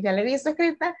 ok, ya le he visto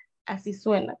escrita, así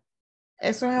suena.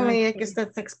 Eso es a medida que usted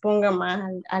se exponga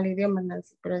más al idioma,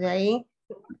 Nancy, pero de ahí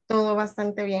todo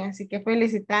bastante bien, así que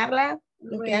felicitarla.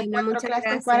 Nos quedan Bueno, 4 muchas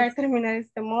clases para gracias. terminar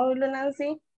este módulo,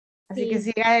 Nancy. Así que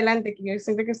Sí. siga adelante, que yo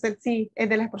siento que usted sí es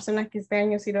de las personas que este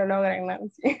año sí lo logran,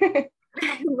 Nancy.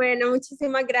 Bueno,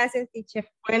 muchísimas gracias, teacher.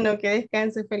 Bueno, que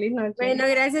descanse, feliz noche. Bueno,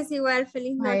 gracias igual,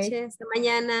 feliz Bye. noche, hasta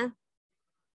mañana.